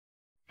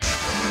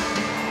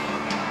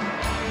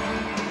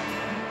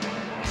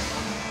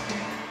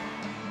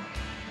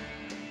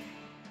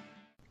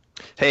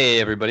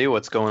Hey everybody,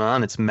 what's going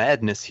on? It's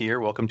Madness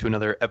here. Welcome to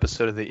another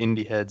episode of the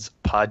Indieheads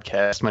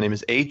podcast. My name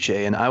is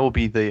AJ, and I will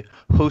be the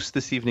host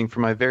this evening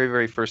for my very,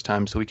 very first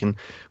time, so we can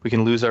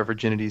lose our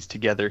virginities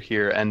together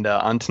here. And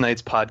on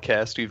tonight's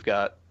podcast, we've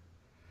got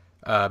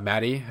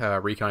Matty,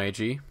 Recon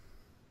AG.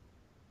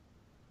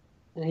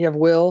 And you have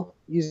Will,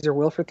 user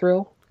Will for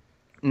Thrill.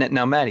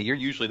 now, Maddie. You're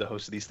usually the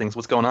host of these things.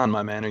 What's going on,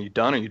 my man? Are you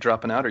done? Are you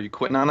dropping out? Are you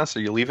quitting on us?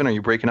 Are you leaving? Are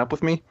you breaking up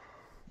with me?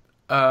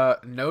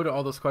 No to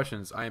all those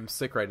questions. I am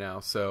sick right now,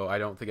 so I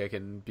don't think I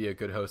can be a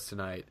good host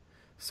tonight.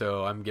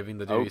 So I'm giving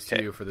the duties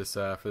to you for this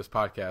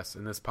podcast.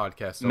 And this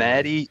podcast,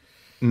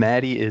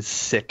 Maddie is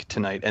sick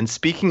tonight. And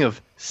speaking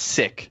of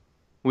sick,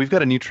 we've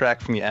got a new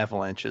track from the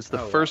Avalanches, the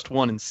first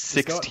one in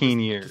 16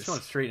 years. Just going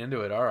straight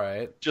into it. All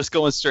right. Just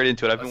going straight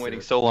into it. I've been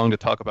waiting so long to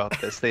talk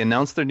about this. They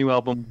announced their new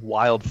album,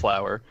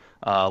 Wildflower,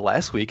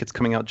 last week. It's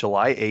coming out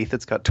July 8th.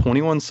 It's got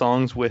 21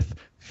 songs with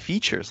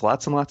features,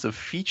 lots and lots of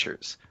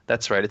features.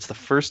 That's right. It's the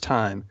first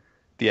time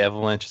the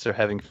Avalanches are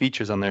having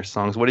features on their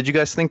songs. What did you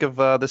guys think of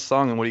this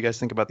song, and what do you guys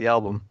think about the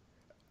album?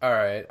 All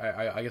right.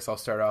 I guess I'll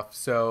start off.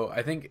 So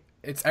I think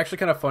it's actually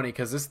kind of funny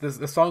because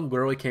this song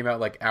literally came out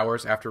like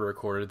hours after we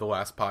recorded the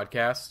last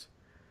podcast.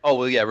 Oh,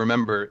 well, yeah,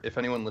 remember, if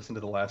anyone listened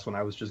to the last one,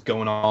 I was just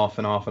going off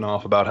and off and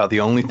off about how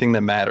the only thing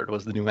that mattered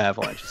was the new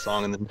Avalanches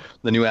song and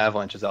the new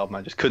Avalanches album.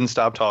 I just couldn't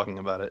stop talking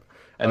about it.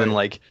 And then,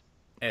 like,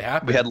 it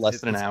happened. We had less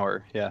than an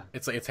hour. Yeah.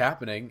 It's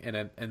happening.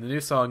 And the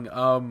new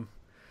song,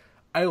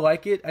 I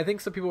like it. I think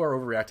some people are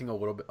overreacting a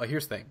little bit. Like,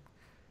 here's the thing.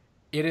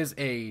 It is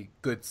a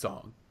good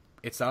song.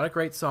 It's not a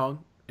great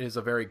song. It is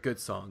a very good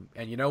song.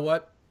 And you know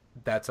what?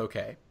 That's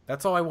okay.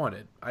 That's all I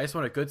wanted. I just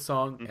want a good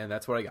song, and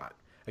that's what I got.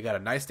 I got a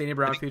nice Danny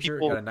Brown feature,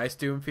 got a nice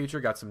Doom feature,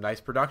 got some nice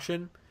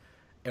production.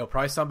 It'll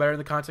probably sound better in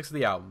the context of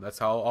the album. That's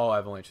how all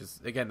Avalanches.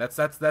 Again, that's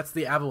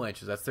the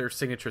Avalanches. That's their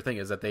signature thing,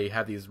 is that they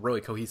have these really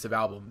cohesive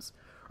albums,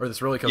 or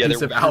this really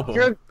cohesive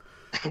album.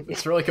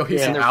 It's really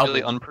cohesive and they're album.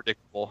 Really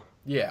unpredictable.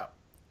 Yeah.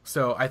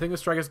 So I think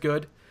this track is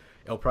good.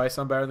 It'll probably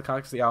sound better in the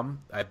context of the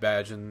album. I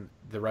imagine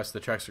the rest of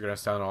the tracks are going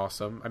to sound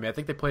awesome. I mean, I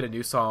think they played a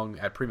new song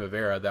at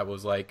Primavera that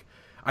was like,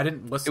 I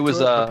didn't listen to it,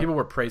 but people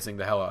were praising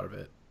the hell out of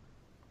it.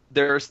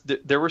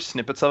 There were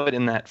snippets of it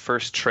in that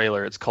first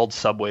trailer. It's called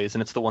Subways,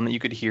 and it's the one that you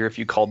could hear if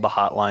you called the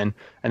hotline.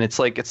 And it's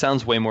like, it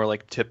sounds way more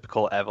like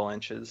typical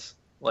Avalanches.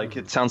 Like,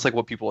 It sounds like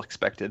what people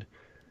expected.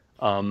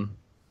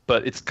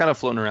 But it's kind of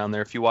floating around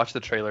there. If you watch the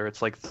trailer,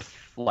 it's like the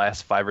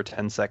last 5 or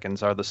 10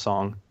 seconds are the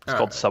song. It's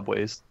called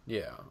Subways.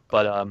 Yeah.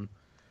 But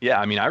yeah,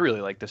 I mean, I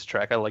really like this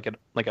track. I like it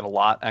a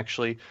lot,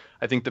 actually.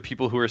 I think the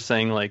people who are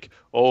saying like,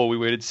 "Oh, we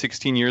waited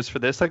 16 years for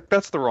this," like,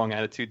 that's the wrong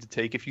attitude to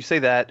take. If you say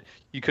that,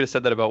 you could have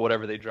said that about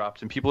whatever they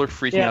dropped. And people are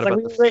freaking out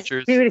about the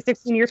features. We waited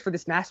 16 years for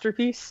this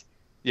masterpiece.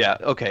 Yeah.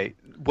 Okay.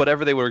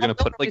 Whatever they were going to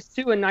put, like,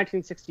 2 in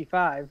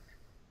 1965.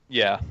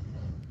 Yeah.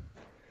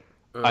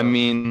 I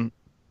mean,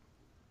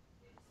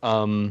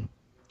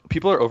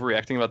 people are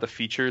overreacting about the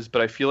features,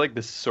 but I feel like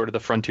this is sort of the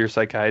frontier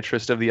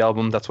psychiatrist of the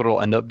album. That's what it'll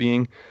end up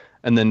being.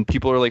 And then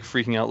people are like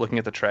freaking out looking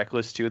at the track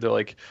list too. They're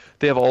like,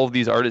 they have all of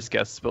these artist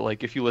guests, but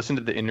like if you listen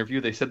to the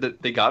interview, they said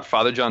that they got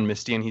Father John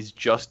Misty and he's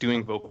just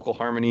doing vocal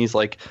harmonies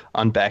like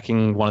on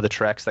backing one of the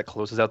tracks that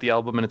closes out the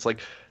album. And it's like,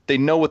 they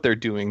know what they're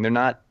doing. They're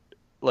not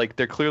like,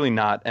 they're clearly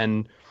not.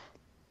 And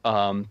they're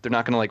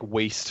not going to like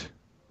waste.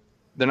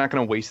 They're not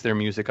going to waste their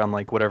music on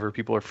like whatever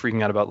people are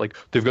freaking out about. Like,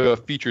 they've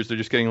got features. They're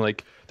just getting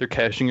like, they're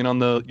cashing in on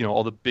the, you know,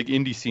 all the big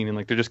indie scene, and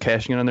like they're just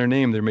cashing in on their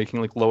name. They're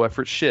making like low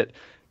effort shit.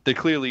 They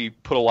clearly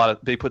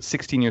they put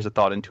 16 years of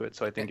thought into it,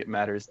 so I think it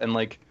matters. And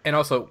like, and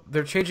also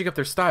they're changing up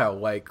their style.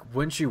 Like,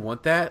 wouldn't you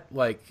want that?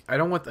 Like, I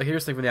don't want.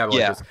 Here's the thing from the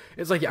Avalanches.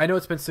 Yeah. It's like, I know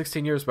it's been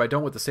 16 years, but I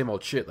don't want the same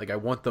old shit. Like, I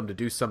want them to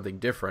do something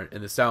different.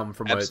 And this album,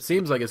 from what it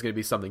seems like, is going to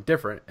be something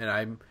different. And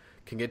I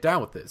can get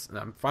down with this, and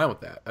I'm fine with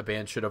that. A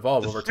band should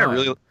evolve over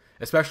time,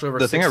 especially over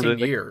 16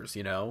 years.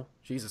 You know,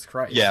 Jesus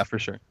Christ. Yeah, for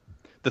sure.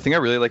 The thing I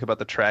really like about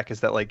the track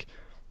is that like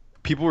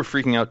people were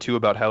freaking out too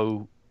about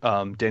how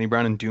Danny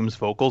Brown and Doom's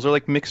vocals are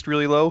like mixed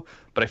really low,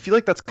 but I feel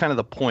like that's kind of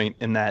the point,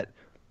 in that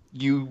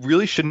you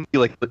really shouldn't be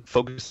like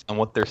focused on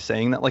what they're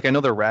saying. That, like, I know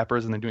they're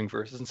rappers and they're doing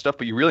verses and stuff,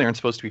 but you really aren't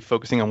supposed to be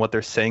focusing on what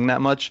they're saying that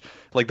much.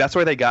 Like, that's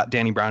why they got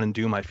Danny Brown and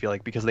Doom, I feel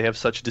like, because they have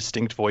such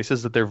distinct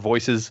voices that their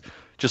voices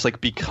just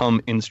like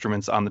become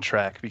instruments on the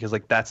track, because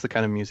like that's the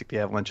kind of music the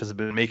Avalanches have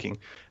been making.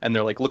 And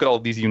they're like, look at all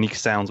of these unique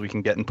sounds we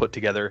can get and put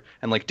together,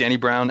 and like Danny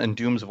Brown and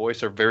Doom's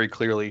voice are very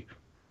clearly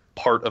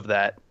part of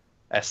that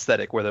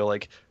aesthetic, where they're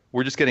like,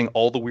 we're just getting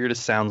all the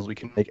weirdest sounds we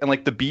can make. And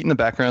like the beat in the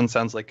background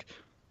sounds like,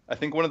 I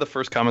think one of the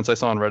first comments I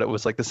saw on Reddit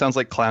was like, this sounds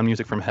like clown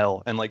music from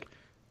hell. And like,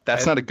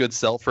 that's not a good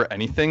sell for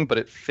anything, but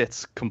it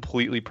fits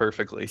completely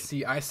perfectly.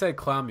 See, I said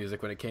clown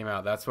music when it came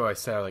out. That's what I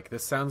said. Like,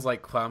 this sounds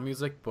like clown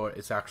music, but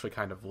it's actually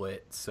kind of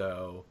lit.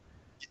 So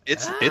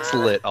it's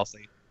lit, I'll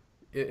say.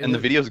 And the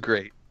video's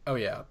great. Oh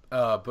yeah.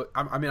 But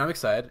I'm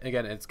excited.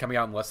 Again, it's coming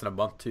out in less than a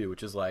month too,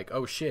 which is like,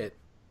 oh shit,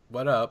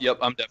 what up? Yep,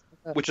 I'm definitely.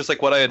 Which is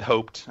like what I had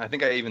hoped. I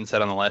think I even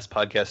said on the last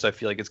podcast, I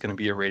feel like it's going to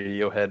be a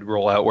Radiohead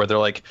rollout where they're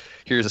like,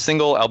 here's a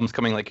single, album's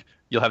coming, like,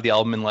 you'll have the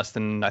album in less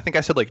than, I think I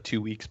said like 2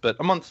 weeks, but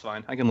a month's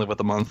fine. I can live with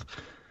a month.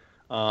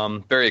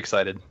 Very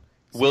excited.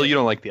 Will, you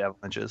don't like the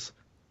Avalanches?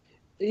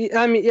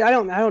 I mean, yeah, I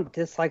don't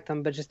dislike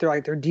them, but just their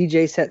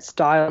DJ set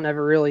style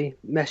never really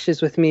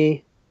meshes with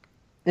me.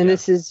 And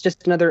this is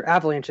just another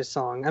Avalanches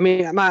song. I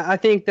mean, I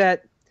think this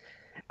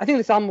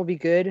album will be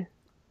good,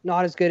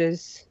 not as good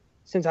as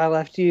Since I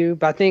Left You,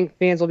 but I think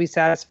fans will be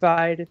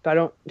satisfied. But I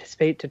don't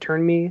anticipate to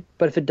turn me.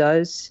 But if it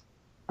does,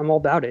 I'm all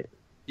about it.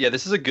 Yeah,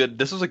 this was a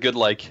good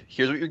like,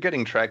 here's what you're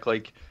getting track.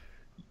 Like,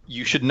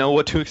 you should know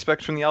what to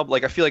expect from the album.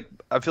 Like, I feel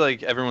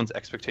like everyone's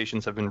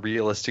expectations have been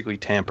realistically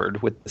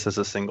tampered with this as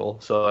a single,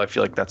 so I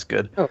feel like that's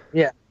good. Oh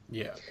yeah,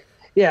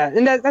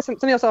 and that's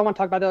something else I want to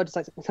talk about though. Just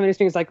like some of these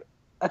things, like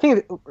I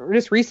think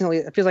just recently,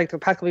 it feels like the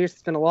past couple years,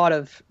 there's been a lot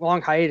of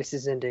long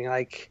hiatuses ending.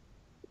 Like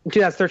in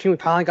 2013, we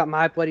finally got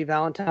My Bloody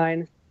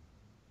Valentine,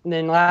 and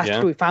then last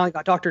year we finally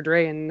got Dr.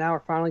 Dre, and now we're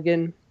finally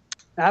getting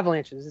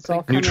Avalanches. It's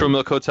all Neutral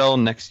Milk Hotel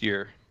next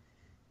year.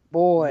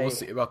 Boy, we'll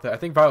see about that. I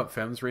think Violent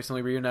Femmes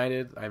recently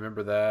reunited. I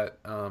remember that.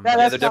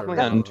 They're definitely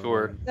on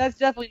tour. That's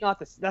definitely not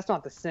the. That's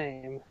not the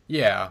same.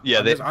 Yeah.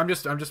 I'm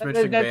just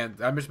mentioning that,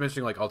 bands. I'm just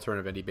mentioning like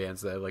alternative indie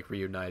bands that like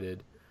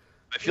reunited.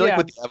 I feel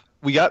like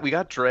we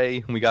got Dre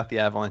and we got the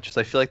Avalanches.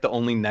 I feel like the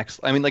only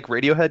next. I mean, like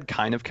Radiohead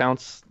kind of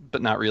counts,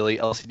 but not really.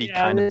 LCD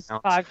kind of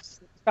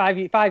counts.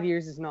 5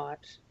 years is not.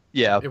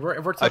 Yeah, if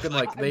we're talking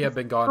like they have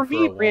been gone for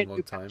a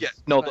long time. Yeah,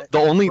 no,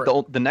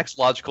 the next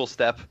logical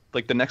step,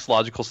 like the next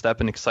logical step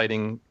in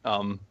exciting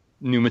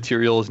new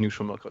material is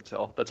Neutral Milk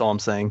Hotel. That's all I'm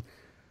saying.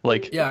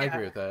 Like, yeah, I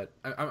agree with that.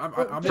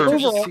 I'm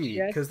interested to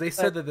see because they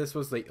said that this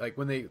was like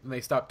when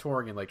they stopped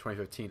touring in like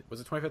 2015.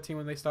 Was it 2015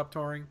 when they stopped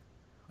touring?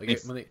 Like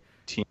when they.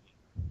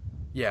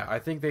 Yeah, I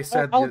think they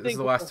said this is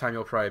the last time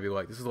you'll probably be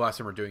like, this is the last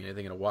time we're doing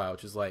anything in a while,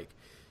 which is like.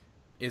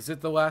 Is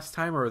it the last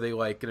time, or are they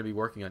like going to be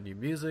working on new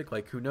music?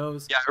 Like, who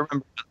knows? Yeah,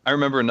 I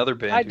remember another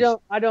band. I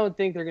don't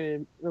think they're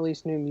going to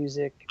release new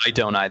music. I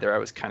don't either. I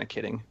was kind of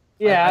kidding.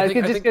 Yeah, I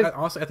think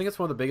honestly, I think it's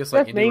one of the biggest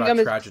like indie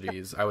rock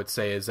tragedies. I would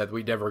say is that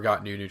we never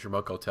got new Neutral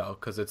Milk Hotel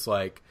because it's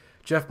like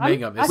Jeff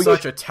Mangum is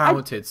such a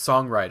talented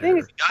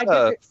songwriter.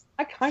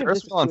 I kind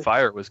Ferris Wheel on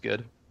Fire was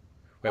good.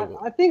 Wait,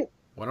 I think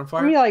What on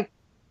Fire? For me, like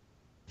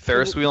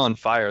Ferris Wheel on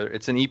Fire.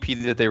 It's an EP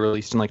that they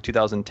released in like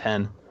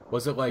 2010.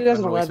 Was it like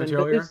unreleased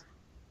material?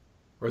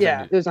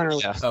 It was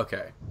unreleased. Yeah.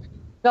 Okay.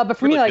 No, but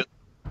for me, like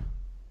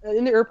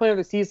in the Airplane of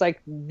the Seas,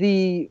 like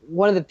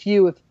one of the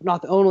few, if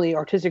not the only,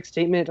 artistic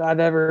statement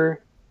I've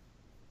ever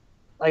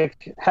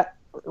like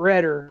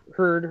read or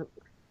heard,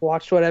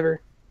 watched,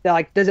 whatever, that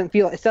like doesn't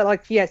feel. It's not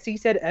like he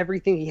said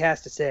everything he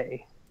has to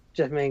say.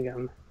 Jeff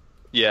Mangum.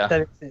 Yeah. That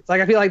makes sense. Like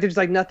I feel like there's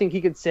like nothing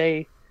he could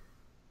say.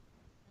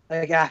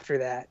 Like after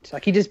that,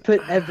 like he just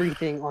put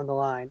everything on the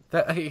line.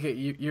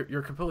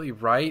 You're completely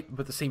right,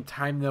 but at the same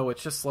time, though,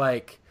 it's just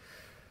like.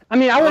 I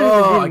mean, I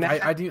wouldn't.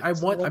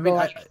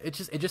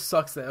 It just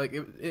sucks that like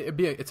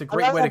it's a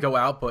great way to go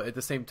out, but at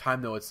the same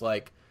time, though, it's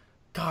like,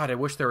 God, I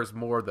wish there was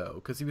more though,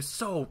 because he's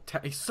so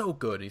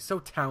good, and he's so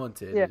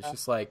talented. Yeah. It's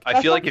just like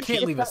I feel like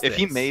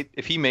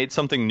if he made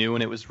something new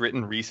and it was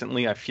written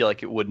recently, I feel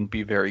like it wouldn't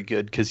be very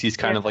good because he's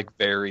kind of like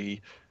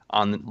very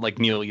on like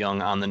Neil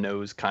Young on the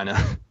nose kind of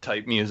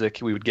type music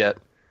we would get.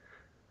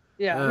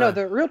 Yeah, no,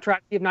 the real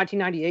tragedy of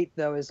 1998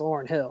 though is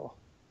Lauryn Hill.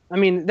 I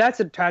mean, that's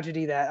a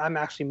tragedy that I'm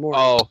actually more.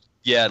 Oh.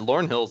 Yeah,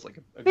 Lauryn Hill's like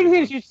a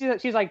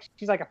she's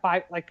like a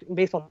five, like in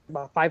baseball,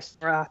 about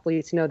 5-star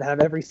athletes, that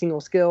have every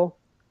single skill.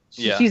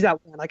 She's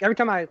that one. Like every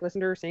time I listen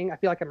to her sing, I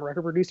feel like I'm a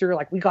record producer.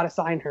 Like we gotta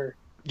sign her.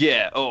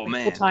 Yeah. Oh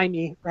man.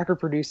 Full-timey record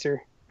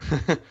producer.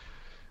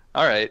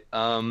 All right.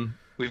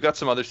 We've got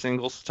some other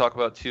singles to talk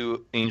about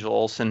too. Angel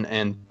Olsen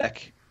and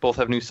Beck both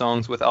have new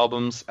songs with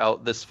albums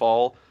out this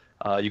fall.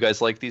 You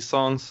guys like these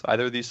songs?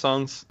 Either of these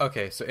songs?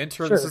 Okay, so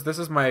this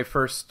is my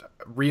first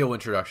real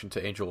introduction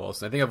to Angel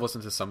Olsen. I think I've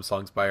listened to some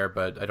songs by her,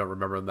 but I don't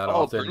remember them that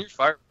often. Burn Your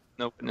Fire,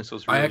 No Witness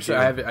was really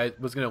I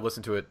was going to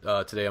listen to it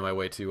today on my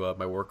way to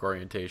my work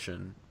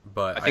orientation,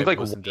 but I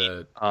listened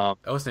to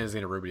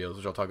Xenia Rubinos,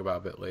 which I'll talk about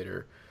a bit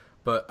later.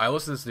 But I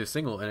listened to this new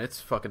single, and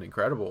it's fucking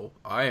incredible.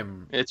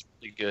 It's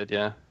really good,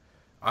 yeah.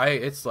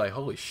 It's like,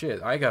 holy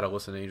shit, I gotta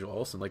listen to Angel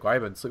Olsen. Like, why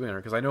have I been sleeping on her?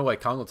 Because I know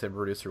like Congleton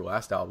produced her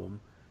last album.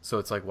 So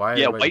it's like, why?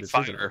 Yeah, White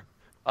Fire,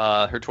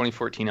 her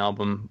 2014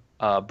 album,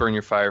 "Burn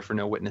Your Fire for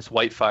No Witness."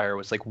 White Fire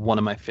was like one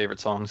of my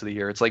favorite songs of the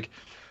year. It's like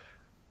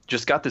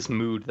just got this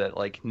mood that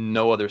like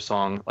no other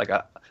song. Like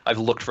I've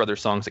looked for other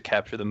songs that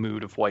capture the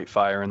mood of White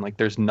Fire, and like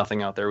there's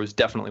nothing out there. It was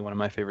definitely one of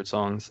my favorite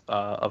songs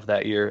of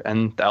that year,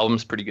 and the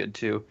album's pretty good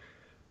too.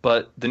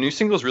 But the new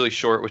single is really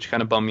short, which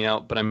kind of bummed me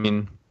out. But I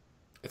mean,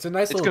 it's a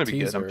nice little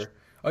teaser. Be good.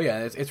 Oh yeah,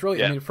 it's really.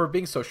 Yeah. I mean, for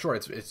being so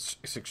short, it's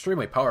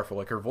extremely powerful.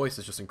 Like her voice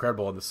is just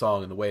incredible in the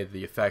song, and the way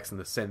the effects and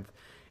the synth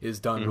is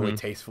done really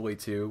tastefully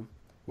too.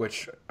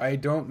 Which I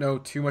don't know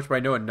too much, but I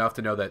know enough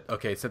to know that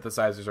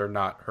synthesizers are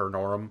not her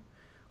norm.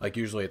 Like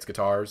usually it's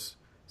guitars,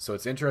 so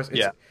it's interesting.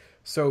 Yeah.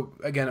 So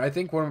again, I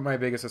think one of my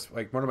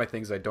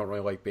things I don't really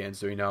like bands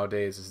doing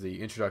nowadays is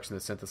the introduction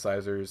to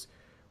synthesizers,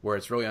 where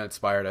it's really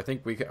uninspired. I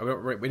think we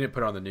didn't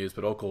put it on the news,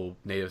 but Local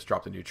Natives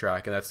dropped a new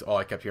track, and that's all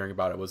I kept hearing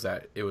about it was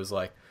that it was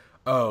like,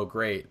 Oh,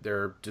 great!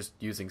 They're just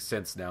using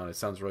synths now, and it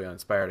sounds really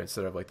uninspired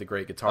instead of like the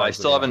great guitars. I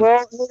still that haven't.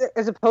 Well,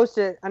 as opposed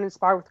to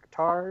uninspired with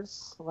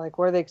guitars, like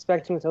what are they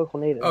expecting with vocal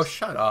natives? Oh,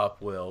 shut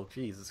up, Will!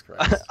 Jesus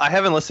Christ! I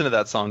haven't listened to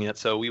that song yet,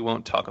 so we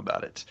won't talk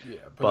about it. Yeah,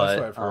 But that's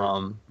what I've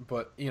heard.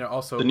 But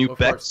also the new of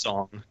Beck course-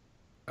 song.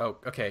 Oh,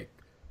 okay.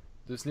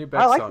 This new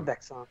Beck I like song. the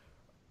Beck song.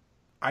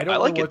 I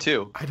like it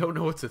too. I don't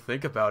know what to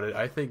think about it.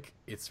 I think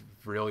it's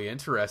really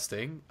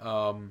interesting.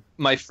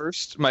 My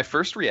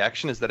first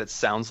reaction is that it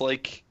sounds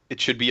like it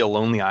should be a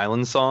Lonely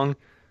Island song,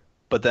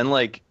 but then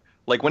like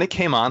when it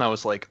came on, I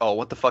was like, oh,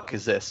 what the fuck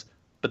is this?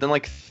 But then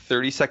like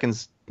 30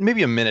 seconds,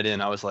 maybe a minute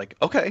in, I was like,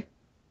 okay,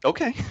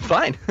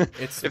 fine.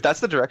 If that's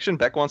the direction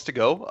Beck wants to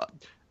go,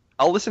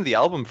 I'll listen to the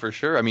album for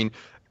sure. I mean,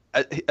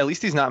 at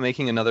least he's not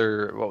making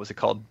another, what was it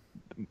called,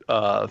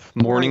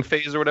 Morning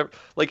Phase or whatever.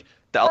 Like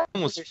the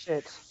album was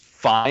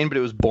fine, but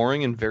it was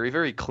boring and very,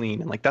 very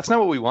clean. And like that's not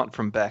what we want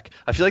from Beck.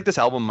 I feel like this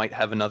album might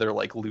have another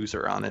like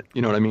loser on it.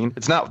 You know what I mean?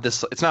 It's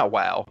not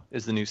Wow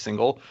is the new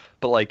single,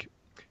 but like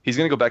he's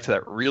gonna go back to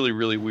that really,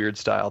 really weird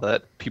style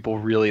that people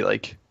really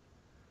like.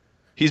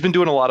 He's been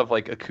doing a lot of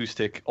like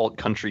acoustic alt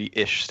country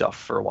ish stuff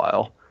for a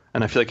while,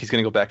 and I feel like he's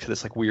gonna go back to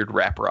this like weird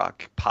rap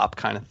rock pop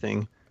kind of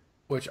thing.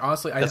 Which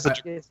honestly, I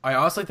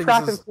honestly think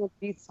this is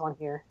beats on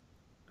here.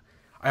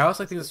 I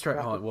honestly think this is. Hold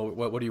on, Will,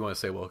 what do you want to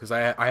say, Will? Because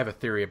I have a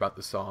theory about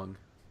the song.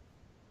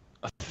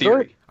 A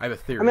theory. I have a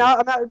theory. I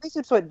mean,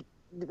 basically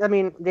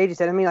what they just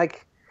said. I mean,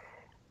 like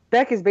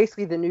Beck is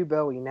basically the new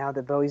Bowie now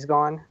that Bowie's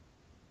gone.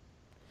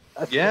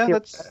 That's kind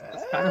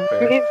of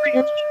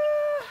fair.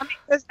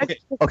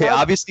 Okay.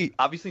 Obviously,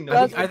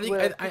 no. I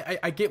think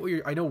I get what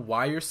you're. I know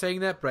why you're saying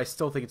that, but I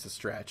still think it's a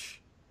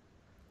stretch.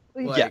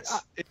 Like,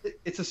 yes,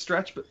 it's a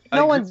stretch, but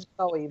no one's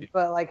Bowie.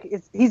 But like,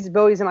 he's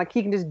Bowie's, and like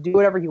he can just do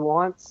whatever he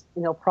wants,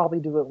 and he'll probably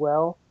do it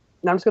well.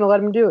 And I'm just gonna let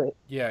him do it.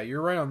 Yeah,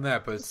 you're right on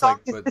that, but it's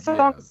the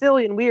song's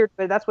silly and weird,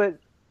 but that's what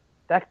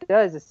Beck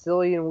does. Is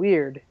silly and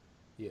weird.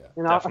 Yeah.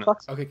 And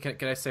okay,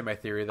 can I say my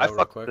theory though,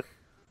 real quick?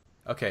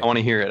 Okay. I want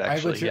to hear it.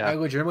 Actually, I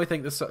legitimately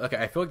think this. Okay,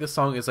 I feel like this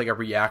song is like a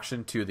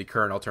reaction to the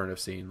current alternative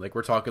scene. Like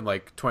we're talking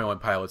like 21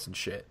 Pilots and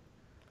shit.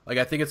 Like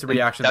I think it's a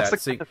reaction to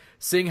that.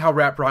 Seeing how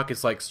rap rock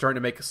is like starting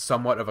to make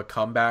somewhat of a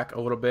comeback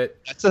a little bit.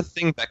 That's the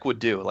thing Beck would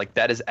do. Like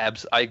that is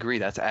I agree.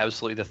 That's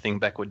absolutely the thing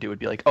Beck would do. Would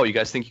be like, oh, you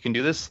guys think you can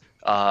do this?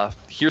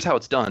 Here's how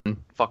it's done,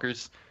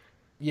 fuckers.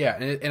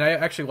 Yeah, and I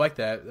actually like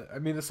that. I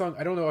mean, the song.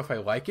 I don't know if I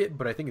like it,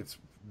 but I think it's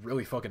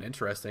really fucking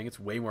interesting. It's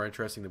way more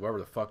interesting than whatever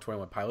the fuck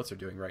 21 Pilots are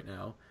doing right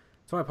now.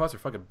 21 Pilots are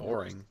fucking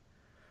boring.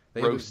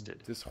 They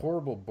roasted. This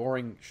horrible,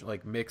 boring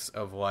like mix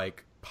of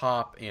like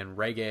pop and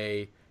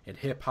reggae and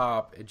hip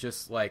hop. It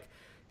just like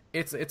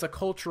it's a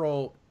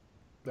cultural.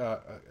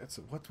 It's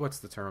what's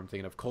the term I'm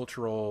thinking of?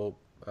 Cultural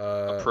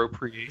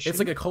appropriation. It's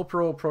like a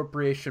cultural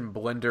appropriation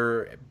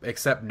blender,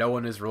 except no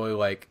one is really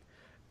like.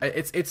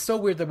 It's so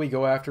weird that we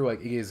go after like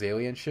Iggy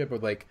Azalea and shit,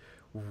 but like,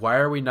 why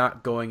are we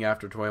not going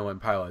after 21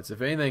 Pilots?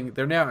 If anything,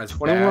 they're not as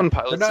 21 bad.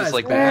 Pilots they're not is as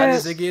like bad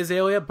as Iggy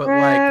Azalea, but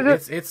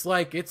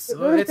like it's up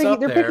they're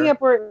there. picking up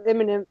where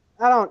Eminem.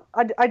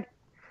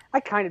 I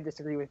kind of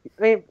disagree with you.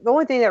 I mean, the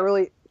only thing that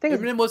really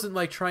Eminem wasn't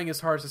like trying as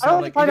hard to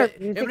sound like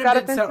Eminem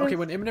didn't sound okay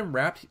when Eminem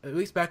rapped. At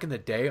least back in the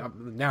day,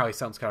 now he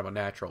sounds kind of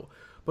unnatural.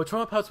 But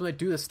 21 Pilots, when they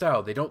do this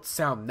style, they don't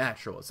sound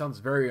natural. It sounds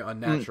very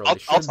unnatural.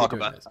 I'll talk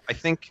about it. I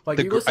think like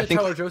you listen to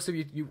Tyler Joseph,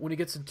 you when he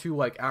gets into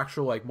like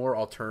actual like more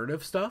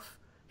alternative stuff,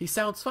 he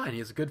sounds fine. He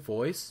has a good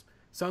voice,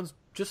 sounds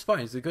just fine.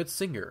 He's a good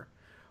singer.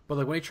 But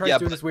like when he tries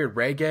doing this weird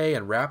reggae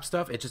and rap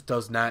stuff, it just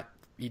does not.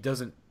 It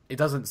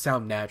doesn't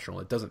sound natural.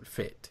 It doesn't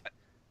fit.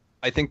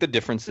 I think the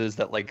difference is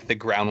that like the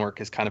groundwork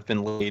has kind of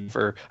been laid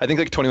for. I think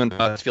like 21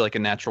 Pilots feel like a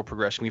natural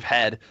progression. We've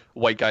had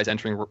white guys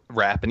entering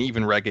rap and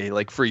even reggae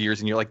like for years,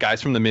 and you're like guys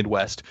from the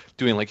Midwest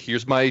doing like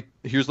here's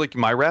like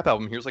my rap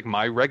album, here's like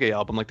my reggae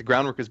album. Like the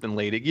groundwork has been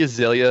laid. Iggy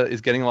Azalea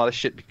is getting a lot of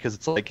shit because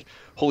it's like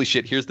holy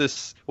shit. Here's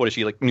this what is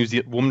she like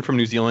woman from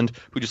New Zealand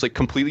who just like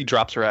completely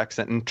drops her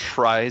accent and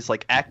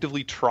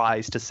actively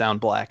tries to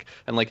sound black,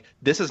 and like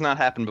this has not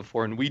happened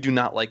before, and we do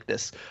not like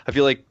this. I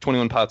feel like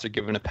 21 Pilots are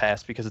given a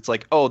pass because it's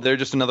like oh they're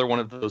just another one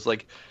of those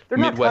like they're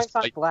Midwest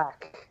not trying to sound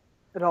black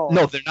at all.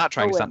 No, they're not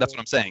trying to sound. That's what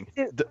I'm saying.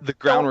 The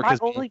groundwork has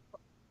been.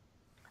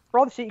 For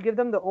all the shit you give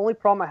them, the only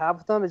problem I have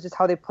with them is just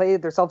how they play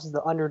themselves as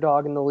the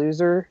underdog and the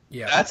loser.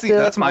 Yeah,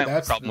 that's my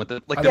problem with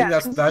it. Like I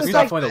think that's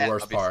definitely the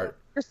worst part.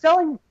 You're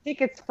selling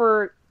tickets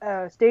for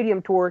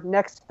stadium tour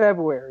next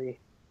February.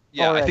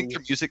 Yeah, already. I think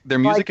their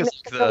music is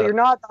like the. You're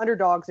not the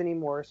underdogs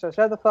anymore, so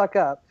shut the fuck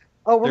up.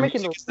 Oh, we're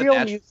making the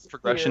real music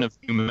progression of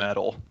nu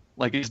metal.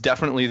 Like it's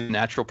definitely the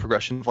natural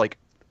progression of like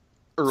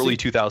early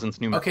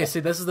 2000s nu metal. Okay, see,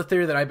 this is the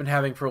theory that I've been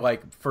having for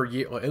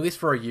at least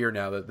for a year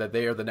now that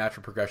they are the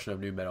natural progression of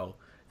nu metal.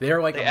 They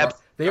are like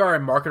they are a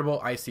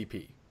marketable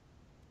ICP.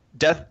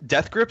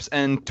 Death Grips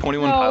and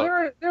 21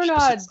 Pilots. They're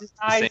not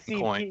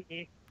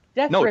ICP.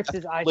 Death Grips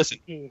is ICP.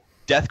 Listen,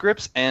 Death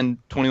Grips and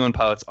 21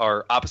 Pilots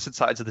are opposite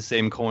sides of the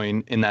same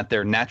coin in that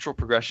they're natural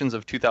progressions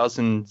of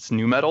 2000s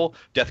nu metal.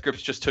 Death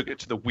Grips just took it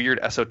to the weird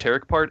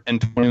esoteric part,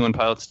 and 21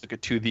 Pilots took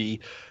it to the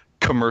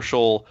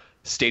commercial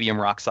stadium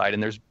rock side,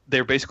 and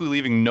they're basically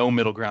leaving no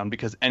middle ground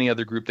because any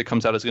other group that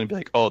comes out is going to be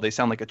like, oh, they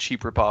sound like a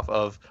cheap ripoff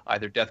of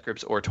either Death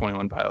Grips or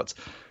 21 Pilots.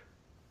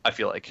 I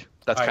feel like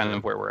that's kind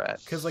of where we're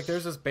at. Because like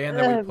there's this band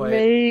that we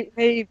play.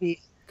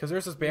 Maybe. Because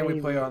there's this band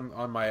we play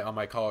on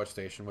my college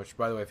station, which,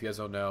 by the way, if you guys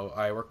don't know,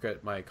 I work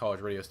at my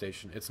college radio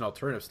station. It's an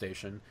alternative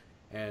station,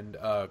 and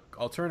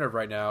alternative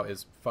right now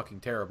is fucking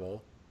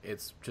terrible.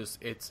 It's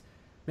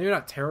maybe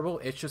not terrible.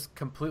 It's just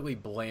completely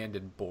bland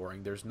and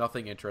boring. There's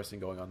nothing interesting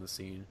going on in the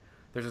scene.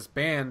 There's this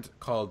band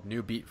called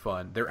New Beat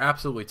Fun. They're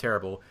absolutely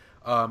terrible.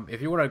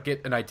 If you want to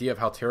get an idea of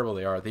how terrible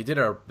they are, they did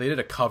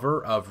a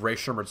cover of Ray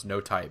Sherman's No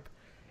Type.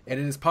 And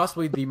it is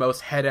possibly the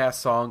most head-ass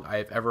song I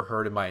have ever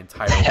heard in my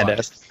entire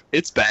life.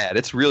 It's bad.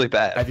 It's really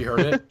bad. Have you heard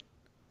it?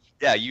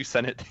 Yeah, you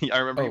sent it. I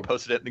remember you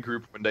posted it in the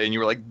group one day, and you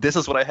were like, this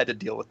is what I had to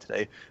deal with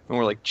today. And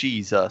we're like,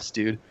 Jesus,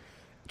 dude.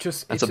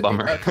 That's a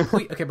bummer.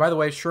 Okay, by the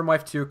way, Sherm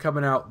Life 2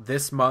 coming out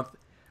this month.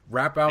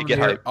 Rap album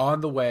here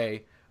on the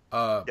way.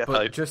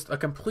 But just a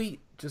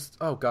complete,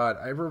 oh God,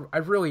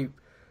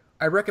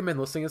 I recommend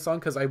listening to the song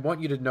because I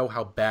want you to know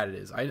how bad it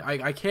is.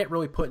 I can't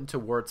really put into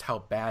words how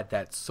bad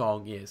that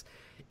song is.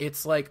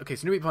 It's like, okay,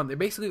 so New Beat Fun, they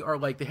basically are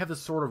like, they have this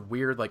sort of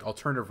weird like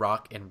alternative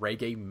rock and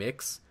reggae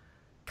mix,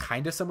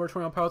 kind of similar to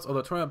 21 Pilots,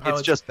 although 21 Pilots,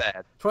 it's just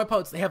bad. 21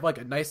 Pilots, they have like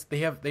a nice,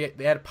 they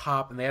add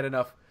pop and they add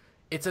enough.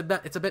 It's a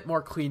bit more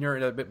cleaner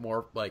and a bit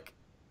more like,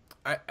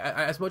 I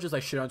as much as I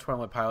shit on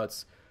 21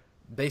 Pilots,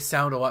 they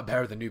sound a lot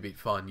better than New Beat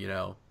Fun. You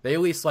know, they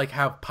at least like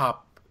have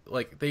pop,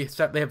 like they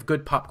have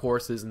good pop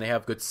choruses and they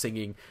have good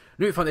singing.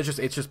 New Beat Fun, it's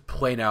just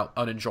plain out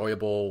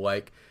unenjoyable.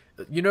 Like,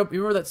 you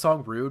remember that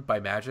song "Rude" by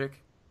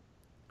Magic?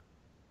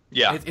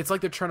 Yeah, it's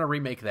like they're trying to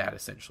remake that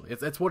essentially.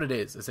 That's what it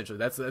is essentially.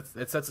 That's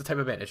the type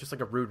of band. It's just like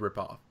a Rude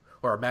ripoff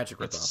or a Magic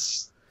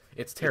ripoff.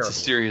 It's terrible. It's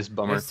a serious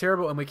bummer. It's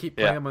terrible, and we keep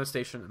playing them on the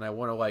station, and I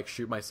want to like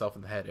shoot myself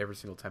in the head every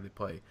single time they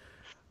play.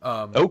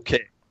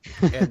 Okay.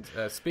 And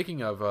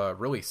speaking of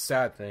really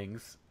sad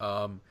things,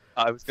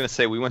 I was gonna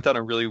say we went down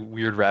a really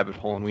weird rabbit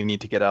hole, and we need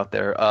to get out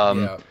there.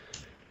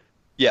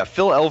 Yeah,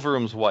 Phil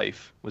Elverum's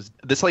wife was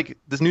this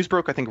news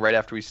broke I think right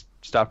after we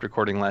stopped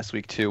recording last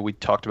week too. We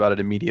talked about it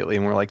immediately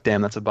and we're like,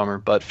 damn, that's a bummer.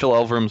 But Phil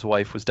Elverum's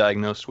wife was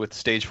diagnosed with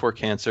stage 4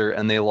 cancer,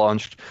 and they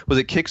launched, was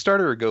it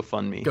Kickstarter or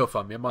GoFundMe?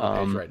 GoFundMe. I'm on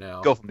the page right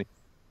now. GoFundMe.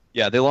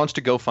 Yeah, they launched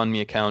a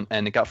GoFundMe account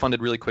and it got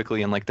funded really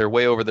quickly, and like they're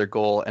way over their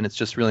goal, and it's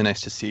just really nice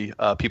to see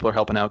people are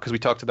helping out, because we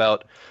talked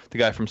about the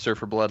guy from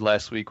Surfer Blood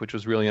last week, which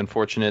was really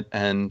unfortunate,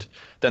 and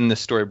then this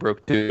story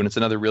broke too, and it's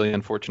another really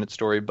unfortunate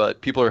story,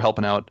 but people are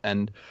helping out.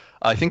 And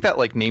I think that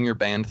like name your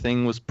band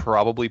thing was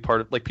probably part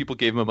of, like, people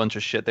gave him a bunch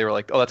of shit. They were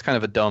like, oh, that's kind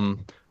of a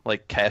dumb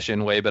like cash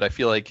in way, but I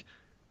feel like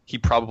he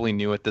probably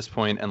knew at this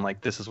point, and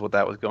like this is what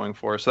that was going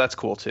for, so that's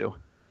cool too.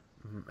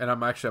 And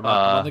I'm on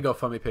the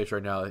GoFundMe page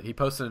right now. He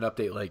posted an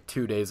update like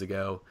 2 days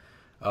ago.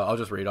 I'll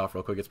just read off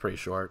real quick. It's pretty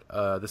short.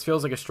 This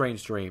feels like a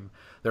strange dream.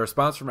 The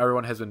response from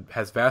everyone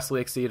has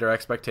vastly exceeded our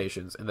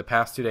expectations, and the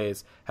past 2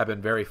 days have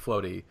been very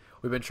floaty.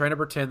 We've been trying to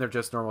pretend they're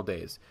just normal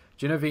days.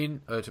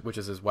 Geneviève, which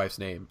is his wife's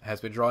name,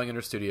 has been drawing in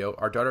her studio.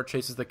 Our daughter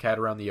chases the cat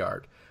around the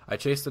yard. I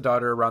chase the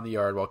daughter around the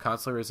yard while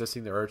constantly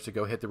resisting the urge to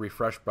go hit the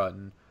refresh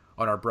button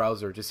on our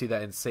browser to see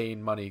that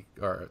insane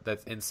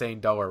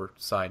dollar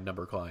sign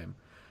number climb.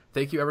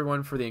 Thank you,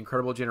 everyone, for the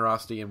incredible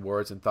generosity in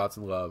words and thoughts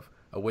and love.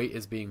 A weight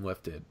is being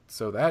lifted.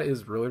 So that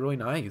is really, really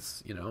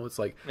nice. You know, it's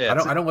like, I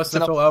don't listen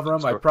to Phil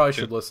Elverum. I probably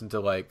should listen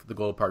to like the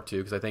Glow Part 2,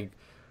 because I think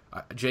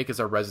Jake is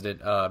our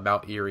resident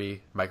Mount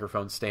Erie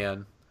microphone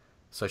stan.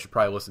 So I should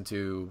probably listen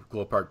to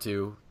Glow Part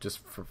 2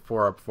 just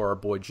for our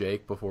boy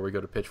Jake before we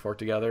go to Pitchfork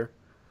together.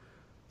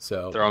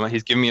 So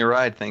he's giving me a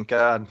ride, thank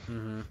God.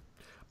 Mm-hmm.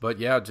 But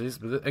yeah,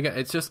 just again,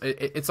 it's just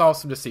it's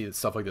awesome to see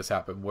stuff like this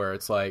happen, where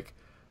it's like,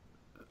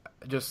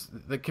 just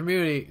the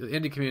community, the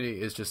indie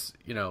community is just,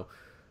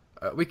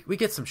 we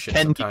get some shit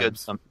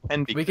sometimes.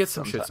 We get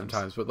some shit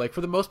sometimes, but like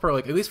for the most part,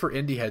 like at least for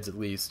indie heads, at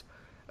least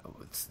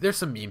there's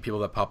some mean people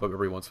that pop up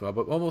every once in a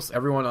while, but almost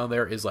everyone on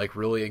there is like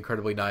really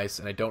incredibly nice,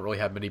 and I don't really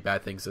have many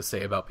bad things to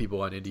say about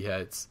people on indie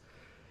heads.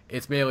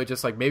 It's mainly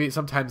just like maybe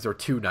sometimes they're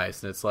too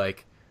nice, and it's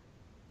like,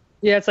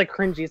 yeah, it's like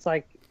cringy. It's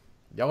like,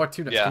 y'all are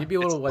too nice. Yeah, Can you be a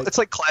little it's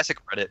like classic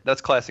Reddit.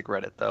 That's classic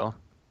Reddit though.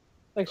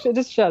 Like,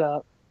 just shut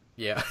up.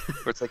 Yeah.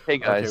 Where it's like, hey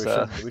guys,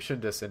 okay, we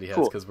shouldn't diss Indie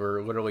Heads because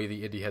we're literally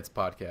the Indie Heads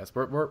podcast.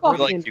 We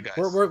like you guys.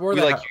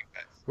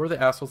 We're the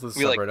assholes of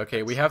the subreddit.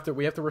 Okay, we have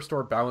to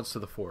restore balance to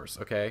the Force.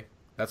 Okay,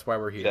 that's why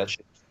we're here. That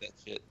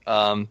shit.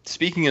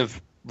 Speaking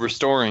of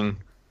restoring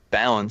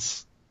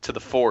balance to the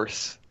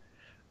Force,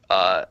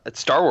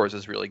 Star Wars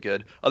is really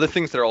good. Other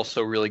things that are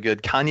also really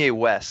good. Kanye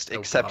West,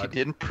 except he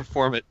didn't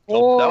perform it.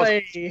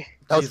 That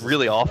was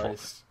really awful.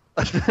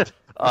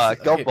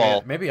 Golf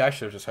Ball. Maybe I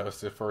should have just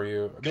hosted for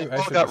you. Golf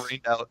Ball got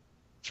rained out.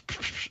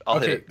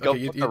 Hit it. Golf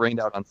Ball got rained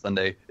out on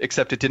Sunday,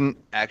 except it didn't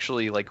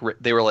actually like.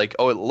 They were like,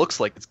 "Oh, it looks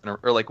like it's gonna,"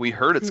 or like, "We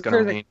heard it's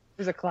gonna rain."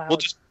 There's a cloud.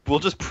 We'll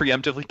just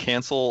preemptively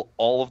cancel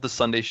all of the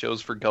Sunday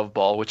shows for Gov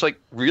Ball, which like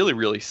really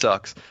really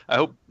sucks. I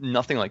hope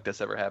nothing like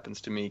this ever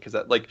happens to me, because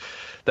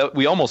that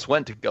we almost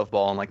went to Gov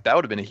Ball, and like that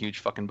would have been a huge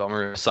fucking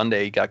bummer if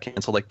Sunday got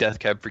canceled, like Death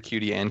Cab for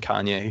Cutie and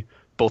Kanye.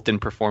 both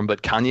didn't perform,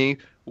 but Kanye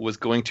was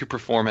going to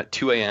perform at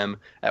 2 a.m.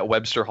 at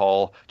Webster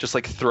Hall, just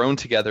like thrown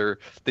together.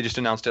 They just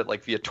announced it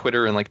like via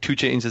Twitter and like 2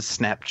 Chainz'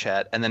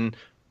 Snapchat, and then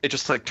it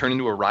just like turned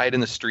into a riot in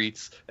the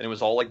streets, and it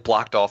was all like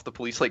blocked off. The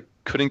police like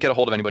couldn't get a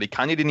hold of anybody.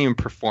 Kanye didn't even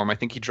perform. I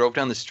think he drove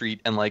down the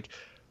street and like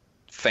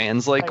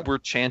fans like were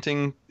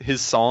chanting his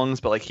songs,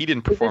 but like he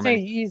didn't perform.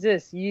 Saying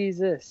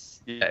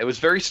Jesus. Yeah, it was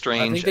very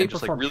strange. I think they and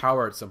just, performed like, really,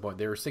 Power at some point.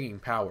 They were singing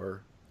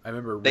Power. I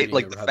remember they reading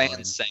like the the headline.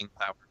 fans sang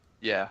Power.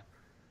 Yeah.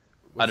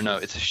 Which I don't know.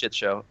 is- It's a shit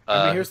show.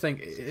 I mean, here's the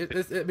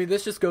thing. I mean,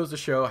 this just goes to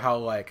show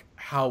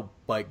how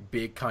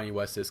big Kanye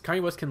West is.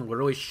 Kanye West can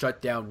literally shut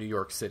down New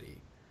York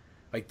City.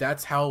 Like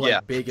that's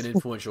how big and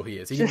influential he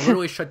is. He can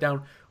literally shut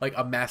down like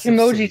a massive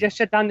Emoji city. just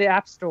shut down the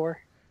App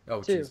Store.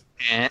 Oh too.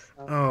 jeez.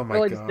 Oh my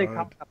Really god. just big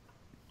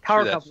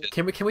power that couple. shit.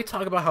 Can we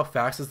talk about how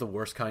Fast is the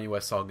worst Kanye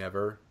West song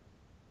ever?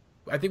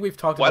 I think we've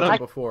talked Why about don't- it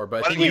before,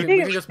 but why I think don't we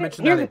you- can just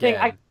mention Here's that the thing,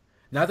 again.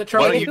 Not the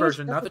Charlie don't Heat you-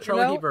 version, not the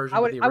Charlie Heat version, I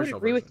but would the agree original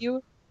version. with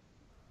you.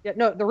 Yeah,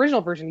 no, the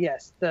original version,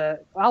 yes. The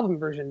album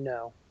version,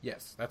 no.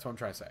 Yes, that's what I'm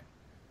trying to say.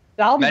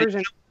 The album Maddie,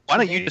 version. why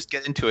don't you just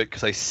get into it?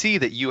 Because I see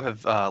that you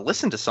have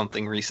listened to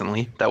something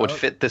recently that would Oh.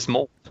 fit this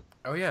mold.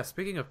 Oh yeah,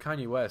 speaking of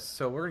Kanye West,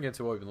 so we're gonna get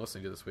into what we've been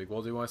listening to this week.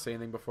 Well, do you want to say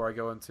anything before I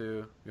go into?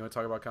 You want to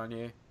talk about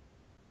Kanye?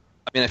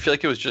 I mean, I feel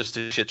like it was just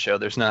a shit show.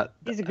 There's not.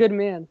 He's a good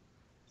man.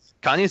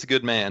 Kanye's a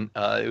good man.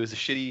 It was a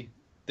shitty.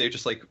 They're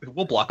just like,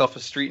 we'll block off a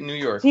street in New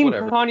York, Team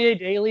whatever. Kanye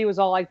Daily was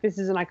all like, "This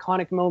is an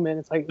iconic moment."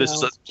 It's like,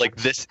 This no. is like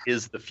this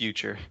is the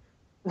future.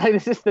 Like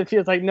this is the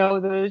feels like no,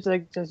 it's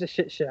like just a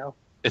shit show.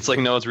 It's like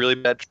no, it's really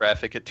bad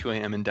traffic at 2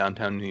 a.m. in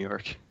downtown New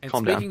York. And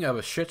Calm down. speaking of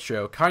a shit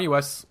show, Kanye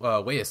West's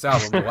latest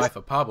album, The Life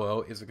of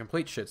Pablo, is a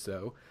complete shit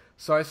show.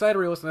 So I decided to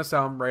re-listen to this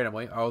album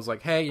randomly. I was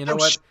like, hey, you know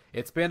what?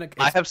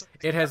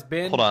 It has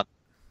been. Hold on.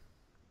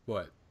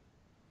 What?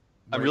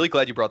 I'm really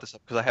glad you brought this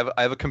up because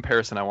I have a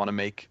comparison I want to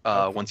make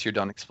once you're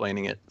done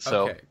explaining it.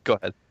 So Okay. go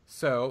ahead.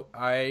 So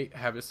I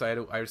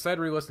decided to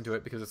re-listen to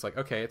it because it's like,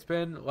 okay, it's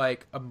been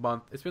like a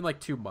month. It's been like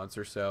 2 months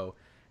or so.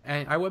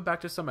 And I went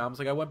back to some albums,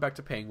 like I went back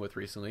to Paying With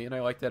recently, and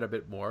I liked that a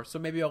bit more. So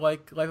maybe I'll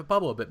like Life of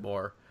Pablo a bit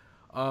more.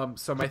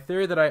 So my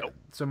theory that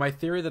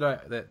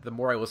the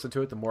more I listen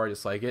to it, the more I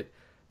dislike it.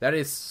 That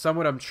is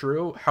somewhat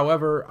untrue.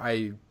 However,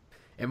 I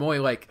only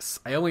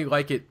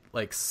like it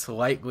like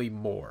slightly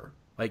more,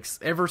 like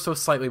ever so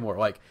slightly more.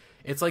 Like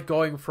it's like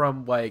going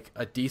from like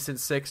a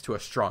decent 6 to a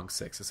strong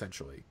 6,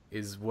 essentially,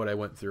 is what I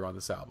went through on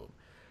this album.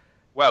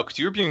 Wow, because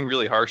you were being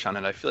really harsh on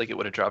it. I feel like it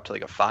would have dropped to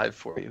like a 5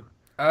 for you.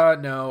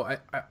 No,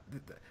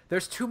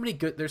 there's too many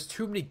good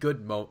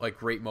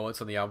great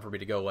moments on the album for me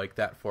to go like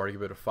that far to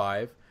give it a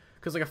 5.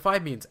 Because like a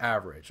 5 means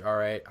average, all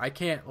right. I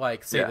can't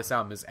like say this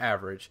album is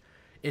average.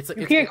 It's like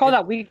You can't call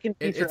that weekend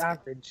feature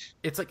average.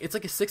 It's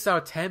like a 6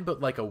 out of 10, but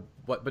like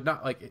but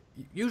not like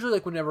usually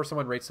like whenever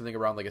someone rates something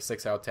around like a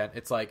 6 out of 10,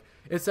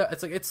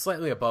 it's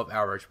slightly above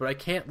average. But I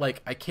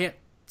can't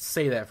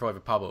say that for Life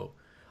of Pablo.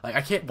 Like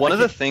I can't. One of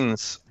the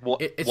things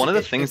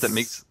that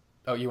makes.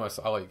 Oh,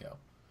 I'll let you go.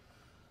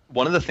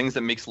 One of the things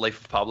that makes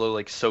Life of Pablo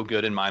like so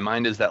good in my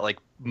mind is that like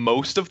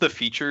most of the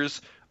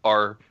features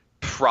are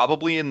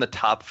probably in the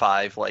top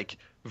 5 like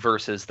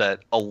verses that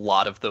a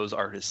lot of those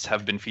artists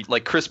have been featured,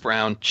 like Chris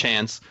Brown,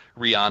 Chance,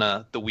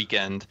 Rihanna, The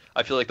Weeknd.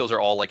 I feel like those are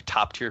all like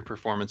top tier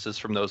performances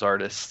from those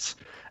artists.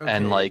 Okay.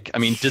 And like I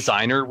mean,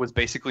 Designer was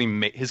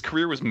basically his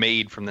career was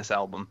made from this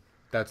album.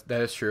 That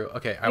is true.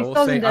 Okay,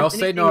 I'll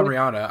say no on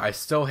Rihanna. I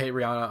still hate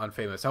Rihanna on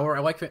Famous. However, I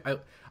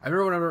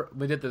remember whenever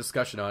we did the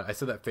discussion on it, I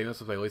said that Famous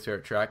was my least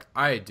favorite track.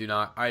 I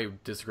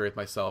disagree with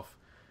myself.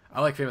 I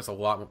like Famous a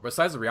lot more.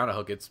 Besides the Rihanna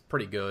hook, it's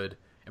pretty good.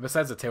 And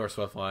besides the Taylor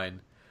Swift line.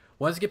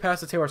 Once you get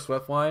past the Taylor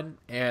Swift line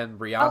and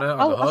Rihanna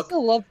on the hook. I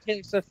still love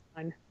Taylor Swift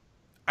line.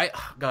 I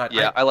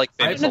like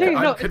Famous.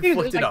 I'm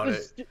conflicted on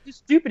it. It's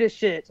stupid as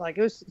shit. Like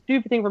it was a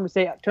stupid thing for him to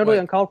say, totally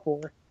uncalled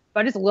for. But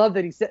I just love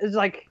that he said it's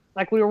like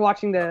we were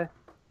watching the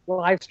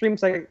live stream.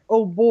 It's like,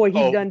 oh boy,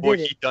 he done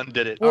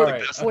did it. All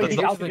right. That's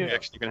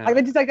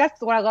Like,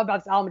 that's what I love about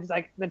this album. It's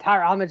like the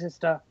entire album is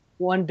just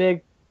one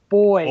big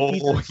boy.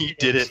 Oh, he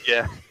did it.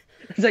 Yeah.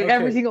 It's like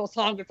every single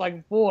song. It's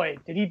like, boy,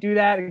 did he do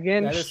that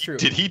again? That is true.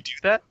 Did he do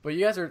that? But you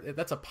guys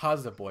that's a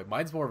positive boy.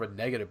 Mine's more of a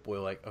negative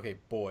boy. Like, okay,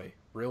 boy,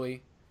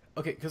 really?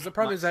 Okay, because the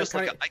problem is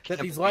that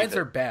these lines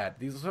are bad.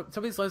 Some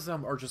of these lines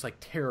are just like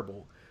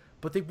terrible,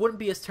 but they wouldn't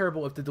be as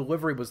terrible if the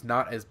delivery was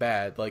not as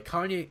bad. Like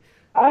Kanye.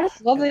 I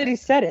just love that he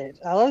said it.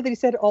 I love that he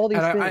said all these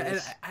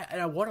things.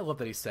 I want to love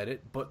that he said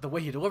it, but the way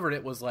he delivered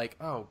it was like,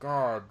 oh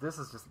god, this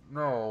is just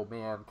no,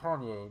 man,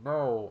 Kanye,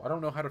 no, I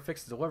don't know how to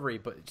fix the delivery,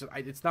 but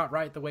it's not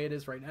right the way it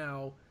is right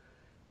now,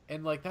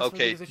 and like that's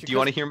okay. Do you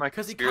want to hear my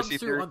conspiracy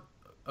theory?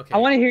 Okay, I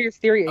want to hear your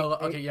theory.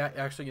 Okay, yeah,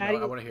 actually, I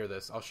want to hear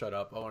this. I'll shut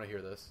up. I want to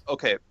hear this.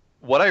 Okay,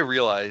 what I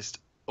realized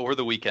over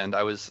the weekend,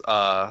 I was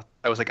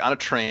like on a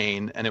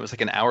train and it was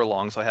like an hour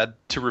long, so I had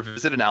to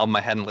revisit an album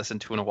I hadn't listened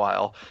to in a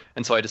while,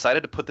 and so I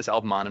decided to put this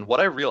album on. And what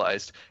I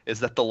realized is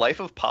that The Life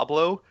of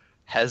Pablo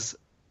has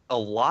a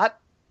lot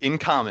in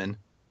common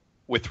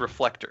with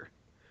Reflector.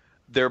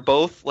 They're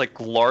both like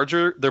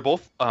larger. They're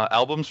both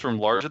albums from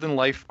larger than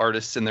life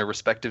artists in their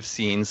respective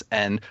scenes,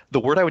 and the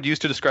word I would use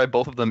to describe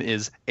both of them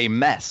is a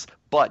mess.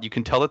 But you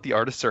can tell that the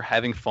artists are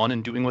having fun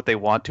and doing what they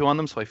want to on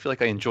them, so I feel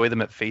like I enjoy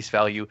them at face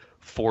value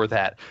for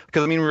that.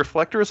 Because I mean,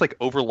 Reflector is like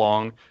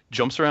overlong,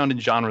 jumps around in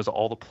genres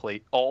all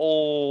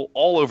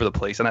over the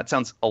place, and that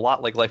sounds a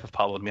lot like Life of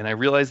Pablo to me. And I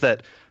realize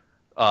that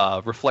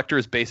Reflector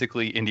is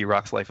basically indie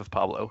rock's Life of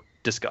Pablo.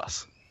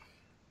 Discuss.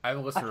 I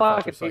haven't listened to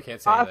Reflector, so I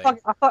can't say anything.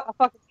 I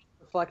fucking hate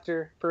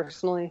Reflector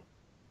personally.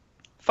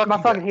 Fuck By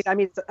you fucking guys.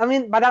 hate, I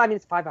mean by that I mean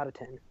it's 5 out of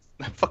 10.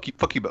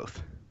 Fuck you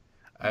both.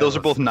 I Those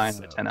are both listened 9 to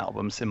out of 10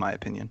 albums, in my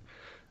opinion.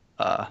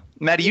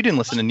 Maddie, you didn't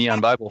listen to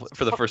Neon Bible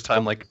for the first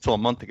time like till a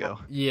month ago.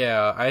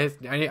 Yeah,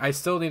 I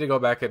still need to go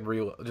back and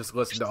just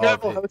listen to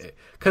all of it.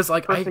 Because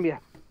like TBH.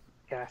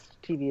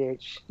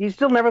 You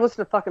still never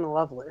listen to fucking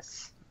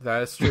Loveless.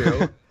 that is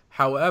true.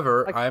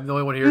 However, I'm the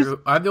only one here.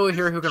 I'm the only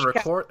here who can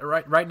record.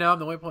 Right now,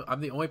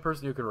 I'm the only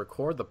person who can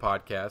record the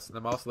podcast, and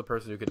I'm also the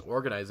person who can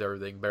organize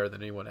everything better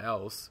than anyone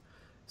else.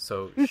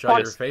 So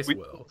shut your face,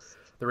 Will.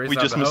 The reason We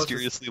just I'm the host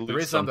mysteriously is, lose the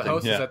reason I'm the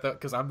host something, is that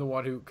because I'm the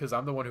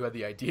one who had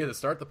the idea to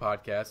start the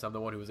podcast. I'm the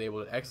one who was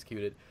able to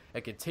execute it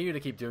and continue to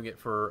keep doing it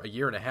for a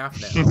year and a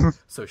half now.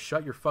 So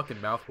shut your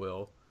fucking mouth,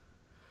 Will.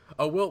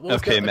 Oh,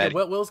 Will's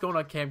going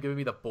on cam giving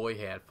me the boy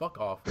hand. Fuck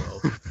off,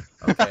 Will.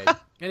 Okay.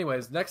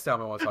 Anyways, next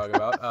album I want to talk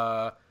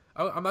about.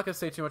 I'm not gonna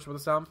say too much about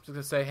this album. I'm just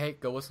gonna say, hey,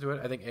 go listen to it.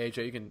 I think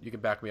AJ, you can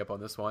back me up on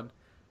this one.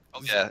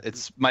 Oh yeah,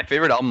 it's my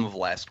favorite album of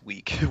last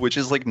week, which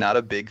is like not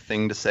a big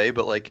thing to say,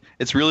 but like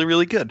it's really,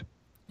 really good.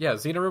 Yeah,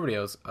 Xenia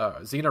Rubinos.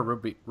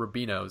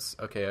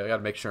 Okay, I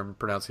gotta make sure I'm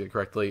pronouncing it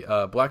correctly.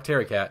 Black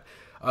Terry Cat.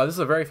 This is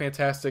a very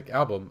fantastic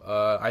album.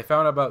 I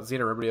found out about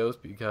Xenia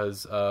Rubinos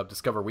because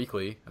Discover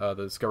Weekly, the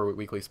Discover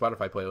Weekly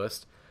Spotify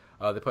playlist.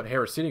 They put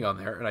Hair Receding on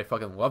there, and I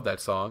fucking love that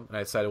song. And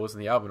I decided to listen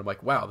to the album, and I'm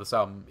like, wow, this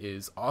album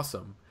is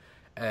awesome.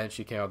 And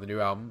she came out with a new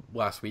album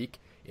last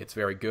week. It's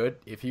very good.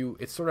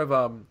 It's sort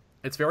of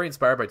it's very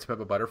inspired by To Pimp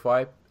a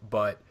Butterfly,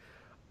 but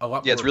a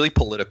lot. Yeah, it's really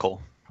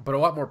political. But a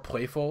lot more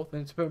playful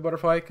than To Pimp a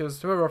Butterfly, because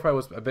To Pimp a Butterfly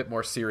was a bit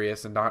more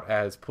serious and not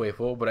as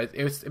playful. But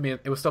it was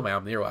still my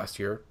album of the year last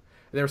year.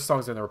 There were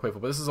songs in there that were playful,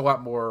 but this is a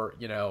lot more.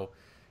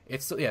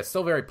 It's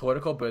still very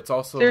political, but it's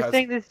also. So you're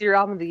saying this is your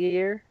album of the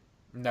year?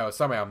 No, it's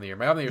not my album of the year.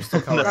 My album of the year is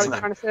still What are you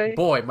trying to say?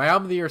 Boy, my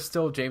album of the year is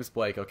still James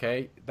Blake.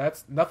 Okay,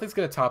 nothing's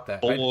gonna top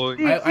that. Boy.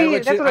 I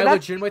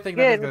legitimately think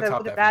nothing's gonna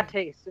top that. Bad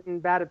taste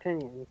and bad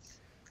opinions.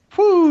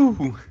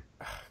 Woo!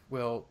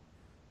 Well,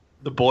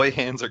 The boy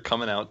hands are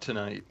coming out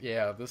tonight.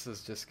 yeah, this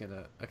is just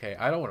gonna. Okay,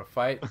 I don't want to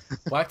fight.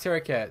 Black Terry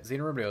Cat,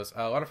 Xenia Rubinos.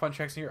 A lot of fun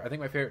tracks in here. I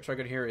think my favorite track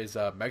in here is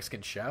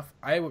Mexican Chef.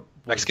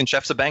 Mexican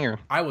Chef's a banger.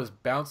 I was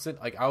bouncing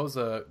like I was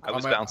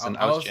bouncing.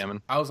 I was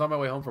jamming. I was on my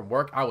way home from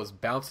work. I was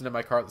bouncing in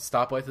my car at the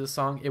stoplight to this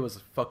song. It was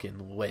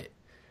fucking lit.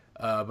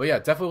 But yeah,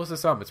 definitely listen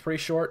to this album. It's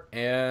pretty short,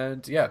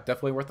 and yeah,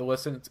 definitely worth the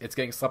listen. It's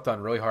getting slept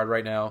on really hard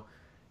right now,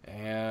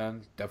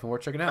 and definitely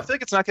worth checking I out. feel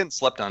like it's not getting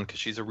slept on because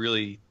she's a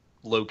really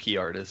low key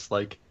artist.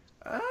 Like,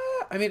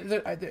 I mean,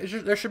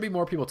 there should be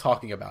more people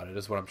talking about it.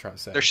 Is what I'm trying to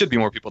say. there should be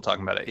more people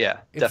talking about it. Yeah,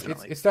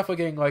 definitely. It's definitely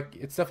getting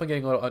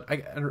a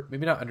little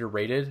maybe not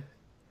underrated.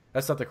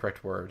 That's not the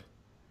correct word.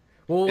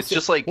 Well, It's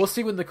just like- we'll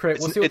see what the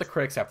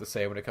critics have to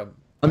say when it comes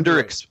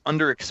Underexposed.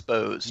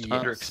 Yes.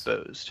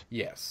 Underexposed.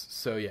 Yes.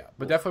 So yeah,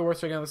 but definitely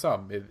worth checking out this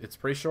album. It's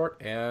pretty short,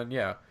 and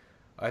yeah,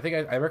 I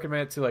think I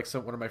recommend it to like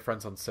one of my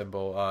friends on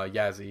Symbol,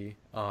 Yazzie.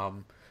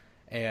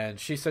 And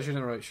she said she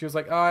didn't really. She was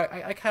like, oh,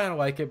 I kind of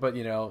like it, but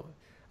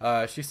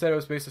she said it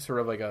was basically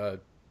sort of like a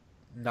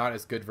not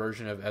as good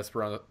version of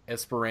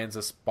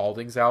Esperanza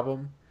Spalding's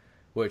album,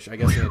 which I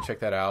guess you need to check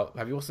that out.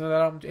 Have you listened to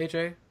that album,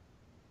 AJ?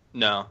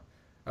 No.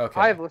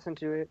 Okay. I've listened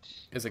to it.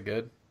 Is it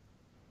good?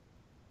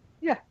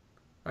 Yeah.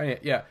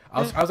 Yeah.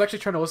 I was actually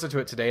trying to listen to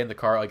it today in the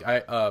car. Like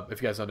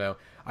if you guys don't know,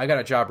 I got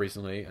a job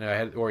recently and I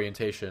had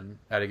orientation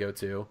I had to go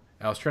to.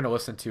 And I was trying to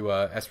listen to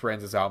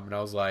Esperanza's album, and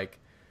I was like,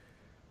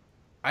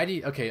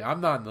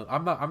 I'm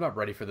not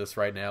ready for this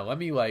right now. Let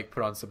me like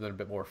put on something a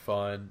bit more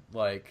fun.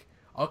 Like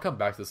I'll come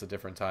back to this a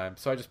different time.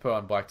 So I just put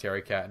on Black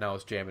Terry Cat, and I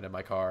was jamming in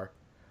my car.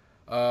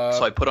 So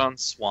I put on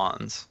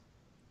Swans.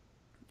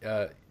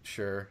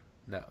 Sure.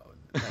 No.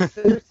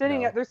 They're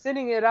sending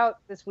it out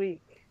this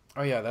week.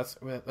 Oh yeah, that's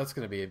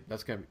gonna be.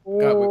 God,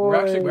 we're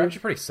actually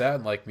pretty set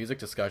in like music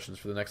discussions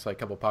for the next like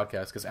couple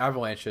podcasts, because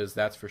Avalanches,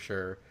 that's for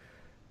sure.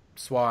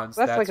 Swans,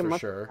 that's like a for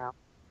month sure. now.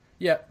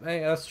 Yeah,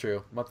 hey, that's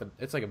true.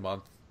 It's like a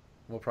month.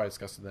 We'll probably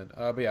discuss it then.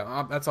 But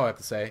yeah, that's all I have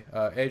to say.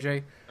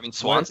 AJ, I mean,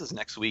 Swans is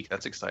next week.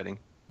 That's exciting.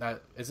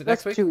 Is it That's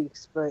next week? 2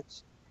 weeks, but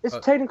it's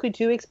technically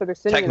 2 weeks, but they're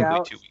sending it Technically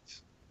out 2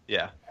 weeks.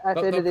 Yeah. at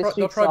the end of this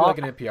They'll week. probably like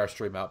an NPR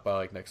stream out by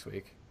like next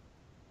week.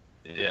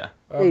 Yeah.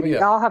 But Maybe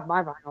yeah, I'll have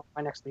my vinyl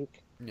by next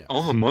week. yeah.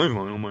 I'll have my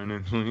vinyl my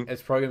next week.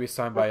 It's probably gonna be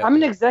signed by. I'm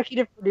an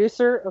executive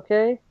producer,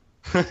 okay?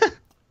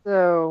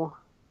 So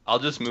I'll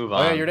just move Oh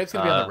on. yeah, your name's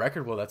gonna be on the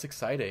record. Well, that's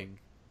exciting.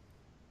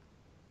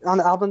 on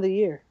the album of the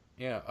year.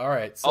 Yeah. All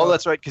right. So, Oh,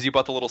 that's right, because you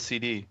bought the little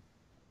CD,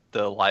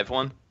 the live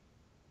one.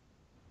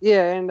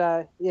 Yeah,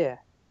 and yeah.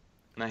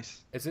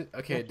 Nice. Is it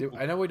okay?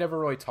 I know we never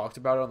really talked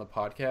about it on the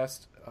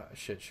podcast.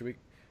 Shit, should we?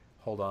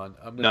 Hold on.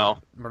 No.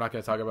 We're not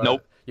going to talk about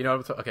Nope. it. You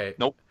know, okay.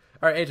 Nope.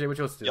 All right, AJ, what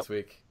you listen to this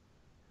week?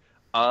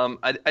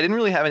 I didn't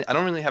really have any. I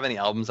don't really have any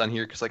albums on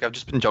here because like I've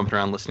just been jumping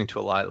around listening to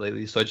a lot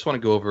lately. So I just want to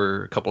go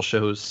over a couple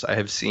shows I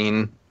have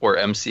seen or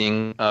am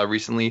seeing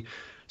recently.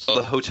 So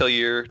the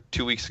Hotelier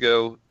 2 weeks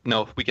ago,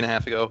 no, week and a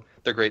half ago.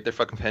 They're great. They're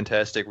fucking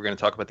fantastic. We're gonna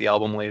talk about the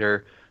album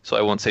later, so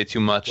I won't say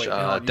too much. Wait, you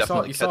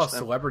definitely saw a catch them.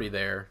 celebrity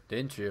there,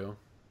 didn't you?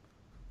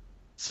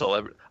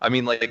 Celebrity. I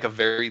mean, like a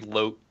very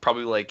low,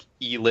 probably like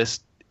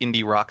E-list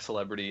indie rock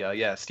celebrity.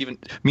 Yeah,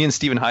 me and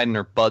Steven Hyden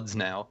are buds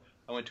now.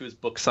 I went to his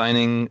book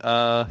signing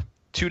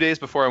 2 days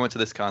before I went to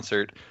this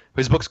concert.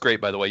 His book's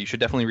great, by the way. You should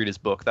definitely read his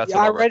book. That's what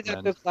I I'll read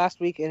recommend. that book last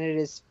week, and it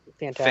is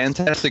fantastic.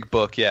 Fantastic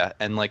book, yeah.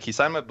 And like he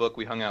signed my book,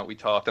 we hung out, we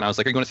talked, and I was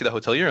like, "Are you going to see the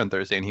Hotelier on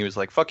Thursday?" And he was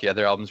like, "Fuck yeah,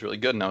 their album's really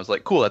good." And I was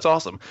like, "Cool, that's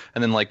awesome."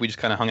 And then like we just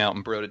kind of hung out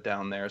and broed it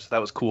down there, so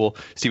that was cool.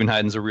 Steven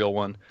Hyden's a real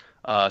one.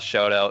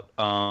 Shout out.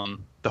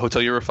 The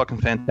Hotelier were fucking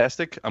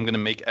fantastic. I'm gonna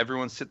make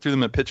everyone sit through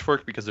them at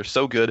Pitchfork because they're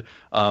so good.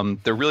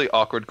 They're really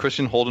awkward.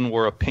 Christian Holden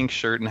wore a pink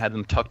shirt and had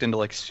them tucked into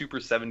like super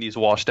 70s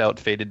washed out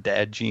faded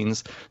dad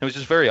jeans. It was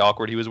just very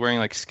awkward. He was wearing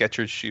like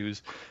Skechers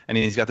shoes, and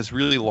he's got this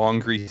really long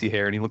greasy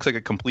hair, and he looks like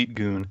a complete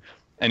goon.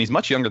 And he's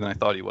much younger than I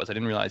thought he was. I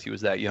didn't realize he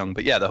was that young.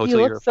 But yeah, the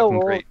Hotelier are fucking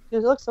great. He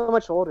looks so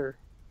much older.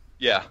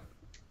 Yeah.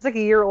 He's like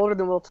a year older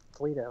than Will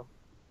Toledo.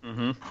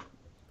 Mm-hmm.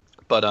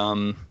 But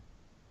and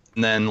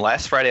then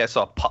last Friday I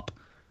saw Pup,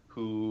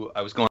 who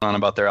I was going on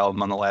about their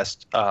album on the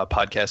last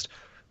podcast.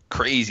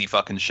 Crazy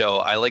fucking show.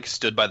 I like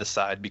stood by the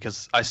side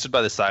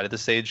of the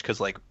stage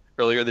because like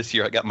earlier this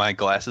year I got my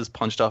glasses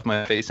punched off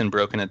my face and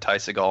broken at Ty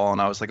Segall,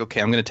 and I was like,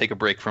 okay, I'm gonna take a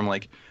break from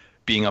like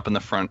being up in the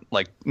front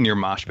like near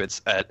mosh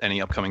pits at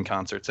any upcoming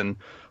concerts. And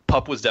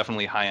Pup was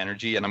definitely high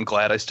energy, and I'm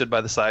glad I stood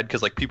by the side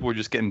because like people were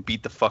just getting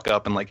beat the fuck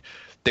up, and like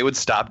they would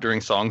stop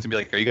during songs and be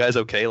like, "Are you guys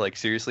okay? Like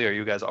seriously, are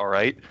you guys all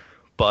right?"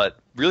 But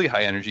really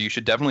high energy. You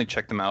should definitely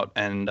check them out.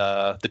 And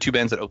the two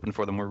bands that opened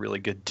for them were really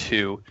good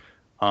too.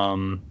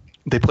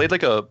 They played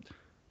like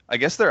I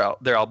guess their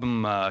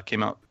album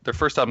came out. Their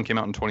first album came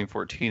out in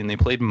 2014, and they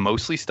played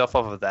mostly stuff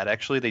off of that.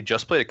 Actually, they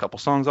just played a couple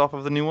songs off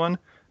of the new one.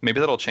 Maybe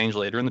that'll change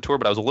later in the tour,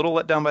 but I was a little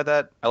let down by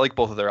that. I like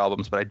both of their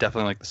albums, but I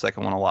definitely like the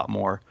second one a lot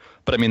more.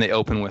 But I mean, they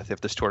open with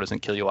 "If this tour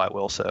doesn't kill you, I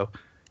will." So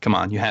come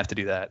on, you have to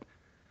do that.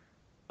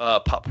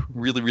 Pup,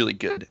 really, really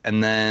good.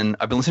 And then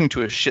I've been listening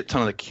to a shit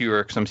ton of The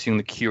Cure because I'm seeing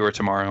The Cure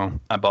tomorrow.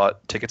 I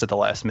bought tickets at the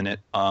last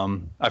minute.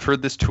 I've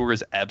heard this tour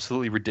is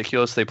absolutely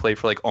ridiculous. They play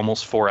for like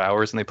almost 4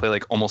 hours, and they play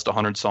like almost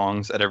 100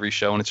 songs at every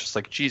show, and it's just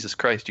like, Jesus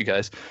Christ, you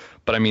guys.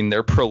 But I mean,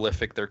 they're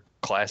prolific. They're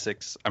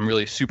classics. I'm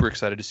really super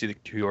excited to see The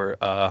Cure.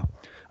 I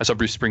saw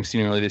Bruce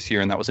Springsteen earlier this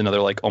year, and that was another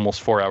like almost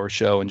 4 hour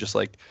show, and just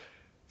like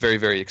very,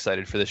 very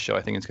excited for this show.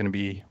 I think it's going to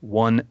be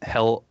one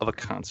hell of a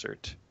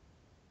concert.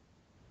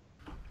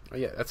 Oh,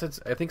 yeah, that's it.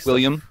 I think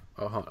William.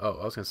 I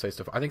was gonna say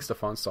stuff. I think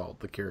Stefan saw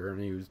The Cure,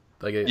 and he was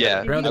like,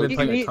 yeah, apparently they've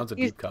been playing tons of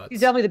deep cuts.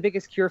 He's definitely the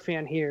biggest Cure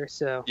fan here.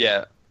 So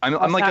yeah, I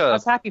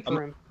was happy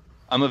for him.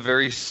 I'm a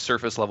very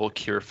surface level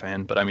Cure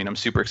fan, but I mean, I'm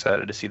super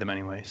excited to see them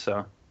anyway.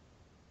 So,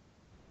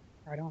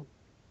 right on.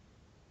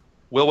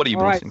 Will, what have you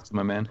been listening to,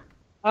 my man?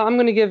 I'm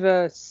going to give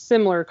a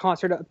similar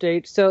concert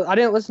update. So I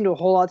didn't listen to a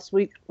whole lot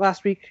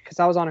last week because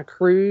I was on a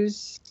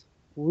cruise.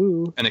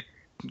 Woo. And it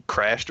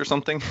crashed or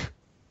something?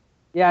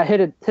 Yeah,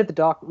 hit the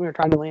dock when we were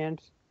trying to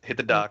land. Hit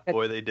the dock.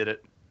 Boy, they did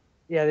it.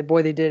 Yeah,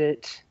 they did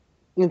it.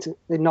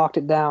 They knocked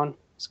it down.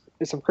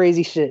 It's some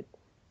crazy shit.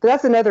 But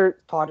that's another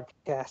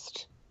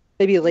podcast.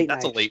 Maybe a late night.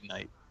 That's a late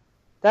night.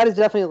 That is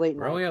definitely a late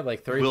night. We're only at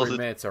like 33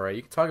 minutes. All right,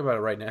 you can talk about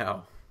it right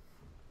now.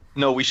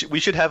 No, we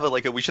should have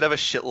a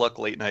shit luck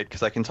late night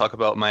because I can talk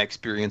about my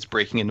experience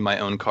breaking into my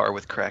own car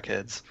with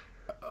crackheads.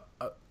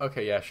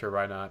 Okay, yeah, sure,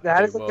 why not?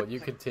 Well, you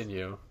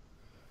continue.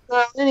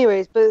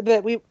 Anyways,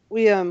 but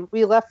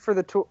we left for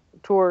the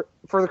tour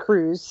for the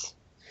cruise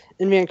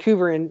in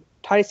Vancouver, and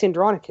Titus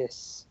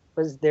Andronicus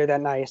was there that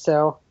night.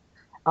 So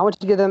I went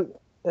to give them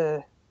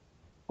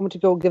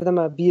go give them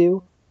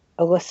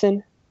a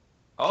listen.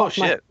 Oh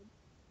shit!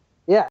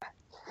 Yeah.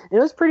 It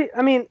was pretty.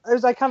 I mean, it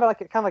was like kind of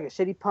like a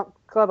shitty punk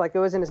club. Like it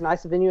wasn't as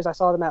nice a venue as I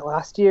saw them at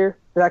last year.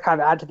 But that kind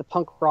of added to the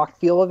punk rock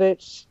feel of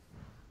it.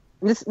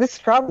 And this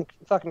crowd was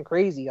fucking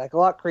crazy. Like a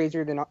lot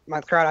crazier than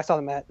my crowd I saw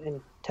them at in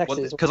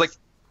Texas. Because like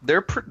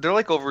they're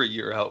like over a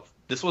year out.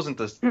 This wasn't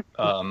the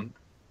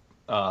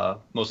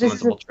Most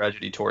Lamentable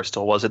Tragedy tour.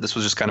 Still was it? This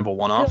was just kind of a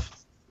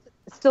one-off.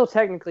 Still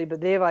technically, but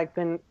they've like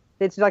been.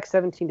 It's like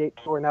 17-date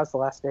tour, and that was the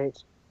last date.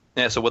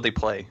 Yeah. So what they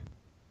play?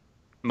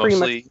 Mostly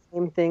Mostly the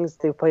same things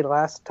they played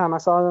last time I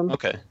saw them.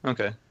 Okay.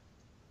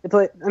 They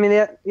played. I mean,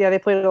 they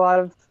played a lot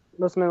of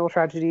Most Lamentable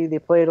Tragedy. They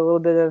played a little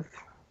bit of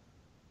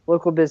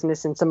Local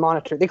Business and some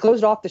Monitor. They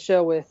closed off the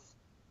show with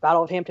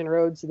Battle of Hampton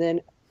Roads. And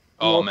then.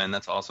 Oh man,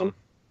 that's awesome.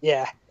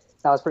 Yeah,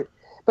 that was pretty.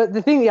 But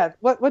the thing,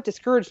 what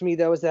discouraged me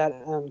though is that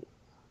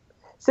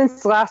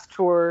since last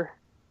tour,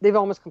 they've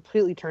almost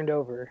completely turned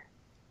over.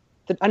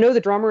 I know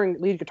the drummer and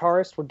lead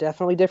guitarist were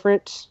definitely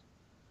different.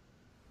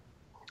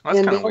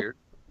 That's kind of weird.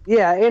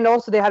 Yeah, and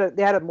also they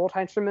had a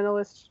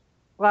multi-instrumentalist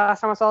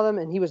last time I saw them,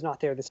 and he was not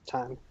there this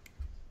time.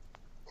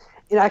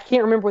 And I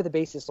can't remember what the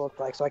bassist looked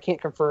like, so I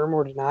can't confirm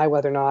or deny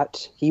whether or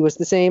not he was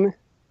the same.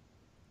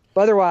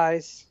 But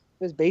otherwise,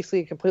 it was basically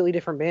a completely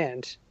different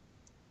band.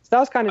 So that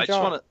was kind of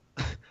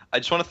I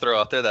just want to throw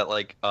out there that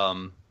like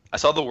I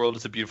saw The World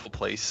is a Beautiful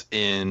Place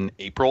in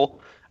April,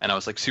 and I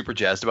was like super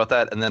jazzed about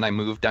that. And then I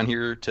moved down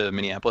here to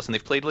Minneapolis, and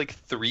they've played like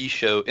 3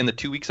 shows in the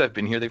 2 weeks I've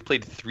been here. They've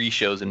played 3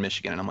 shows in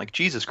Michigan, and I'm like,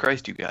 Jesus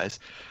Christ, you guys!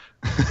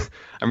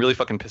 I'm really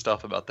fucking pissed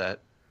off about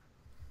that.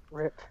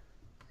 Rip.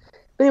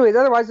 But anyways,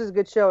 otherwise it was a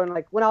good show. And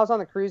like when I was on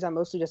the cruise, I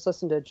mostly just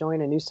listened to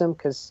Joanna Newsom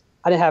because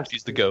I didn't have.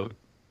 She's the goat.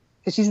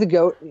 Because she's the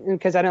goat, and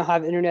because I don't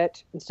have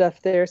internet and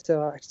stuff there,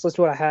 so I just listened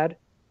to what I had,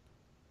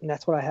 and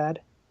that's what I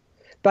had.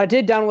 But I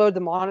did download the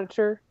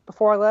Monitor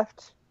before I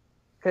left,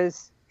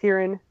 because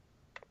hearing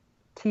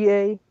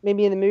TA made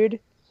me in the mood.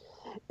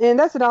 And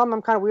that's an album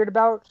I'm kind of weird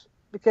about,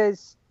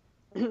 because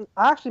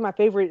actually my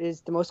favorite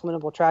is The Most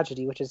Winnable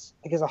Tragedy, which is,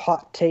 I guess, a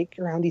hot take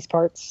around these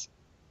parts.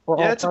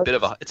 Yeah, it's a bit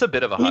of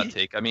a hot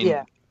take. I mean,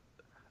 yeah.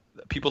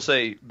 People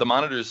say the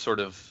Monitor's sort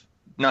of,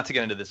 not to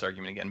get into this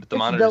argument again, but the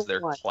Monitor's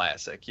their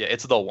classic. Yeah,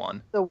 it's the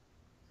one.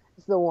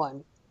 It's the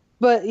one.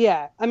 But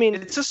yeah, I mean,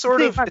 it's a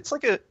sort of it's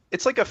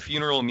like a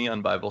Funeral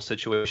Neon Bible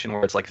situation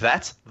where it's like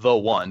that's the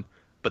one,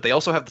 but they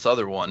also have this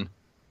other one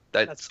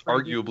that's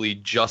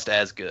arguably just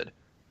as good.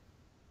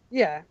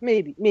 Yeah,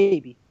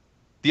 maybe.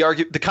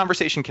 The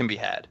conversation can be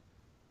had.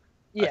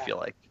 Yeah. I feel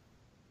like.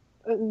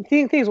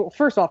 Things. Well,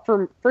 first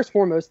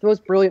foremost, the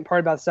most brilliant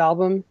part about this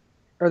album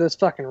are those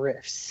fucking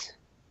riffs.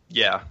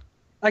 Yeah.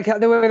 Like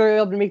the way they're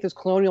able to make those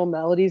colonial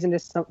melodies and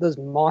just those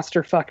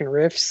monster fucking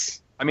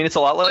riffs. I mean, it's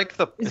a lot like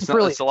it's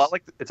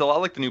a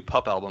lot like the new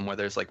Pup album where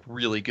there's like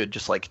really good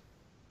just like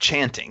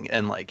chanting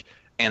and like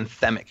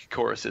anthemic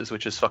choruses,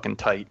 which is fucking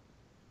tight.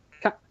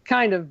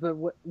 Kind of, but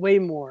way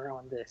more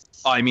on this.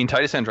 Oh, I mean,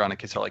 Titus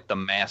Andronicus are like the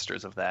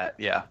masters of that.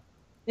 Yeah.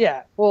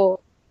 Yeah.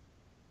 Well,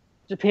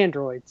 Japan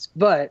droids,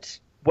 but.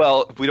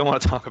 Well, we don't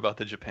want to talk about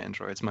the Japan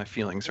droids. My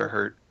feelings are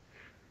hurt.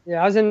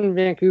 Yeah, I was in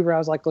Vancouver. I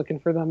was like looking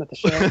for them at the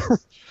show.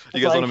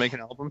 You guys want to make an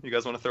album? You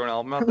guys want to throw an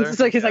album out there? It's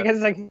like,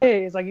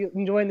 hey, it's like, you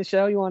enjoying the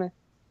show? You want to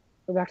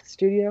go back to the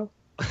studio?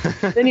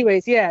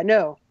 Anyways, yeah,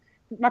 no.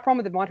 My problem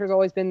with the Monitor has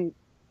always been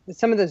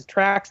some of those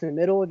tracks in the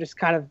middle just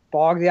kind of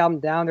bog the album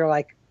down. They're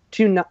like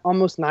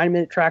almost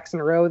 9-minute tracks in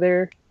a row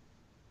there.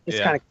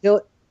 Just kind of kill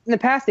it. In the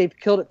past, they've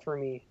killed it for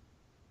me.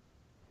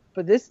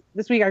 But this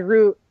week, I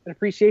grew an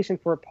appreciation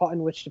for A Pot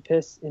in Which to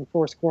Piss in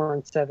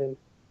 4-7.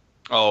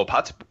 Oh, A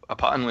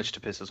Pot in Which to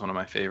Piss is one of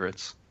my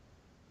favorites.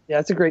 Yeah,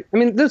 it's a great. I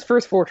mean, those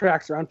first 4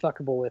 tracks are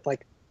unfuckable with.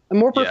 Like, A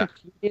More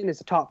Perfect Union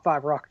is a top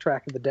 5 rock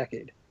track of the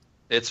decade.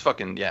 It's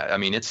fucking I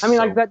mean, it's.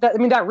 like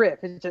that riff.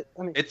 It's just.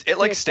 I mean, it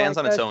like stands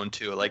on its own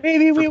too. Like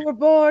maybe we were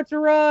born to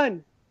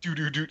run.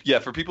 Yeah,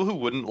 for people who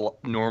wouldn't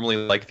normally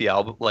like the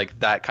album, like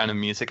that kind of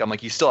music, I'm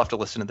like, you still have to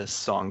listen to this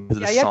song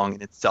because this song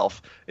in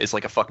itself is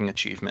like a fucking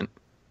achievement.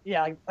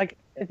 Yeah, like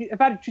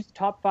if I had to choose the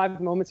top 5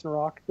 moments in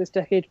rock this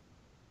decade,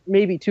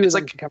 maybe 2 of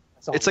them could come from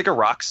that song. It's like a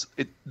rock.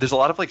 There's a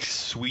lot of like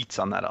sweets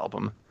on that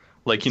album.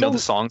 Like the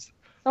songs.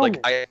 Like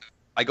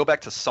I go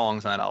back to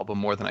songs on that album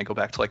more than I go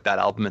back to like that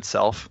album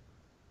itself.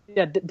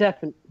 Yeah,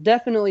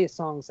 definitely a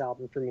songs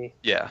album for me.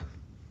 Yeah.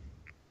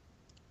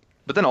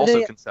 But then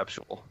also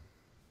conceptual.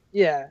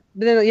 Yeah,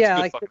 but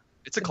then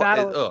it's a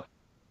battle.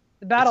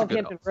 The Battle of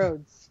Hampton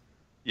Roads.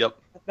 Yep.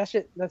 That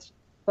shit that's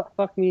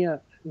fucked me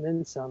up and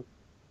then some.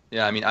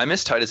 Yeah, I mean, I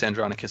missed Titus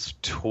Andronicus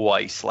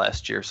twice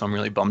last year, so I'm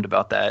really bummed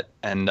about that.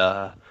 And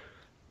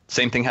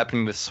same thing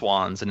happening with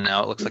Swans, and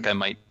now it looks like I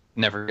might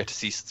never get to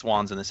see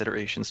Swans in this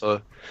iteration.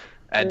 So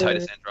add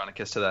Titus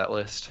Andronicus to that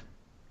list.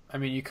 I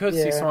mean, you could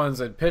see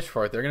Swans and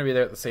Pitchfork. They're going to be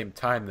there at the same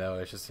time, though.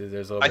 It's just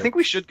there's a little. I think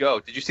we should go.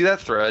 Did you see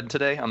that thread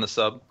today on the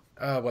sub?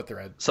 What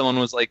thread? Someone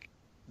was like,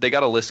 they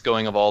got a list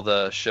going of all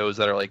the shows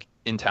that are like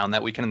in town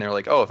that weekend, and they're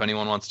like, oh, if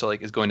anyone wants to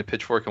like is going to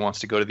Pitchfork and wants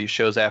to go to these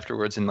shows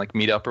afterwards and like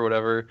meet up or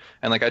whatever.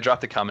 And like I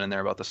dropped a comment in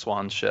there about the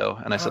Swans show,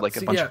 and I said like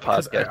a bunch of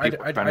podcast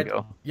people trying to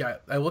go. Yeah,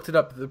 I looked it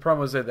up. The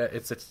problem was that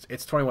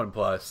it's 21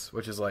 plus,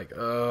 which is like.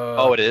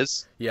 Oh, it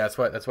is. Yeah,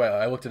 that's why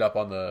I looked it up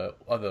on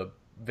the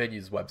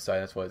venue's website.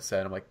 That's what it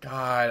said. I'm like,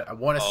 God, I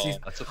want to see.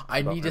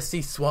 I need to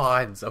see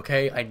Swans.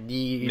 Okay, I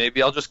need.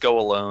 Maybe I'll just go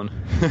alone.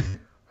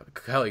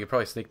 Hell, you could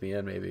probably sneak me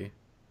in, maybe.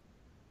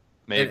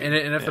 Maybe.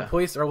 And if the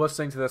police are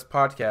listening to this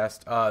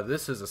podcast,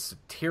 this is a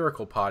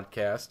satirical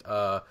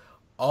podcast.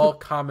 All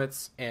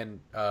comments and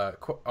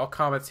all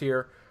comments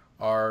here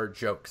are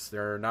jokes.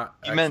 They're not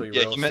actually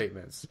real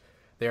statements.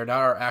 They are not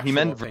our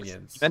actual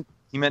opinions.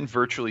 He meant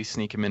virtually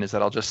sneak him in. Is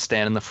that I'll just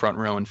stand in the front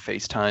row and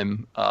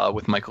FaceTime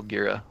with Michael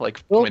Gira,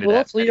 like pointed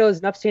at. Toledo is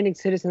an upstanding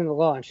citizen of the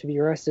law and should be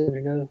arrested.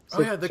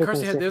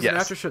 There's an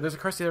after show. There's a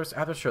Car Seat Headrest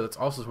after show that's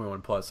also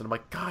 21 plus, and I'm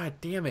like, God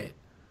damn it,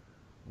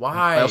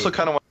 why? I also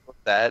kind of want to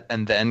that,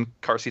 and then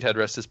Car Seat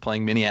Headrest is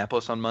playing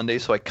Minneapolis on Monday,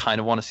 so I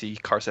kind of want to see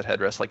Car Seat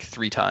Headrest like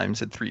 3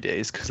 times in 3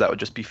 days because that would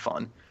just be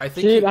fun. I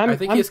think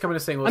he's coming to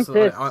St.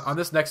 Louis on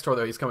this next tour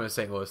though. He's coming to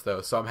St. Louis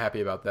though, so I'm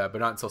happy about that,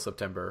 but not until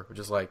September, which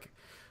is like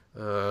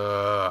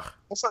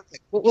Also,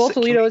 Will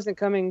Toledo isn't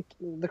coming.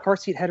 The Car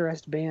Seat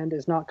Headrest band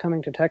is not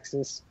coming to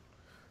Texas.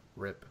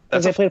 Rip.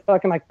 Because they played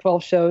fucking like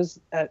 12 shows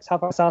at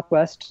South by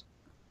Southwest.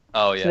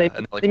 Oh yeah, So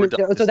and like we're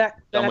done,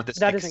 done with this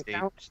that doesn't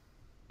count.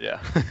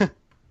 Yeah.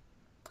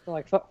 So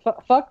like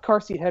fuck Car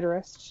Seat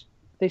Headrest.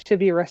 They should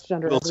be arrested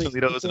under. Will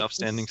Toledo is an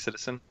upstanding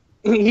citizen.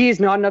 He is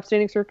not an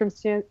upstanding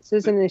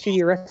circumstances, and they should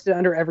be arrested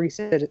under every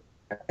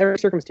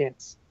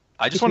circumstance.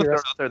 I just want to throw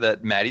out there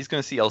that Maddie's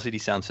going to see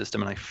LCD Sound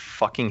System, and I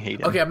fucking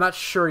hate it. Okay, I'm not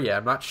sure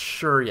yet.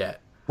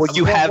 Well,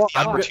 you have the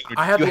opportunity.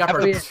 I have the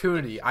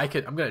opportunity.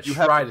 I'm going to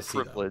try to see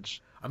them.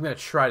 I'm going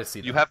to try to see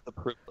them. You have the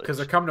privilege. Because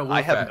they're coming to Woo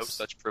I Fest. have no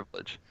such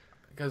privilege.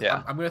 Because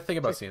I'm going to think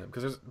about seeing them.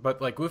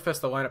 But like Woo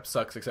Fest, the lineup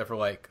sucks except for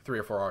like 3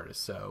 or 4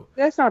 artists. So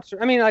that's not true.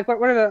 I mean, like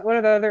what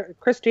are the other?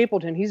 Chris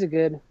Stapleton, he's a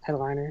good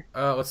headliner.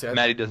 Let's see.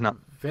 Maddie does not.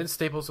 Vince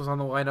Staples was on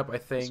the lineup, I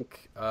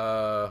think.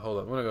 Hold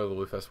on, I'm gonna go to the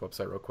Woo Fest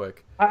website real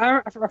quick.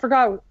 I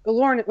forgot.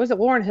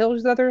 Lauryn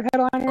Hill's the other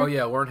headliner? Oh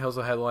yeah, Lauryn Hill's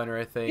a headliner,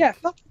 I think. Yeah,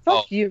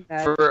 fuck you,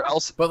 man.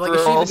 But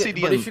like, is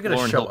she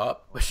gonna show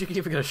up? Is she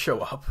even gonna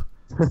show up?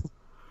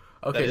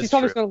 Okay, she's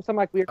probably going to some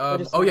like weird.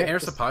 Oh yeah,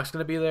 Anderson .Paak's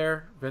gonna be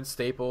there. Vince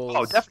Staples.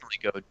 Oh, definitely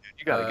go, dude.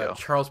 You gotta go.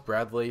 Charles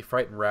Bradley,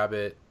 Frightened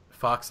Rabbit,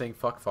 Foxing.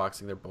 Fuck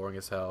Foxing. They're boring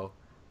as hell.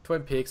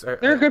 Twin Peaks.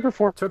 They're a good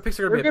performer. Twin Peaks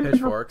are gonna be a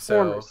Pitchfork.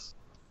 So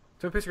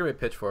Twin Peaks are gonna be a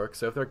Pitchfork.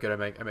 So if they're good,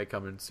 I may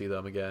come and see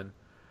them again.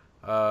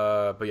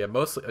 But yeah,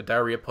 mostly a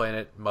Diarrhea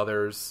Planet,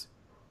 Mothers,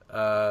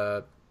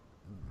 other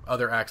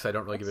acts I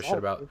don't really give a shit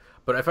about.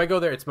 But if I go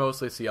there, it's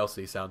mostly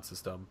CLC Sound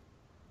System.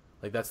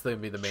 Like that's gonna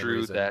be the main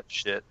reason. True that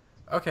shit.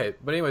 Okay,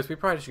 but anyways, we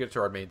probably should get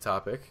to our main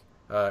topic.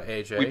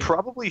 AJ, we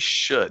probably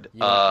should.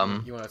 You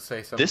want to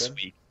say something? This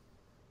week,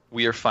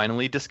 we are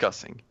finally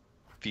discussing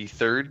the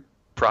third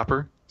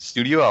proper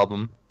studio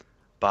album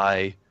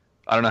by,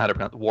 I don't know how to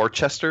pronounce it,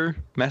 Worcester,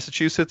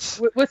 Massachusetts?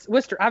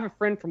 Worcester. I have a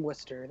friend from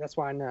Worcester. That's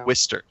why I know.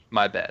 Worcester,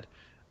 my bad.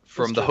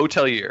 From the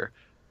Hotelier.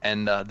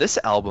 And this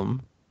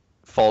album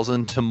falls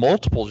into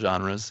multiple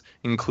genres,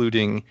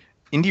 including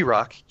indie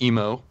rock,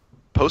 emo,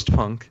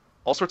 post-punk,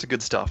 all sorts of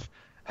good stuff.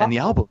 And the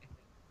album,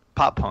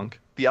 pop punk,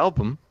 the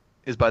album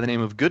is by the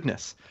name of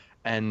Goodness.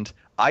 And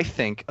I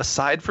think,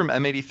 aside from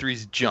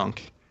M83's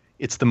Junk,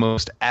 it's the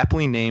most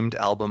aptly named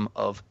album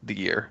of the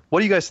year. What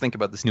do you guys think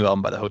about this new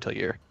album by the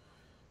Hotelier?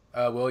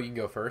 Will, you can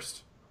go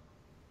first.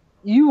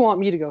 You want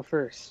me to go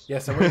first?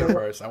 Yes, I want to go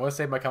first. I want to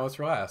save my comments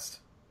for last.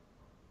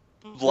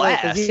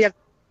 Last?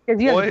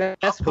 Boy,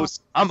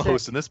 I'm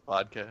hosting this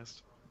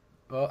podcast.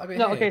 Well, I mean,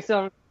 no, okay,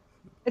 so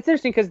it's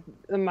interesting because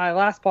in my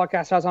last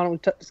podcast I was on, we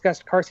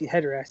discussed Car Seat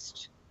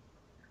Headrest,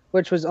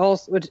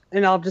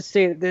 and I'll just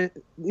say that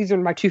these are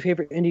my 2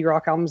 favorite indie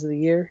rock albums of the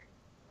year.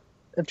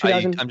 Of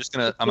 2000. I'm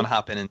gonna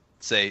hop in and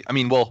say, I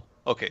mean, well,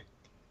 okay,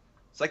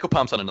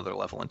 Psychopump's on another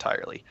level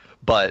entirely,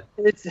 but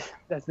that's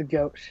the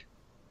goat.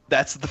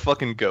 That's the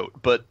fucking goat.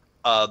 But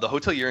the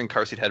Hotelier and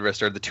Car Seat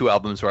Headrest are the 2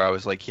 albums where I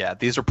was like, yeah,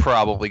 these are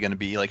probably going to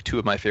be like 2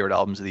 of my favorite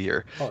albums of the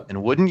year. Oh.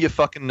 And wouldn't you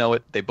fucking know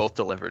it, they both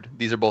delivered.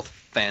 These are both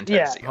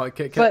fantastic.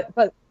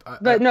 Yeah.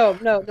 But no,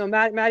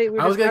 Matty.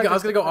 I was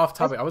gonna go off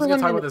topic. I was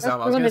gonna talk about this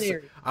album.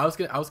 I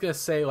was gonna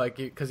say like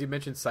because you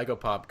mentioned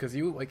Psychopomp because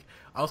you like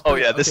I was.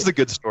 Playing, this is a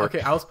good story.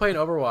 Okay, I was playing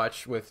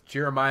Overwatch with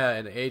Jeremiah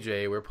and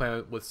AJ. We were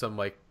playing with some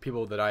like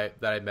people that I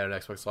met on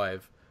Xbox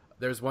Live.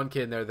 There's one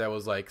kid in there that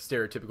was like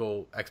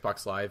stereotypical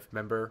Xbox Live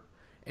member.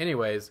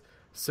 Anyways,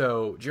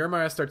 so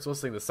Jeremiah starts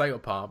listening to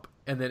Psychopomp.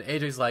 And then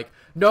AJ's like,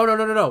 no,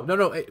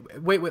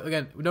 wait,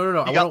 again,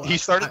 no. He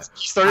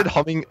started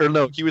humming, or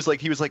no, he was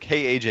like,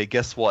 hey AJ,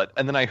 guess what?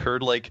 And then I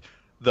heard like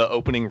the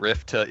opening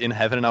riff to In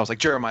Heaven, and I was like,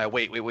 Jeremiah,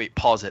 wait,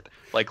 pause it.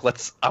 Like,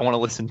 I want to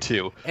listen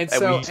too. And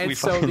so these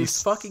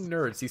fucking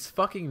nerds,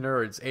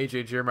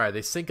 AJ, Jeremiah,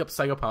 they sync up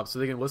Psychopomp so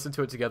they can listen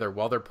to it together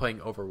while they're playing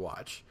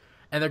Overwatch.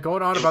 And they're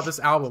going on about this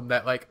album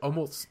that like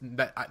almost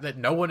that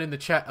no one in the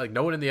chat, like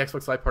no one in the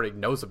Xbox Live party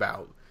knows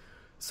about.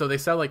 So they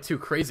sound like 2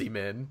 crazy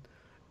men.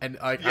 And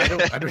like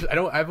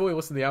I've only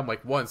listened to the album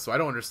like once, so I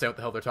don't understand what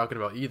the hell they're talking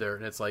about either.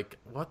 And it's like,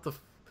 what the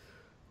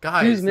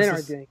guys? Whose men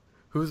are doing?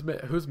 Whose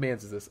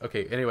man's is this?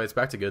 Okay, anyways,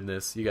 back to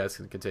Goodness. You guys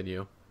can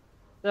continue.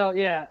 So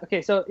yeah,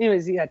 okay. So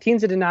anyways, yeah,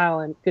 Teens of Denial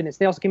and Goodness,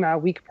 they also came out a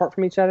week apart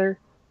from each other,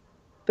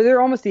 but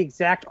they're almost the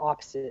exact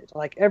opposite.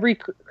 Like every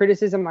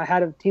criticism I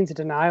had of Teens of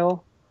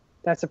Denial,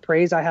 that's a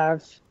praise I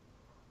have.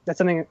 That's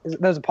something that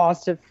was a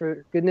positive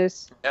for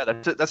Goodness. Yeah,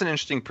 that's an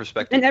interesting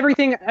perspective. And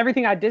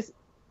everything I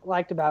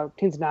disliked about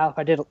Teens of Denial,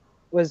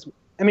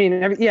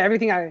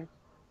 everything I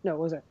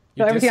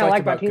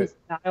like about Teens of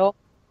Denial,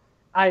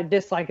 I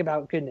dislike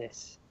about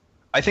Goodness.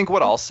 I think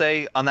what I'll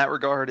say on that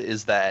regard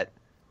is that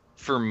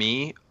for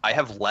me, I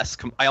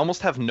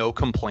almost have no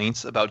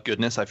complaints about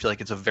Goodness. I feel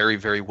like it's a very,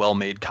 very well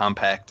made,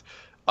 compact,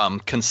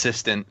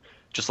 consistent,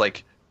 just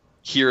like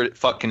here it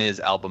fucking is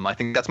album. I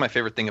think that's my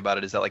favorite thing about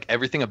it is that like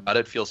everything about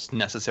it feels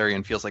necessary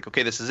and feels like,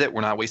 okay, this is it.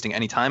 We're not wasting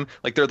any time.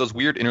 Like there are those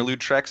weird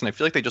interlude tracks and I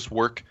feel like they just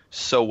work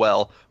so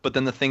well. But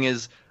then the thing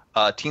is,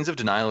 Teens of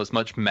Denial is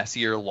much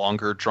messier,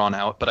 longer, drawn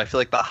out. But I feel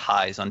like the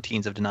highs on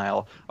Teens of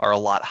Denial are a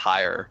lot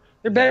higher.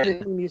 They're better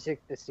than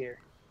music this year.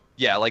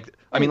 Yeah, like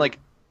I mean, like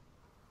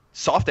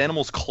Soft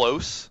Animal's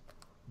close,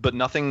 but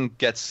nothing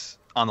gets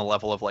on the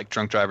level of like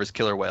Drunk Drivers,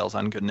 Killer Whales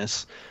on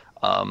Goodness.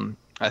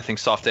 I think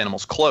Soft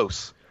Animal's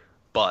close,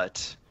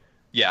 but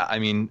yeah, I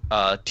mean,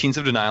 Teens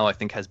of Denial I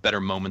think has better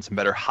moments and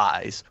better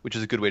highs, which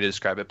is a good way to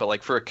describe it. But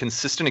like for a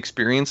consistent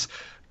experience,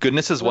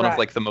 Goodness is one of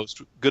like the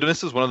most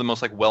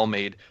like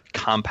well-made,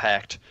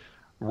 compact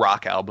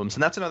rock albums,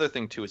 and that's another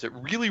thing too. Is it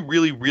really,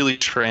 really, really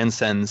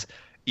transcends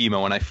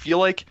emo, and I feel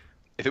like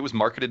if it was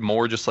marketed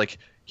more just like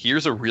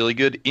here's a really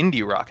good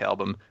indie rock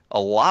album, a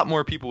lot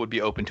more people would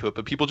be open to it.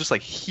 But people just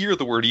like hear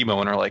the word emo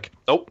and are like,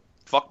 oh,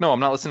 fuck no, I'm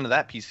not listening to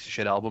that piece of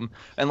shit album.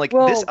 And like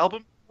this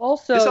album,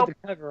 the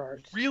cover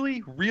art,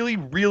 really, really,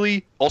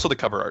 really, also the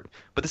cover art.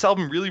 But this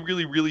album really,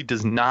 really, really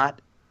does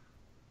not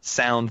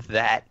sound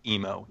that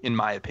emo, in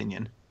my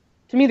opinion.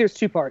 To me, there's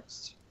two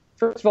parts.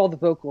 First of all, the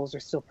vocals are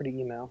still pretty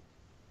emo,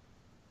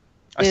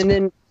 and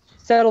then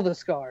Settle the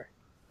Scar.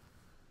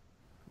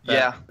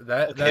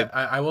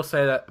 I will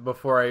say that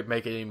before I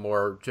make any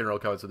more general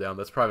comments of the album,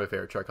 that's probably my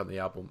favorite track on the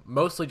album.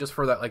 Mostly just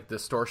for that like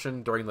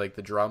distortion during like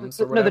the drums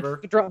or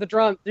whatever. The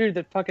drum, dude,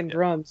 the fucking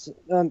drums.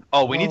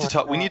 We need to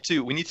talk. We need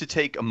to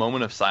take a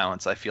moment of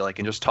silence. I feel like,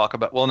 and just talk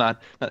about. Well,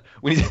 not.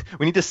 We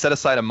need to set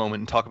aside a moment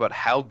and talk about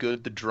how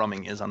good the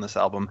drumming is on this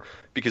album,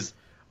 because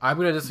I'm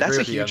going to disagree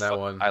with you on that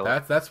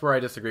one. That's where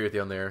I disagree with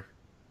you on there.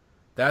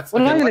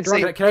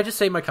 Can I just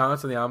say my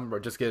comments on the album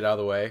or just get it out of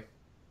the way?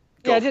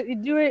 Yeah, just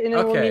do it, and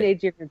then we'll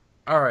need AJ.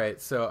 All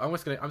right, so I'm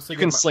just gonna. You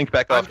can slink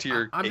back off to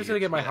your. I'm just gonna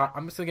get my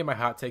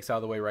hot takes out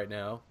of the way right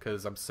now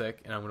because I'm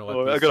sick and I'm gonna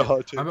let. I got a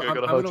hot take. I'm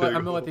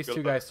gonna let these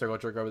two guys circle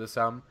jerk over this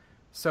album.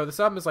 So this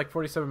album is like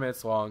 47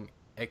 minutes long,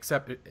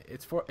 except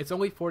it's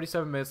only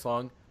 47 minutes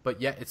long, but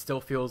yet it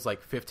still feels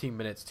like 15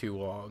 minutes too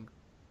long.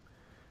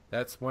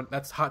 That's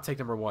hot take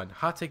number one.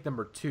 Hot take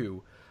number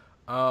two.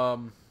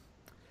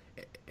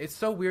 It's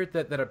so weird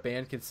that a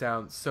band can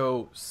sound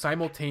so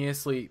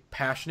simultaneously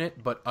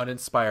passionate but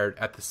uninspired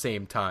at the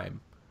same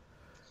time.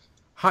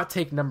 Hot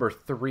take number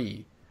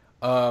three.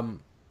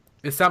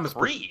 This album is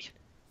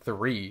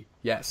three.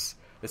 Yes,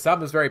 this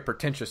album is very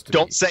pretentious to me.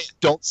 Don't say it.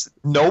 Don't.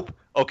 Nope.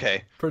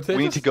 Okay. Pretentious?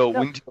 We need to go.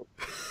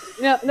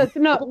 No.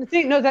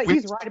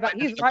 He's right about.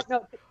 He's right.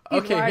 No.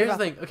 Here's the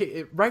thing.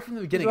 Okay, right from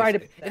the beginning,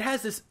 it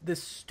has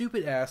this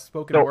stupid ass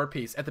spoken word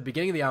piece at the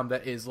beginning of the album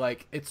that is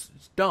like it's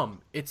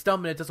dumb. It's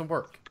dumb and it doesn't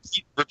work.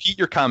 Repeat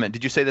your comment.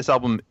 Did you say this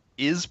album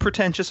is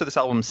pretentious or this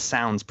album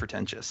sounds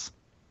pretentious?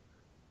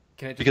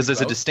 Because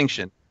there's a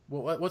distinction.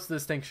 Well, what's the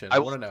distinction? I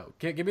want to know.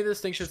 Give me the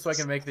distinction so I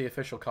can make the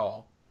official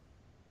call.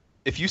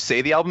 If you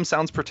say the album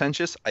sounds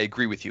pretentious, I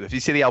agree with you. If you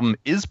say the album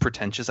is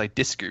pretentious, I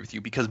disagree with you,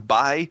 because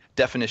by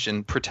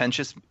definition,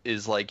 pretentious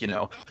is like,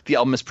 the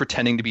album is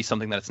pretending to be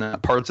something that it's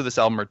not. Parts of this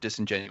album are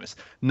disingenuous.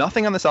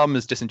 Nothing on this album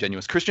is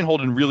disingenuous. Christian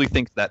Holden really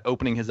thinks that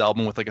opening his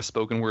album with like a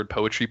spoken word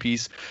poetry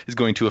piece is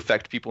going to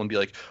affect people and be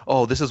like,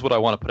 oh, this is what I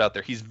want to put out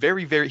there. He's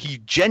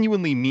he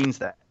genuinely means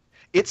that.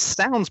 It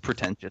sounds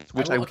pretentious,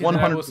 which I 100%.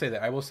 I will say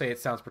that. I will say it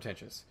sounds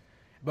pretentious.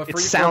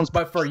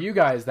 But for you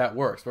guys, that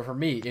works. But for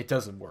me, it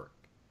doesn't work.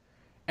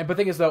 And the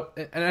thing is, though,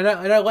 and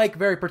I like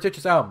very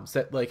pretentious albums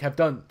that like have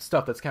done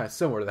stuff that's kind of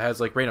similar, that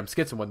has like random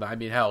skits and whatnot. I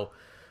mean, hell,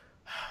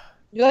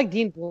 you like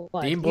Dean Blunt.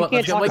 Let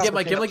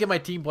me get my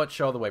Dean Blunt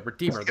show out of the way.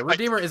 Redeemer. The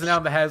Redeemer is an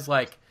album that has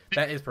like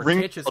that is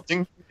pretentious.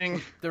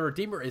 The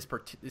Redeemer it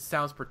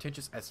sounds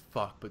pretentious as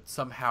fuck, but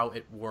somehow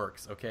it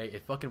works. Okay,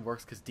 it fucking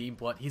works because Dean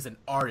Blunt, he's an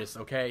artist.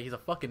 Okay, he's a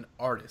fucking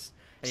artist,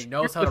 and he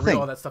knows how to reel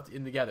all that stuff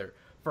in together.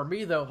 For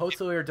me, though,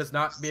 Hotelier does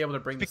not be able to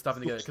bring the stuff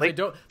together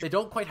because they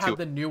don't quite have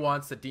the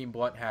nuance that Dean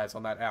Blunt has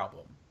on that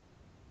album.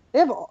 They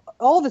have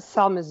all this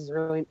album is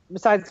really,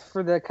 besides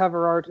for the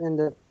cover art and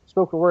the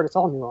spoken word, it's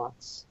all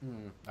nuance.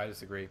 I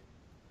disagree.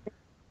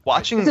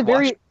 It's a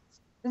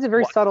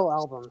very subtle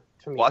album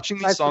to me. Watching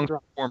these songs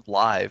performed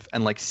live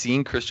and like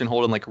seeing Christian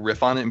Holden like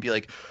riff on it and be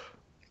like,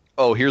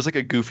 oh, here's like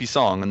a goofy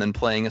song, and then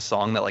playing a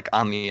song that like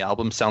on the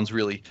album sounds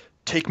really.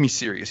 Take me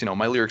serious,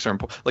 my lyrics are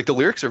like the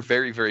lyrics are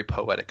very, very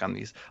poetic on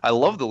these. I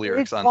love the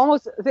lyrics I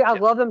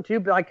love them too,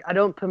 but like I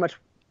don't put much,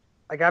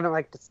 like I haven't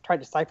like tried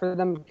to decipher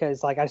them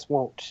because like I just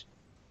won't.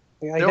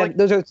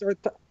 Those are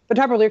the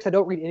type of lyrics I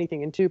don't read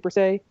anything into per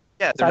se.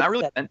 Yeah, they're not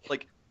really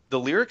like the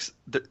lyrics.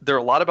 They're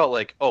a lot about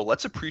like, oh,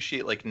 let's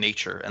appreciate like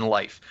nature and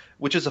life,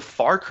 which is a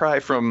far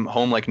cry from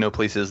Home Like No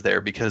Place Is There,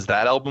 because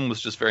that album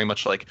was just very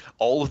much like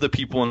all of the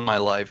people in my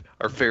life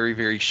are very,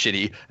 very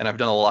shitty, and I've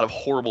done a lot of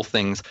horrible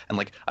things, and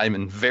like I'm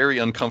in very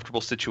uncomfortable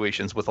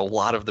situations with a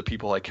lot of the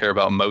people I care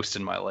about most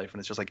in my life, and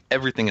it's just like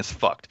everything is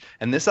fucked.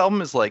 And this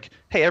album is like,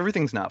 hey,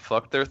 everything's not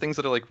fucked. There are things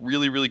that are like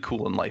really, really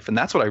cool in life, and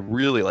that's what I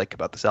really like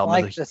about this album.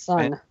 Like the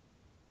sun.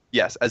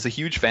 Yes, as a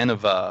huge fan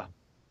of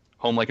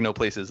Home Like No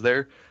Place Is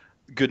There,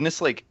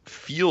 Goodness like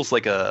feels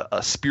like a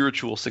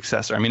spiritual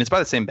successor. I mean, it's by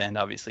the same band,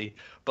 obviously,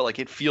 but like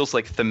it feels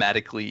like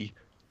thematically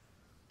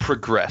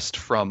progressed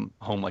from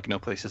Home Like No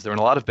Place Is There. And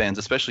a lot of bands,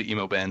 especially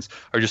emo bands,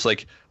 are just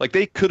like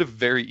they could have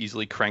very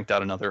easily cranked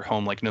out another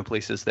Home Like No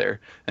Place Is There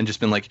and just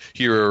been like,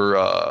 here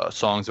are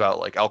songs about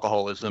like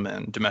alcoholism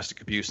and domestic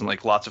abuse and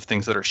like lots of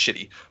things that are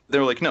shitty.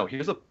 They're like, no,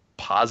 here's a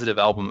positive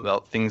album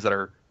about things that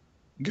are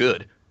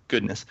good.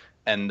 goodness.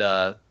 And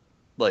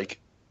like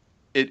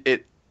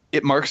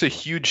it marks a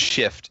huge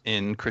shift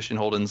in Christian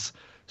Holden's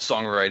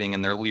songwriting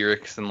and their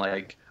lyrics, and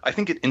like I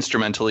think it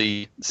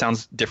instrumentally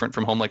sounds different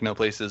from Home Like No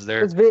Place Is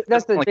There.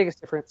 That's the biggest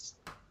difference.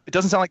 It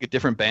doesn't sound like a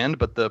different band,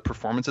 but the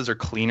performances are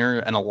cleaner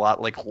and a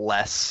lot like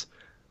less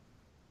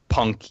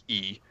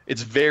punk-y.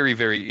 It's very,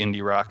 very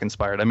indie rock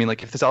inspired. I mean,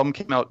 like if this album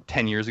came out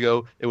 10 years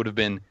ago, it would have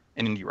been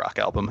an indie rock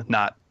album,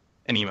 not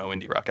an emo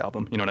indie rock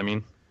album. You know what I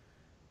mean?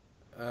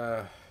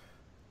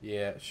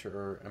 Yeah,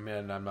 sure. I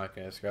mean, I'm not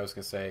gonna. I was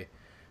gonna say,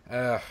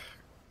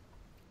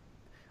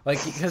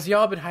 like because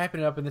y'all have been hyping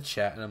it up in the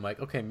chat, and I'm like,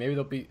 okay, maybe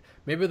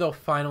they'll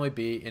finally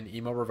be an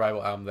emo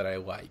revival album that I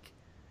like.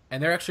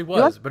 And there actually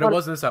was, but it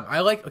wasn't this album. I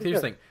like. Okay,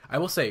 here's the thing. I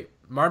will say,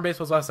 Martin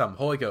Baseball's last album,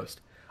 Holy Ghost.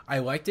 I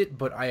liked it,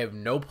 but I have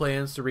no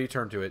plans to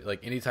return to it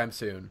like anytime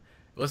soon.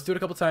 Let's do it a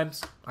couple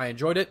times. I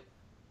enjoyed it.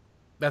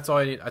 That's all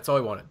I need. That's all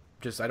I wanted.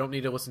 Just I don't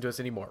need to listen to this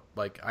anymore.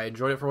 Like I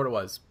enjoyed it for what it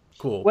was.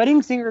 Cool.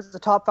 Wedding Singer is the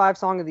top 5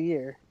 song of the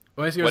year.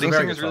 Wedding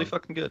Singer is really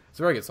fucking good. It's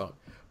a very good song.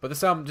 But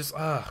this album just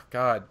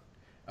god.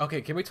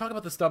 Okay, can we talk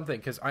about this dumb thing?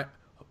 Because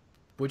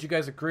would you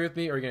guys agree with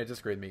me or are you gonna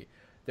disagree with me?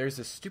 There's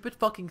this stupid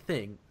fucking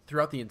thing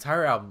throughout the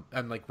entire album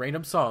and like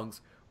random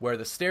songs where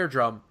the snare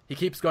drum he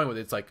keeps going with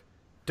it. It's like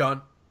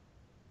dun.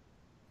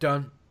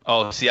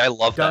 Oh, see, I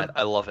love that.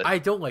 I love it. I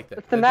don't like that.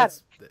 It's thematic.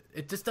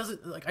 It just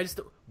doesn't like. I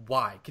just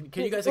why? Can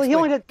you guys Well,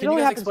 explain? Can you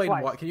guys happens explain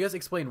twice. why? Can you guys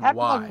explain It happens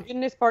why? on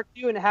Goodness Part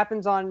 2, and it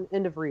happens on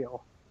End of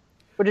Real,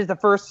 which is the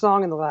first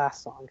song and the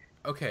last song.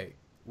 Okay,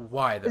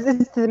 why though?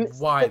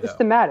 Why though? It's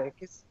thematic.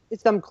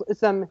 It's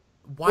them.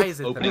 Why is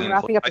it opening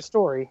thematic? wrapping up the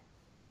story.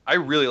 I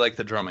really like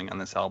the drumming on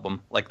this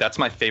album. Like that's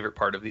my favorite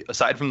part of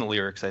aside from the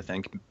lyrics, I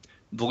think.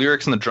 The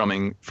lyrics and the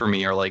drumming for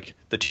me are like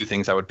the two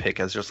things I would pick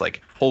as just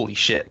like, holy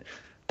shit.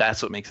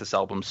 That's what makes this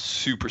album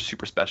super,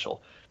 super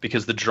special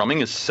because the drumming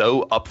is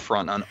so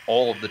upfront on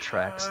all of the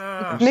tracks.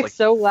 Mixed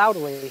so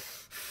loudly.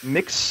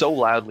 Mixed so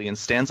loudly and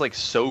stands like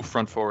so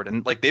front forward.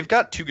 And like they've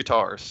got 2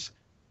 guitars.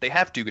 They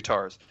have 2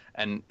 guitars.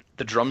 And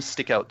the drums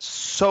stick out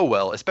so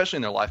well, especially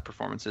in their live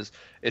performances.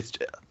 It's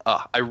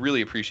I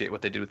really appreciate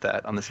what they did with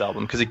that on this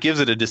album because it gives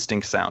it a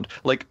distinct sound.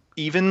 Like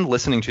even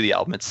listening to the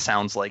album, it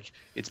sounds like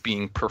it's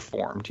being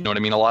performed. You know what I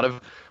mean? A lot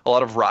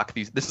of rock.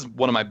 This is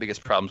one of my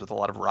biggest problems with a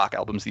lot of rock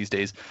albums these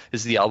days.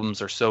 Is the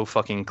albums are so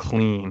fucking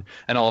clean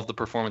and all of the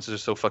performances are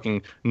so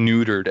fucking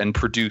neutered and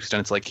produced.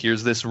 And it's like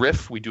here's this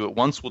riff, we do it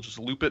once, we'll just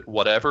loop it,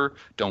 whatever.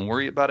 Don't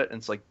worry about it. And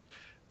it's like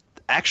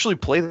actually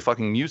play the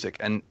fucking music,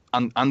 and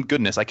on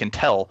Goodness I can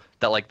tell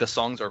that like the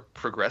songs are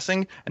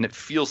progressing and it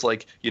feels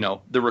like, you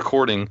know, the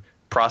recording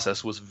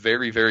process was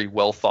very, very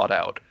well thought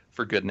out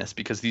for Goodness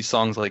because these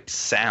songs like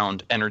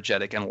sound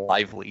energetic and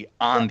lively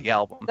on the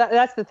album.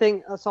 That's the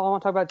thing. That's all I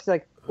want to talk about. It's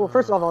like, well,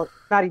 first of all,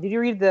 Matty, did you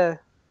read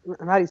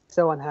Matty's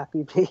so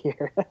unhappy to be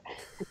here.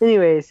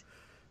 Anyways,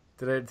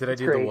 did I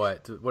do great. the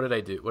what? What did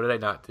I do? What did I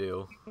not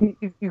do?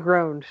 You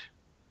groaned.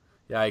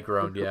 Yeah, I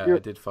groaned. Yeah, I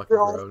did fucking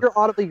groan. You're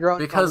audibly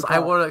groaning. Because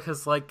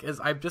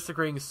I'm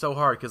disagreeing so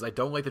hard because I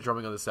don't like the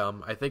drumming on this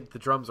album. I think the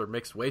drums are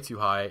mixed way too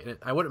high, and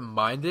I wouldn't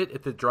mind it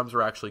if the drums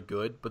were actually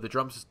good, but the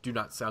drums just do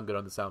not sound good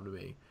on this album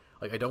to me.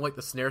 Like I don't like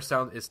the snare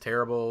sound is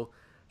terrible.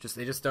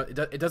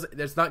 It doesn't.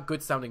 There's not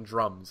good sounding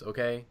drums.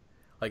 Okay,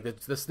 like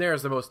the snare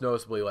is the most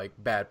noticeably like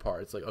bad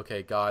part. It's like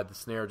okay, God, the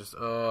snare just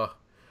they're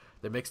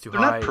mixed too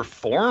high. They're not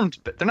performed.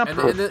 They're not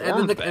performed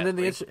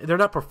badly. They're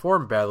not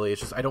performed badly.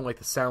 It's just I don't like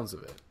the sounds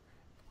of it.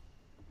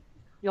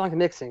 You like the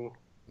mixing.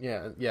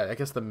 Yeah, I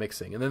guess the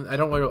mixing, and then I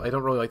don't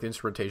really like the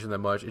instrumentation that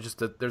much. It's just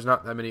that there's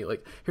not that many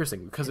like. Here's the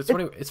thing, because it's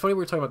funny. It's funny we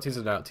were talking about Tease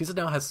It Now. Tease It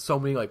Now has so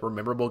many like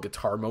memorable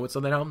guitar moments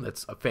on that album.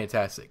 That's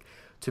fantastic.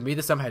 To me,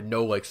 this album had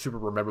no like super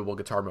memorable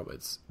guitar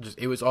moments. Just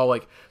it was all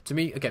like to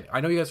me. Again,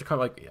 I know you guys are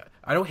kind of like. Yeah,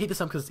 I don't hate this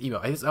album because it's emo.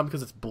 I hate this album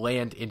because it's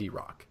bland indie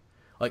rock.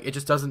 Like it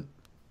just doesn't.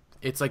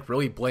 It's like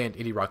really bland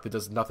indie rock that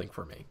does nothing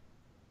for me.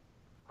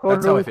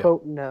 Quote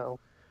unquote no.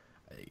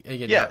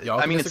 Again, yeah, y'all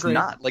can disagree. It's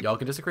not like y'all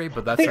can disagree,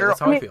 but that's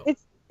how I feel. It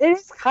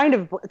is kind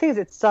of. I think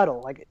it's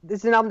subtle. Like this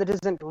is an album that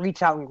doesn't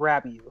reach out and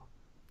grab you.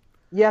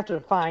 You have to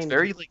find. It's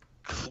very like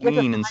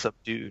clean and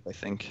subdued. I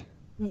think.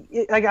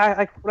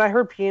 Like when I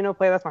heard piano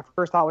play, that's my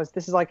first thought was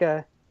this is like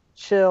a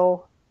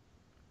chill.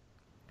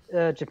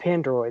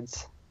 Japan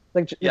droids.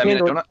 Like yeah, Japan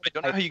I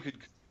don't know how you could.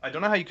 I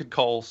don't know how you could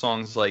call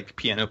songs like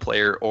Piano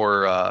Player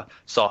or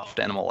Soft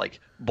Animal like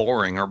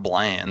boring or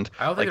bland.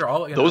 I don't think they're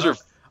all. Those are.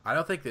 I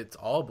don't think it's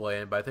all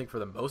bland, but I think for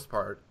the most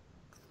part,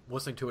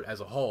 listening to it as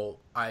a whole,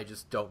 I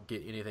just don't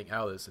get anything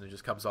out of this, and it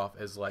just comes off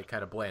as like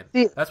kind of bland.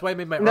 See, that's why I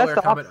made my earlier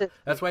comment.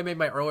 That's why I made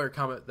my earlier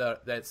comment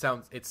that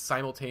it's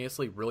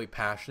simultaneously really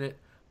passionate,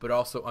 but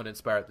also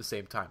uninspired at the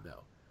same time,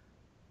 though.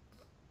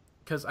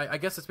 Because I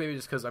guess it's maybe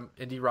just because I'm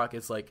indie rock.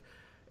 It's like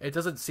it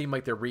doesn't seem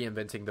like they're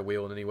reinventing the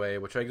wheel in any way,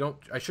 which I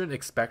shouldn't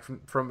expect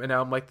from an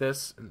album like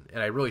this,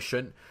 and I really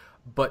shouldn't.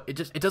 but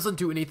it doesn't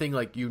do anything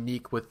like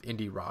unique with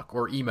indie rock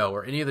or emo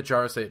or any of the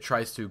genres that it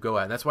tries to go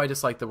at. And that's why I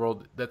dislike the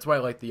world. That's why I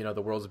like the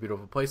the World's a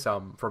Beautiful Place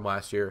album from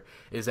last year,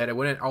 is that it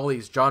went in all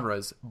these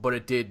genres, but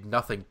it did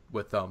nothing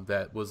with them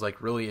that was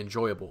like really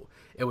enjoyable.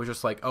 It was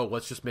just like, oh,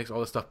 let's just mix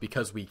all this stuff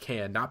because we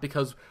can, not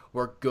because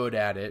we're good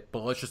at it,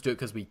 but let's just do it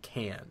because we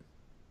can.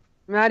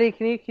 Maddie,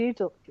 can you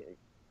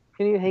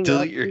hang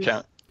Delete up, your please?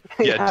 account.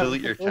 Yeah,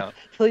 delete your account.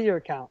 Delete your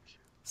account.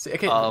 See,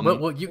 okay,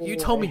 well, you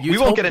told me. We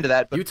won't get into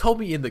that. But you told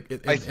me in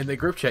the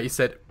group chat. You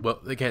said, well,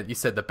 again, you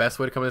said the best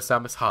way to come to this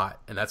album is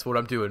hot, and that's what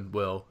I'm doing.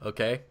 Will,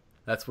 okay,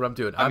 that's what I'm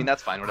doing. I mean,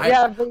 that's fine. Whatever.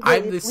 Yeah, but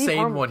I'm the leave sane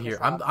Harmon one here.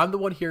 out. I'm the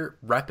one here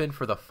repping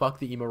for the fuck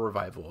the emo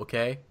revival.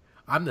 Okay,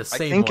 I'm the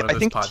sane think- one I of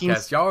this think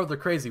podcast. Y'all are the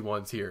crazy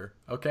ones here.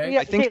 Okay. Yeah,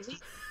 I think okay.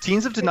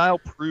 Teens of Denial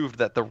proved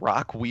that the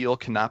rock wheel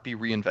cannot be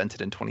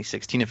reinvented in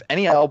 2016. If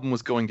any album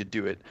was going to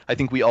do it, I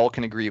think we all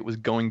can agree it was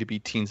going to be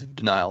Teens of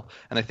Denial.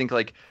 And I think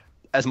like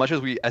as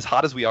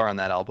hot as we are on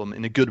that album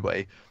in a good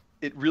way,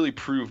 it really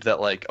proved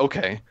that like,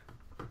 okay,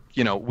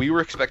 we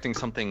were expecting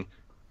something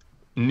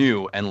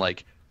new and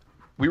like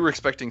we were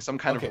expecting some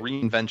kind of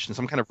reinvention,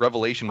 some kind of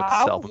revelation with this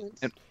album.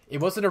 And It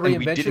wasn't a And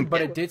we reinvention, didn't but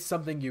get it did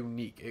something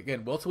unique.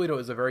 Again, Will Toledo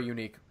is a very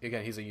unique.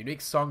 Again, he's a unique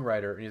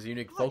songwriter and he's a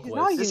unique He's not a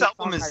vocalist. This unique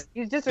album is- songwriter.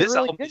 He's just a this really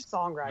album good is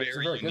songwriter.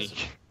 very very good.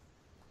 unique.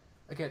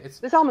 Again, it's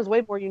This album is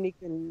way more unique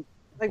than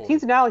like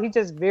Teens of Denial. He's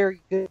just very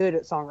good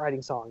at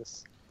songwriting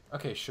songs.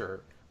 okay,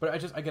 sure, but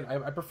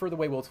I prefer the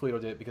way Will Toledo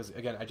did it because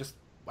again,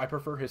 I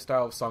prefer his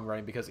style of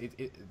songwriting because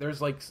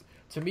there's like,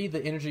 to me,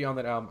 the energy on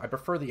that album. I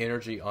prefer the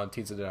energy on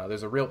Teens of Denial.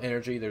 There's a real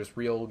energy. There's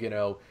real,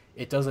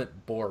 it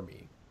doesn't bore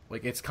me.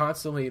 Like there's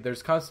constantly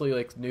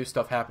like new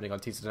stuff happening on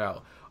Teens of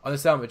Denial. On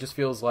this album, it just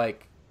feels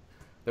like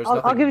there's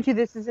nothing. I'll give it to you.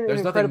 This is an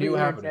there's nothing incredibly new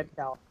energetic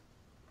happening. album.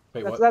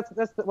 Wait, That's what?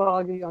 that's what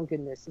I'll give you on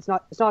goodness. It's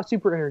not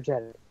super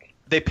energetic.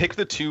 They picked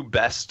the two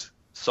best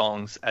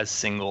songs as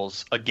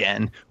singles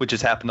again, which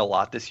has happened a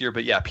lot this year.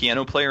 But yeah,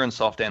 Piano Player and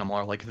Soft Animal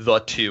are like the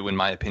two, in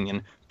my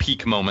opinion,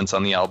 peak moments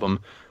on the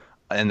album,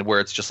 and where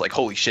it's just like,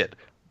 holy shit,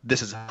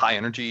 this is high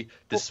energy,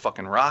 this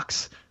fucking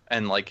rocks.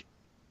 And like,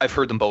 I've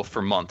heard them both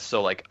for months,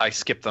 so like I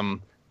skip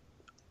them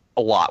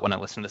a lot when I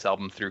listen to this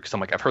album through because I'm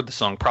like, I've heard the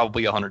song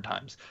probably 100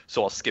 times,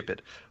 so I'll skip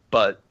it.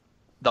 But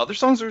the other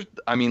songs are,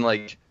 I mean,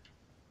 like,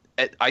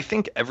 I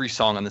think every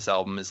song on this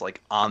album is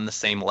like on the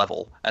same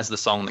level as the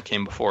song that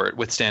came before it,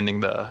 withstanding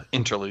the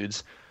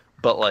interludes.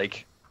 But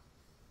like,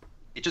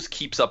 it just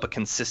keeps up a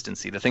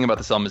consistency. The thing about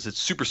this album is it's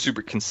super,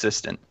 super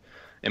consistent,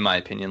 in my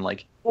opinion.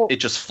 Like, it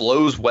just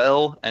flows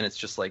well, and it's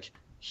just like,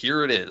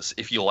 here it is.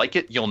 If you like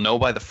it, you'll know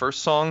by the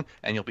first song,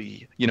 and you'll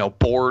be,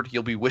 bored.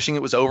 You'll be wishing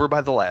it was over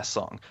by the last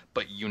song.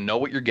 But you know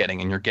what you're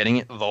getting, and you're getting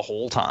it the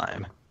whole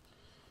time.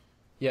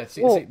 Yeah,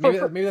 see, Well,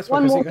 maybe that's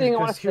one because more thing I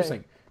wanna here's the say.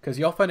 thing. Because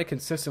y'all find it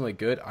consistently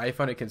good, I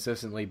find it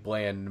consistently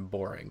bland and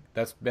boring.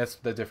 That's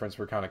the difference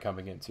we're kind of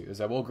coming into. Is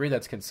that we'll agree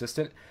that's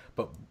consistent,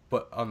 but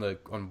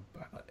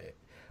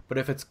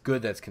if it's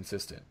good, that's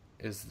consistent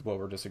is what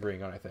we're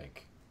disagreeing on. I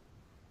think.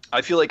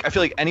 I feel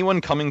like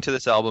anyone coming to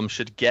this album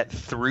should get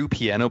through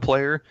Piano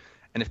Player,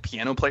 and if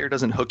Piano Player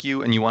doesn't hook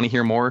you and you want to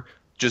hear more,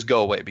 just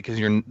go away because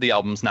the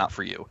album's not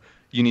for you.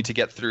 You need to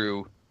get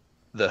through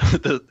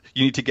you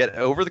need to get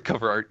over the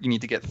cover art. You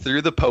need to get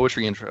through the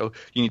poetry intro.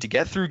 You need to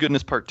get through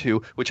Goodness Part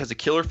 2, which has a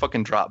killer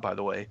fucking drop, by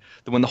the way.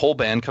 When the whole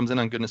band comes in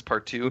on Goodness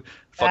Part 2,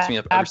 fucks me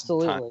up every single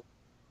time. Absolutely.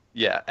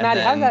 Yeah. And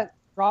Maddie, how then, does that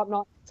drop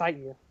not excite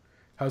you?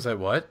 How's that?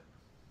 What?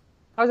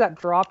 How does that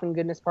drop in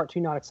Goodness Part 2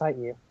 not excite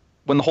you?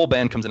 when the whole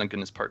band comes in on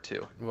Goodness Part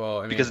 2. Well,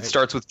 I mean, because it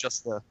starts with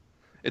just the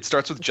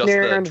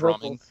Snare and drumming.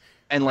 vocals.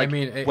 And like I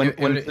mean, it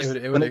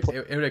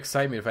would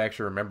excite me if I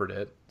actually remembered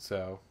it.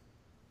 So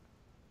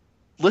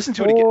listen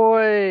to it again.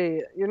 Boy,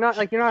 you're not.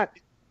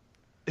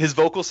 His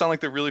vocals sound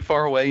like they're really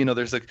far away. You know,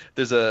 there's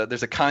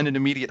a kind and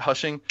immediate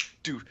hushing,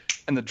 do,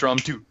 and the drum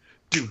do,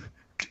 and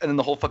then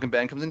the whole fucking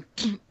band comes in.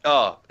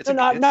 Oh,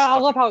 I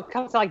love how it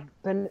comes like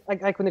when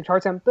the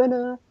charts sound.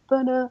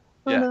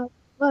 Yeah.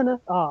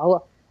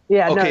 Oh,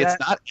 yeah. Okay, no, it's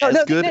not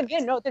as good.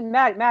 Then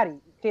Maddie.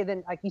 Okay,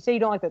 then like you say you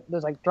don't like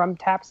those like drum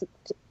taps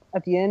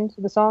at the end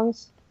of the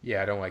songs.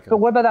 yeah, I don't like it. But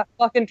what about that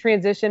fucking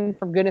transition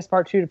from Goodness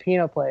Part 2 to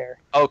Piano Player?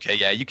 Okay,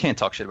 yeah, you can't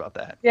talk shit about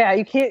that. Yeah,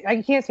 you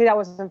can't say that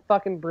wasn't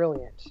fucking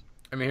brilliant.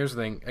 I mean, here's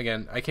the thing.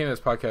 Again, I came to this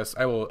podcast.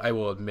 I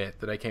will admit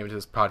that I came to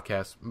this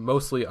podcast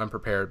mostly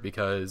unprepared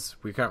because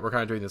we're kind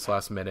of doing this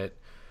last minute.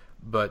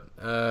 But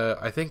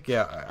I think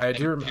I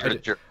do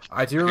remember.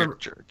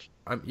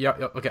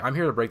 Okay. I'm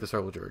here to break the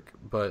circle jerk.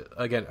 But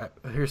again,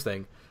 here's the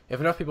thing. If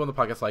enough people on the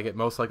podcast like it,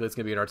 most likely it's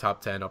going to be in our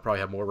top 10. I'll probably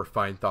have more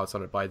refined thoughts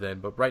on it by then.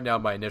 But right now,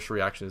 my initial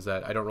reaction is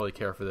that I don't really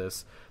care for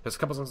this. There's a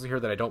couple songs in here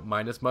that I don't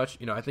mind as much.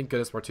 You know, I think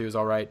Goodness Part 2 is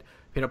all right.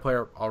 Piano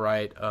Player, all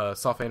right.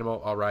 Soft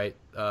Animal, all right.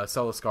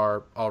 Sell the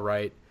Scar, all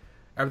right.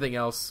 Everything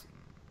else,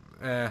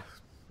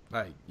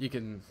 you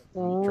can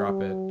drop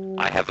it.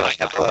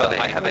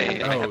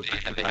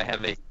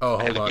 Oh,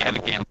 hold on.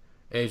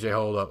 AJ,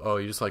 hold up. Oh,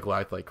 you just like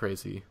laughed like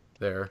crazy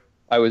there.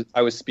 I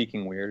was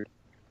speaking weird.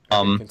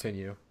 Okay,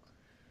 continue.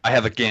 I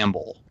have a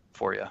gamble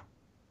for you. All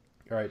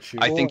right,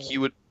 shoot. I think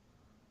you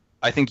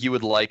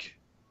would like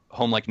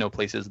Home Like No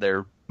Place Is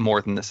There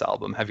more than this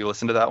album. Have you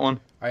listened to that one?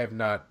 I have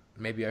not.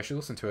 Maybe I should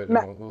listen to it. And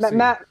Matt, we'll see.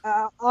 Matt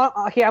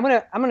okay, I'm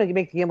gonna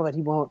make the gamble that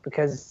he won't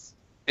because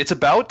It's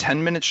about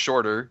 10 minutes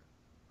shorter,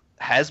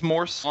 has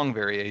more song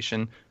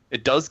variation.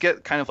 It does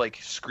get kind of like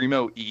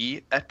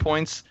screamo-y at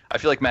points. I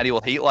feel like Matty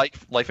will hate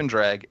Life and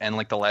Drag and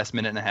like the last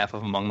minute and a half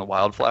of Among the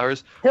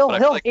Wildflowers. he'll But I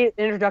feel like, hate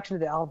the introduction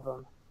to the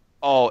album.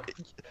 oh,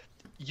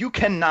 you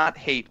cannot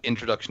hate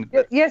Introduction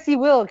to Yes, he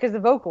will because the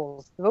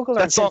vocals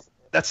are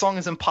that song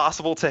is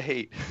impossible to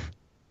hate.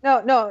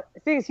 No, the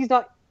thing is, he's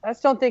not. I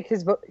just don't think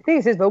his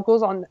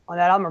vocals on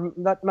that album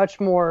are much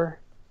more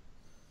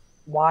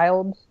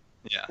wild.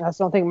 Yeah. I just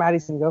don't think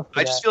Matty's gonna go for that.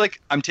 I just feel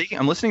like I'm taking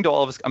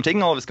all of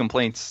his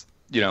complaints,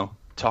 to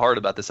heart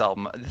about this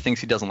album, the things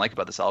he doesn't like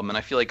about this album, and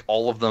I feel like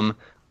all of them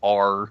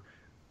are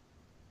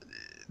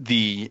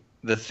the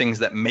things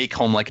that make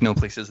Home Like No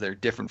Place Is There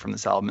different from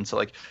this album. And so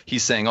like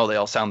he's saying, oh, they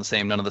all sound the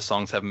same, none of the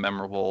songs have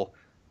memorable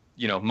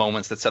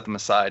moments that set them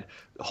aside.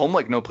 Home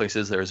Like No Place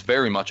Is There is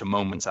very much a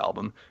moments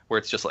album where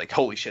it's just like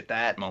holy shit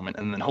that moment,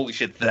 and then holy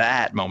shit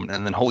that moment,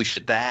 and then holy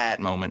shit that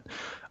moment,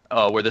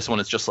 where this one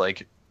is just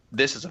like,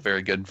 this is a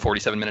very good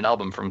 47-minute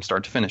album from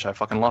start to finish. I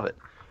fucking love it.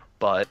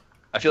 But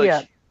I feel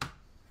like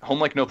Home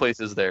Like No Place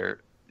Is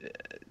There,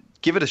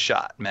 give it a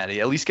shot,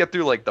 Matty. At least get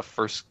through like the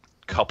first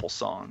couple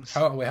songs.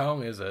 How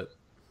long is it?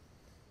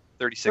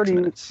 36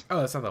 minutes. Oh,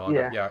 that's not that long.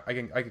 Yeah, I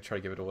can try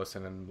to give it a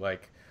listen, and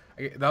like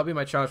that'll be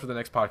my challenge for the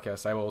next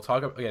podcast. I will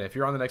talk again if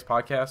you're on the next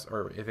podcast,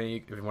 or if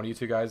one of you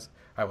two guys,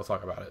 I will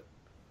talk about it.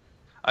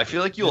 I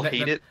feel like you'll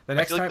hate it. The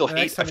next time you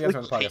guys are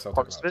on the podcast, I'll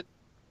talk about it.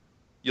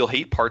 You'll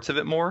hate parts of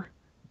it more,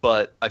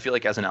 but I feel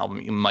like as an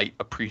album, you might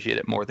appreciate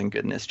it more than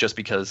Goodness, just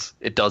because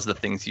it does the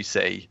things you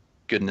say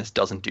Goodness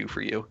doesn't do for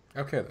you.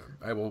 Okay, then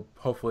I will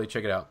hopefully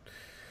check it out.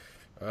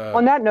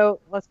 On that note,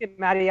 let's get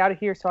Matty out of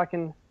here so I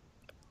can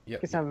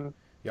get some.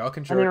 Y'all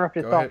can jerk.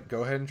 Uninterrupted thoughts.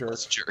 Go ahead and jerk.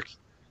 Let's jerk. Here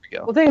we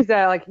go. Well, things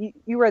that like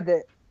you read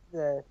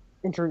the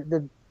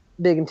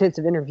big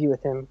intensive interview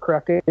with him,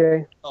 correct,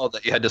 AJ? Oh,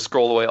 that you had to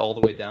scroll away all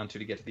the way down to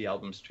get to the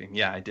album stream.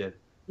 Yeah, I did.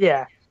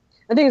 Yeah.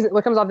 The thing is,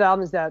 what comes off the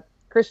album is that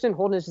Christian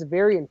Holden is just a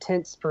very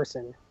intense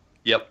person.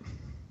 Yep.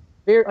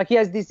 Very he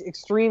has these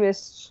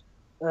extremist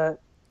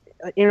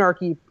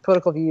anarchy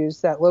political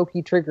views that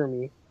low-key trigger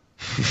me.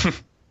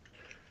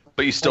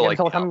 But you still like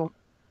the album.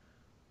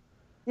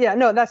 Yeah,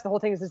 no, that's the whole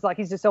thing. Is just like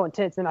he's just so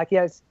intense, and like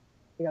he's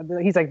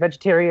like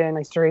vegetarian,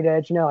 like straight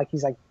edge, like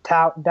he's like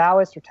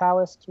Taoist,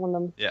 one of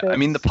them. Yeah, I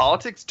mean the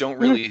politics don't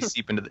really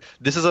seep into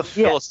this is a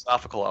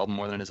philosophical album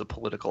more than it is a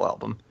political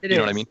album. You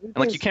know what I mean? And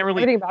like you can't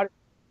really everything about it.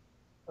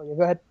 Oh, yeah,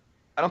 go ahead.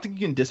 I don't think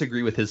you can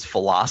disagree with his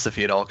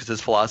philosophy at all, because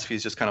his philosophy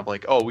is just kind of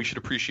like, oh, we should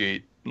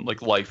appreciate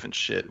like life and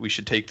shit. We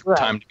should take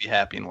time to be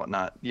happy and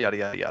whatnot. Yada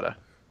yada yada.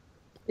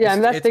 Yeah,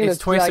 and that's the thing. It's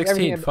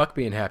 2016. Fuck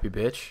being happy,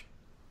 bitch.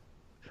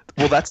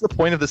 Well, that's the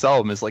point of this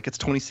album. Is like it's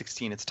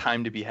 2016. It's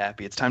time to be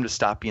happy. It's time to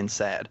stop being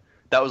sad.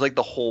 That was like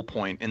the whole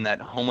point. In that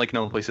Home Like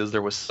No Place Is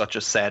There was such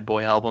a sad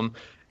boy album.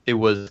 It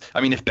was.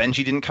 I mean, if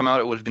Benji didn't come out,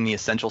 it would have been the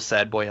essential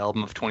sad boy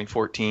album of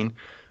 2014.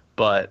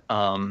 But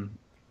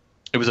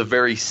it was a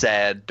very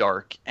sad,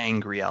 dark,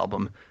 angry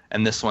album.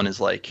 And this one is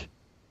like,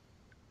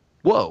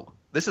 whoa,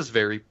 this is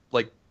very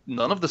like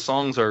none of the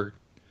songs are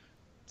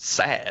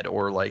sad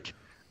or like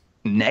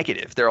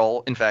negative. They're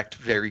all, in fact,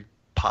 very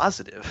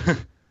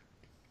positive.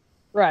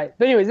 Right.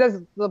 But anyways, that's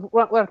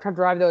what I'm trying to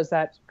drive, though, is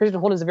that Christian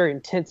Holden is a very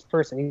intense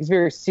person. He's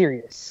very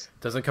serious.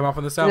 Doesn't come off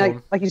on this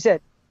album. Like you said.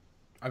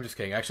 I'm just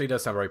kidding. Actually, it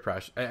does sound very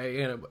fresh.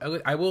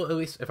 I will, at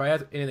least, if I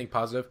have anything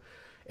positive,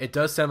 it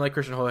does sound like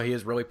Christian Holden, he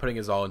is really putting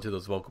his all into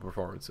those vocal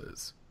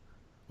performances.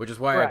 Which is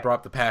why I brought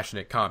up the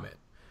passionate comment.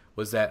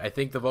 Was that I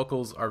think the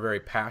vocals are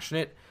very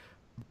passionate,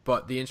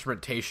 but the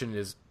instrumentation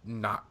is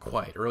not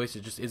quite. Or at least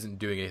it just isn't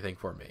doing anything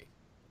for me.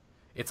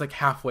 It's like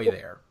halfway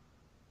there.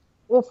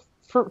 Well,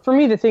 for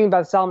me, the thing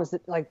about this album is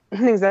that, like,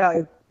 things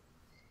that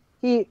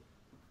like,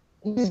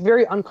 he's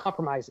very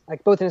uncompromising,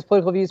 like both in his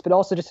political views, but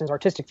also just in his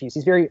artistic views.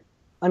 He's very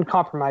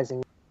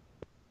uncompromising,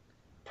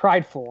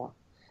 prideful.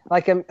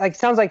 Like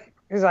sounds like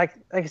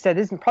I said,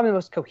 this is probably the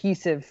most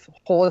cohesive,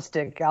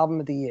 holistic album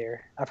of the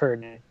year I've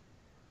heard.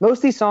 Most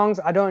of these songs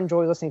I don't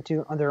enjoy listening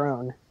to on their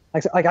own.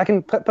 Like I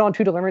can put on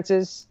Two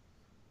Deliverances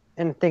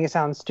and think it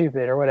sounds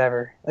stupid or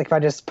whatever. Like if I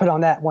just put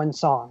on that one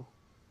song.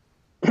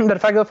 But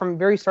if I go from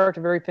very start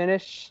to very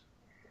finish,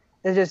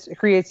 it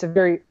creates a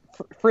very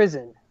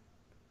frizzen.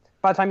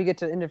 By the time you get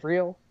to the end of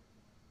Real,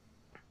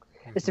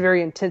 it's a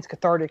very intense,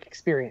 cathartic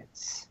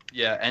experience.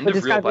 Yeah, End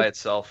of Real by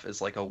itself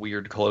is like a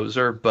weird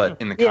closer, but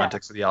in the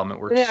context of the album, it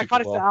works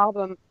super well. The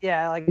album,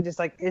 like it just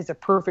like is a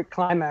perfect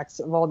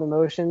climax of all the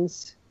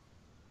emotions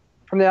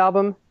from the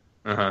album.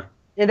 Uh-huh.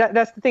 And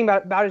that's the thing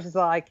about it is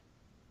like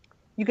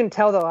you can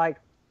tell that like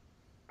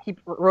he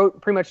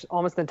wrote pretty much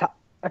almost the entire.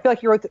 I feel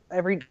like he wrote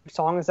every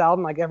song on this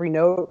album, like every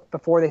note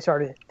before they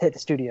started to hit the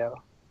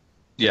studio.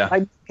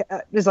 Yeah.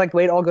 Just like the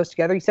way it all goes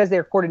together. He says they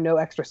recorded no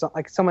extra song.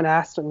 Like someone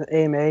asked in the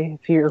AMA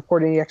if he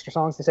recorded any extra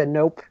songs. They said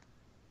nope.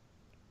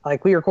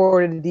 Like we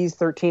recorded these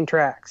 13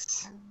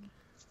 tracks.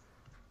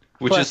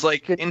 Which is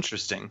like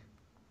interesting.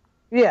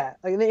 Yeah,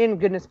 like in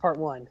Goodness Part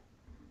 1.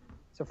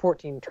 So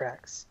 14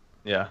 tracks.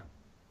 Yeah.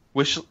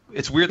 Which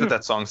it's weird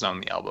that song's not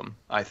on the album,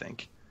 I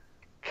think.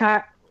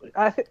 Yeah,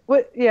 it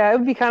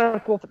would be kind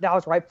of cool if that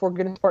was right before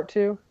Goodness Part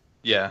 2.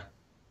 Yeah.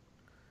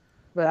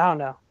 But I don't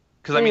know.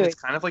 Because, I mean, it's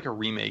kind of like a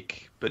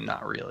remake, but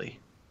not really.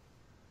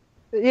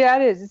 Yeah,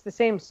 it is. It's the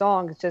same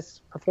song. It's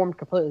just performed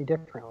completely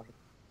differently.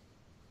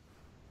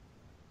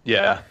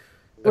 Yeah.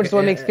 Which is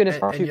what makes Goodness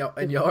Part 2.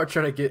 And y'all are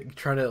trying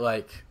to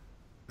like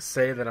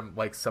say that I'm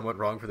like somewhat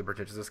wrong for the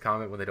pretentiousness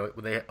comment when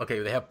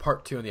they have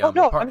Part 2 on the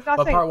album. Part 1's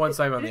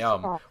not on the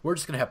album. We're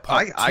just gonna have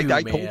Part 2,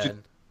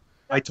 man.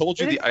 I told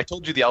you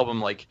the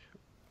album like.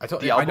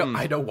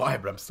 I know why,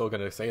 but I'm still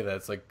gonna say that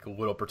it's like a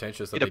little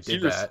pretentious that they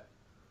did that.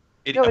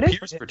 It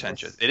appears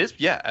pretentious. It is,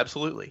 yeah,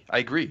 absolutely. I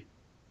agree.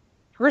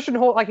 Christian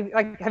Holt, like,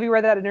 have you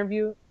read that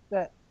interview?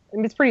 That, I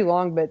mean, it's pretty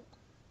long, but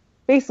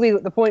basically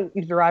the point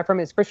you derive from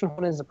it is Christian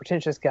Holt is a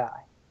pretentious guy.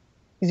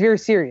 He's very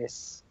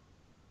serious.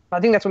 I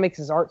think that's what makes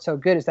his art so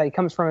good, is that he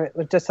comes from it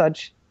with just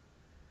such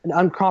an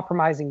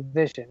uncompromising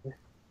vision.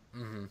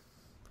 Mm-hmm.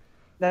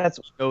 That's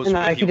he knows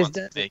what he wants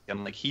to make,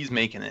 and like he's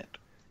making it.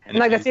 And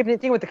like that's the same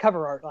thing with the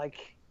cover art, like.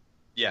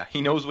 Yeah,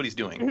 he knows what he's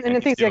doing. And the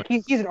thing is, like,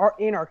 he's an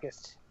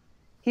anarchist.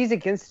 He's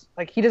against,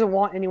 like, he doesn't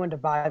want anyone to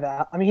buy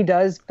that. I mean, he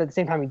does, but at the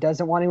same time, he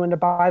doesn't want anyone to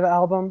buy the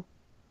album.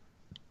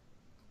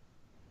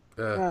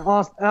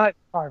 Part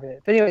of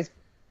it. But anyways,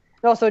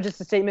 also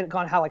just a statement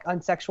on how, like,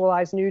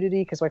 unsexualized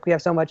nudity, because, like, we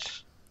have so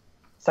much,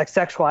 it's like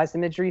sexualized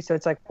imagery. So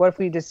it's like, what if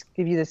we just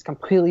give you this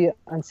completely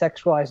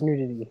unsexualized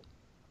nudity?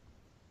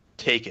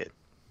 Take it.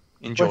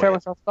 Enjoy it. What if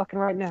everyone starts fucking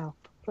right now?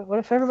 What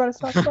if everybody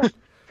starts fucking?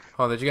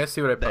 Oh, did you guys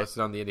see what I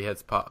posted on the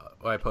Indieheads?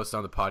 What I posted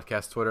on the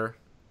podcast Twitter?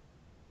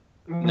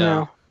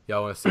 No.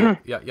 Y'all want to see it?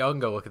 Yeah, y'all can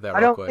go look at that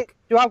real quick.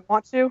 Do I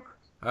want to?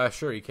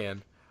 Sure, you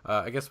can.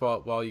 I guess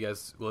while you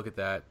guys look at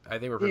that, I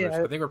think we're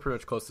pretty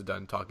much close to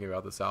done talking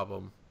about this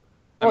album.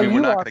 I mean,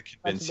 we're not going to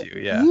convince you.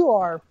 Yeah, you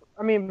are.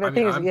 I mean, the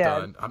thing is, I'm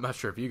done. I'm not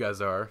sure if you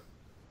guys are,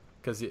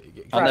 because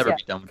I'll never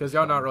be done. Because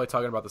y'all not really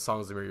talking about the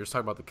songs anymore. You're just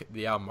talking about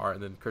the album art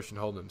and then Christian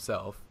Holden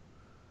himself.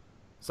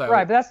 So,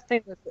 right, but that's the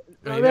thing.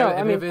 If you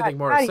have anything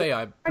more to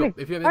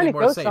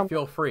say,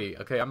 feel free.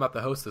 Okay, I'm not the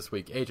host this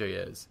week.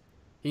 AJ is.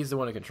 He's the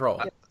one in control.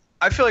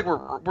 I feel like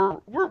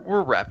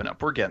we're wrapping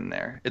up. We're getting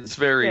there. It's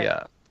very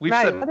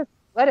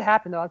let it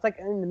happen though. It's like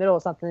in the middle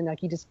of something.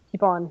 Like you just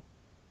keep on.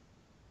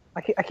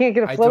 I can't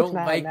get a flow. I don't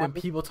like when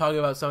people talk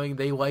about something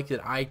they like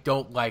that I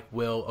don't like.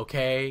 Will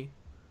okay?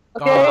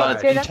 Okay. Hold on,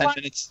 it's been 10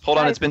 minutes. Hold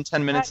on, it's been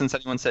 10 minutes since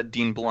anyone said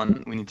Dean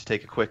Blunt. We need to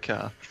take a quick.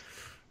 That's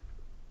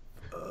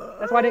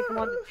why I didn't come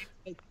on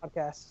the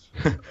podcast.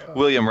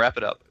 William, wrap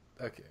it up.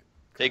 Okay.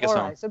 Take us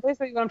home. Right. So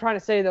basically, what I'm trying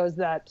to say though is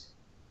that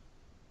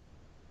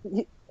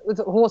with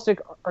a holistic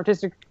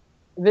artistic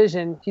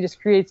vision, he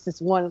just creates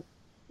this one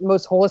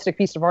most holistic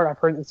piece of art I've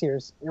heard this year.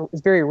 It's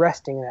very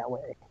resting in that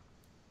way.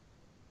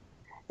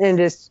 And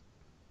just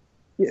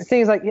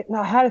things like, no,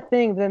 I had a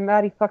thing, but then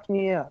Matty fucked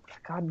me up.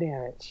 God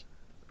damn it.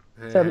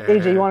 So,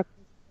 AJ, you want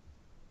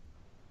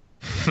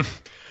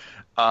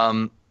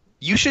to...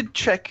 you should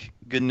check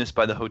Goodness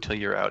by the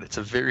Hotelier out. It's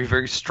a very,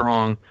 very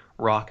strong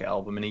rock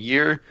album in a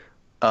year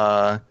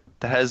that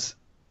has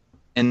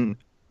an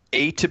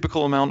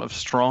atypical amount of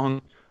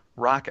strong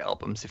rock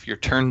albums. If you're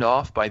turned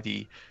off by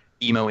the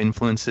emo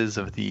influences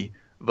of the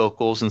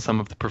vocals and some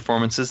of the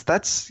performances,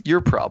 that's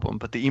your problem.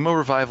 But the emo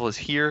revival is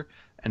here,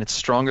 and it's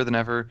stronger than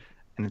ever,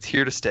 and it's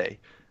here to stay.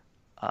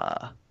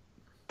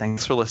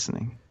 Thanks for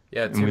listening.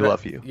 Yeah, and we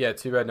love you. Yeah,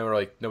 too bad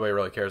nobody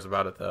really cares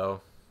about it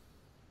though.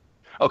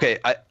 Okay,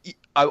 I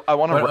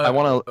want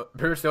to.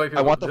 Pretty much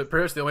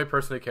the only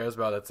person who cares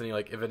about that's any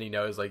like if any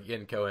knows like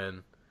Ian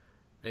Cohen.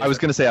 I was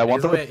gonna say I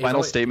want the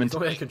final statement. He's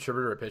only a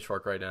contributor at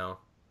Pitchfork right now.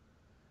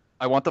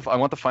 I want the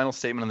final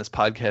statement on this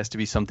podcast to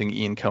be something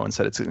Ian Cohen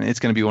said. It's going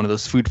to be one of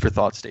those food for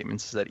thought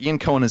statements. Is that Ian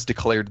Cohen has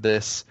declared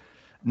this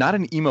not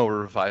an emo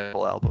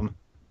revival album,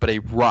 but a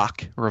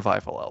rock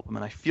revival album,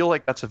 and I feel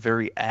like that's a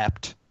very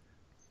apt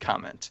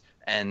comment.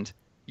 And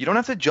you don't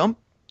have to jump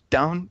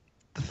down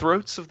the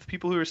throats of the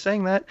people who are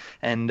saying that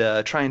and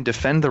try and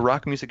defend the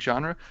rock music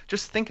genre.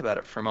 Just think about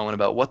it for a moment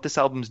about what this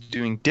album's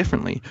doing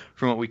differently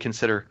from what we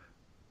consider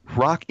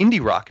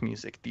indie rock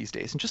music these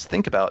days, and just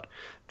think about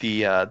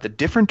the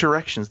different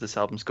directions this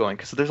album's going,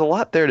 because there's a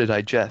lot there to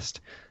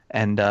digest,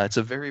 and it's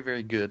a very,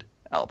 very good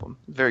album,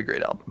 very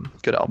great album,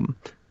 good album.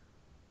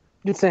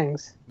 Good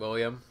sings.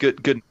 William.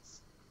 Good. Good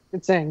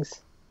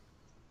sings.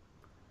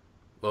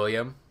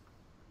 William.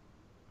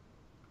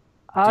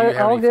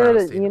 I'll give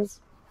it an Ian.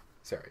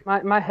 Sorry.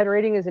 My head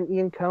rating is an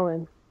Ian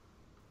Cohen.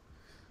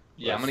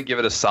 Yeah, I'm gonna give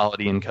it a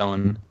solid Ian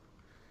Cohen.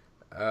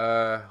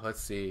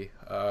 Let's see.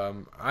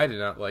 I did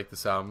not like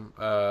this album.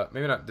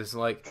 Maybe not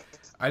dislike.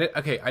 I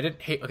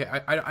didn't hate. Okay,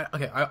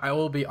 I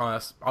will be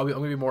honest. I'm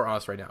gonna be more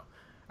honest right now.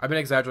 I've been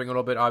exaggerating a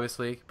little bit,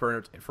 obviously,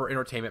 for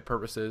entertainment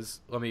purposes.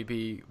 Let me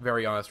be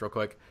very honest, real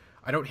quick.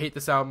 I don't hate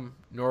this album,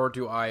 nor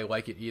do I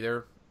like it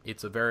either.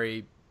 It's a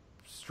very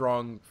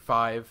strong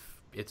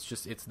 5.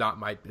 It's not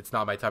my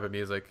type of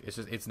music.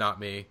 It's not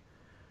me.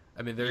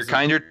 I mean, You're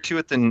kinder to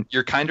it than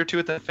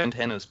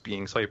Fantano's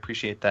being, so I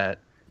appreciate that.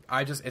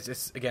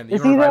 It's again, the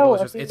Is emo he, revival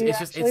though? is Is he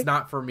it's actually?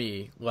 not for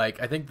me.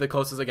 Like, I think the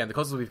closest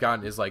we've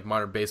gotten is like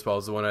Modern Baseball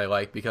is the one I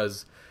like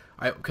because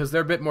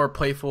they're a bit more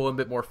playful and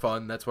a bit more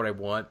fun. That's what I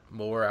want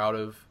more out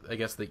of, I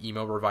guess, the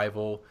emo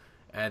revival,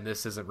 and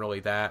this isn't really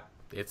that.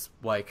 It's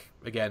like,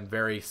 again,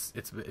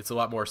 it's a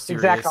lot more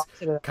serious. Exact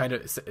opposite of that. Kind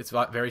of, it's a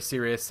lot very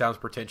serious. Sounds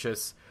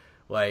pretentious.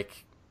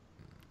 Like,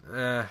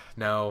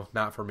 no,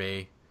 not for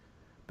me.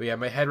 But yeah,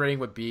 my head rating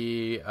would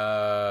be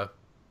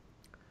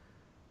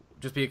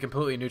just be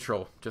completely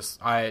neutral.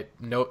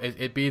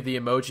 It'd be the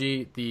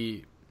emoji,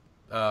 the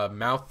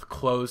mouth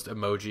closed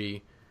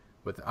emoji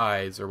with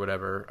eyes or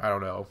whatever. I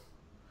don't know.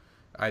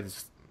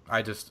 It's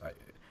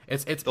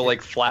the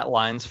like flat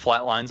lines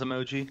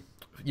emoji.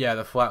 Yeah,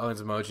 the flat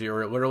lines emoji,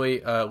 or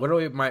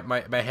literally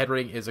my head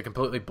rating is a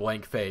completely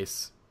blank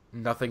face,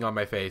 nothing on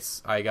my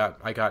face. I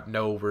got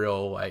no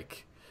real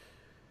like.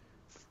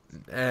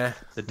 The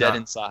dead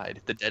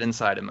inside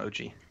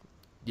emoji.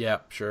 Yeah,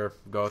 sure,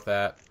 go with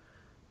that.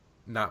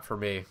 Not for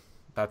me.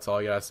 That's all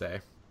I gotta say.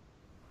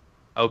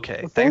 Okay,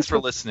 Well, thanks for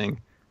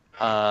listening.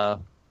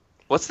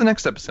 What's the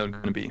next episode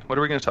going to be? What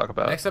are we going to talk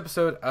about? Next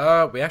episode,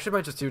 we actually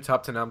might just do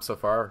top 10 albums so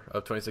far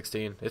of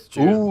 2016. It's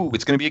June. Ooh,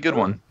 it's going to be a good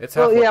one. It's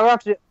Well, halfway.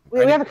 yeah,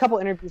 we have a couple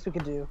interviews we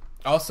could do.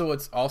 Also,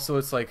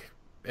 it's like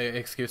an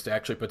excuse to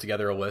actually put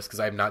together a list because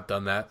I have not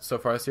done that so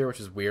far this year, which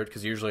is weird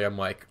because usually I'm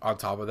like on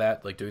top of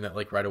that, like doing that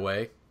like right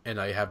away,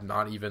 and I have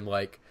not even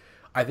like.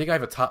 I think I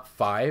have a top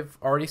 5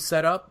 already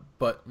set up,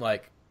 but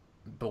like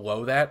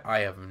below that, I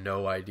have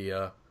no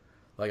idea.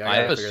 Like I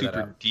have a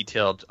super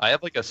detailed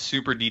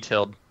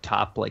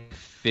top like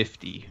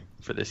 50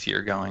 for this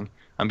year going.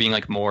 I'm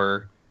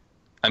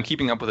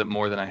keeping up with it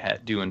more than I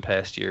do in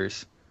past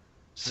years.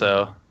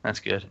 So that's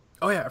good.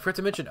 Oh yeah, I forgot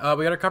to mention,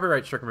 we got a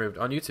copyright strike removed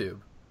on YouTube.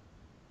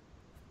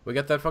 We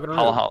got that fucking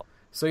removed. How?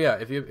 So yeah,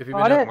 if you've been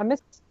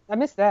I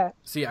missed that.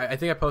 See, I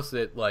think I posted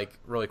it like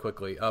really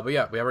quickly. But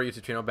yeah, we have our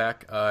YouTube channel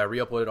back. I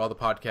re-uploaded all the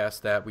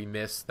podcasts that we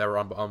missed that were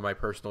on my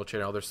personal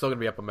channel. They're still gonna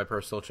be up on my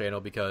personal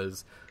channel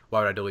because why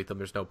would I delete them?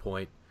 There's no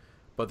point.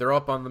 But they're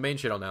up on the main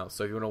channel now.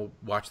 So if you want to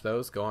watch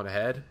those, go on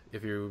ahead.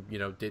 If you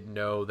didn't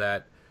know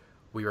that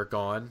we were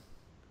gone,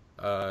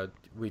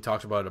 we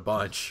talked about it a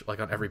bunch, like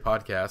on every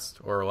podcast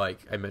or like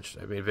I made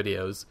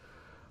videos.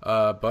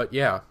 But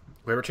yeah,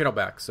 we have our channel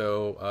back.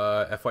 So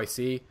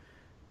FYC.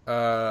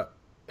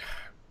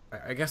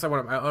 I guess I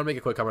want to make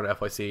a quick comment on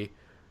FYC.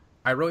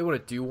 I really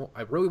want to do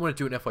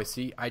an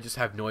FYC. I just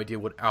have no idea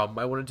what album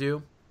I want to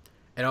do.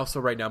 And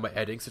also right now my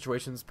editing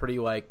situation is pretty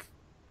like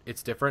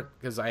it's different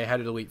because I had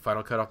to delete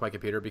Final Cut off my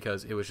computer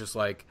because it was just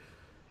like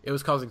it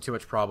was causing too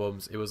much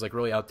problems. It was like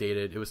really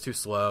outdated. It was too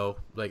slow.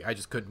 Like I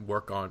just couldn't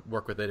work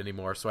with it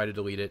anymore. So I had to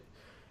delete it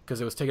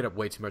because it was taking up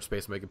way too much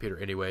space on my computer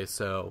anyway.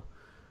 So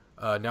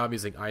now I'm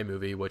using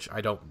iMovie, which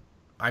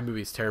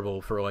iMovie is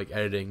terrible for like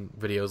editing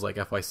videos like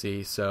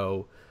FYC.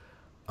 So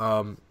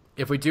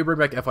if we do bring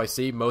back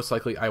FYC, most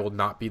likely I will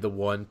not be the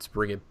one to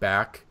bring it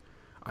back.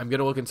 I'm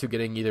gonna look into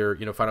getting either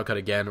Final Cut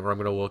again, or I'm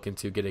gonna look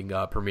into getting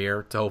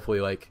Premiere to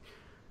hopefully like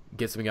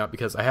get something out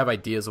because I have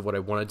ideas of what I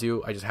want to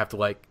do. I just have to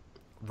like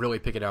really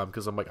pick it out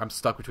because I'm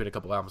stuck between a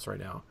couple albums right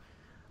now.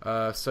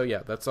 So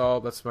yeah, that's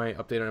all. That's my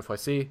update on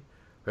FYC.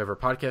 We have our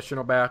podcast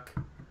channel back.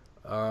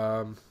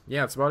 Yeah,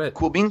 that's about it.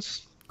 Cool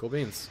beans.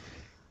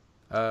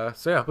 So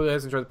yeah, hope you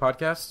guys enjoyed the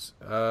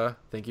podcast.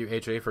 Thank you,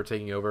 AJ, for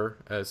taking over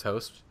as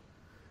host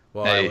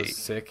while I was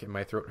sick and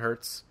my throat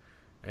hurts,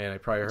 and I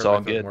probably hurt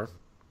my throat more.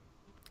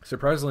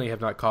 Surprisingly, I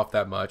have not coughed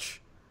that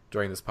much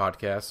during this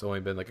podcast. It's only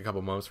been like a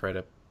couple moments where I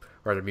had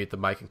to mute the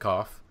mic and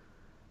cough.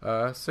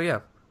 So yeah,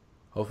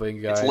 hopefully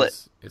you guys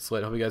it's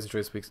lit. Hope you guys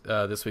enjoy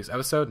this week's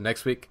episode.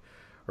 Next week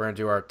we're gonna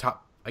do our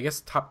top. I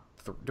guess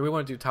do we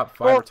want to do top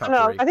 5 or top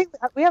 3? I think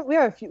we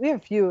have a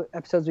few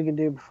episodes we can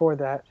do before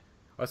that.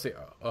 Let's see.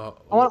 I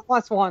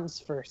want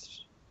Swans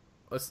first.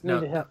 Swans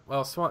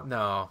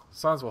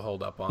will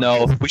hold up on.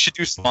 No, we should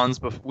do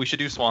Swans. We should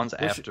do Swans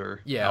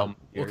after. Yeah.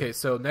 Okay.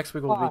 So next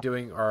week we'll be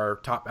doing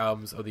our top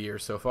albums of the year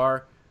so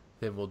far.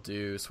 Then we'll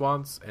do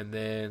Swans, and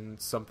then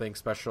something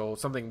special,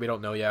 something we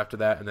don't know yet after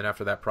that, and then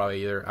after that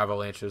probably either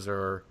Avalanches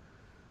or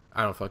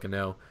I don't fucking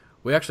know.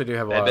 We actually do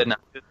have a lot.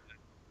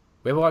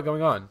 We have a lot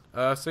going on.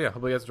 So yeah,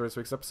 hope you guys enjoyed this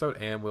week's episode,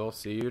 and we'll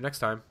see you next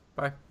time.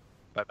 Bye.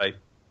 Bye.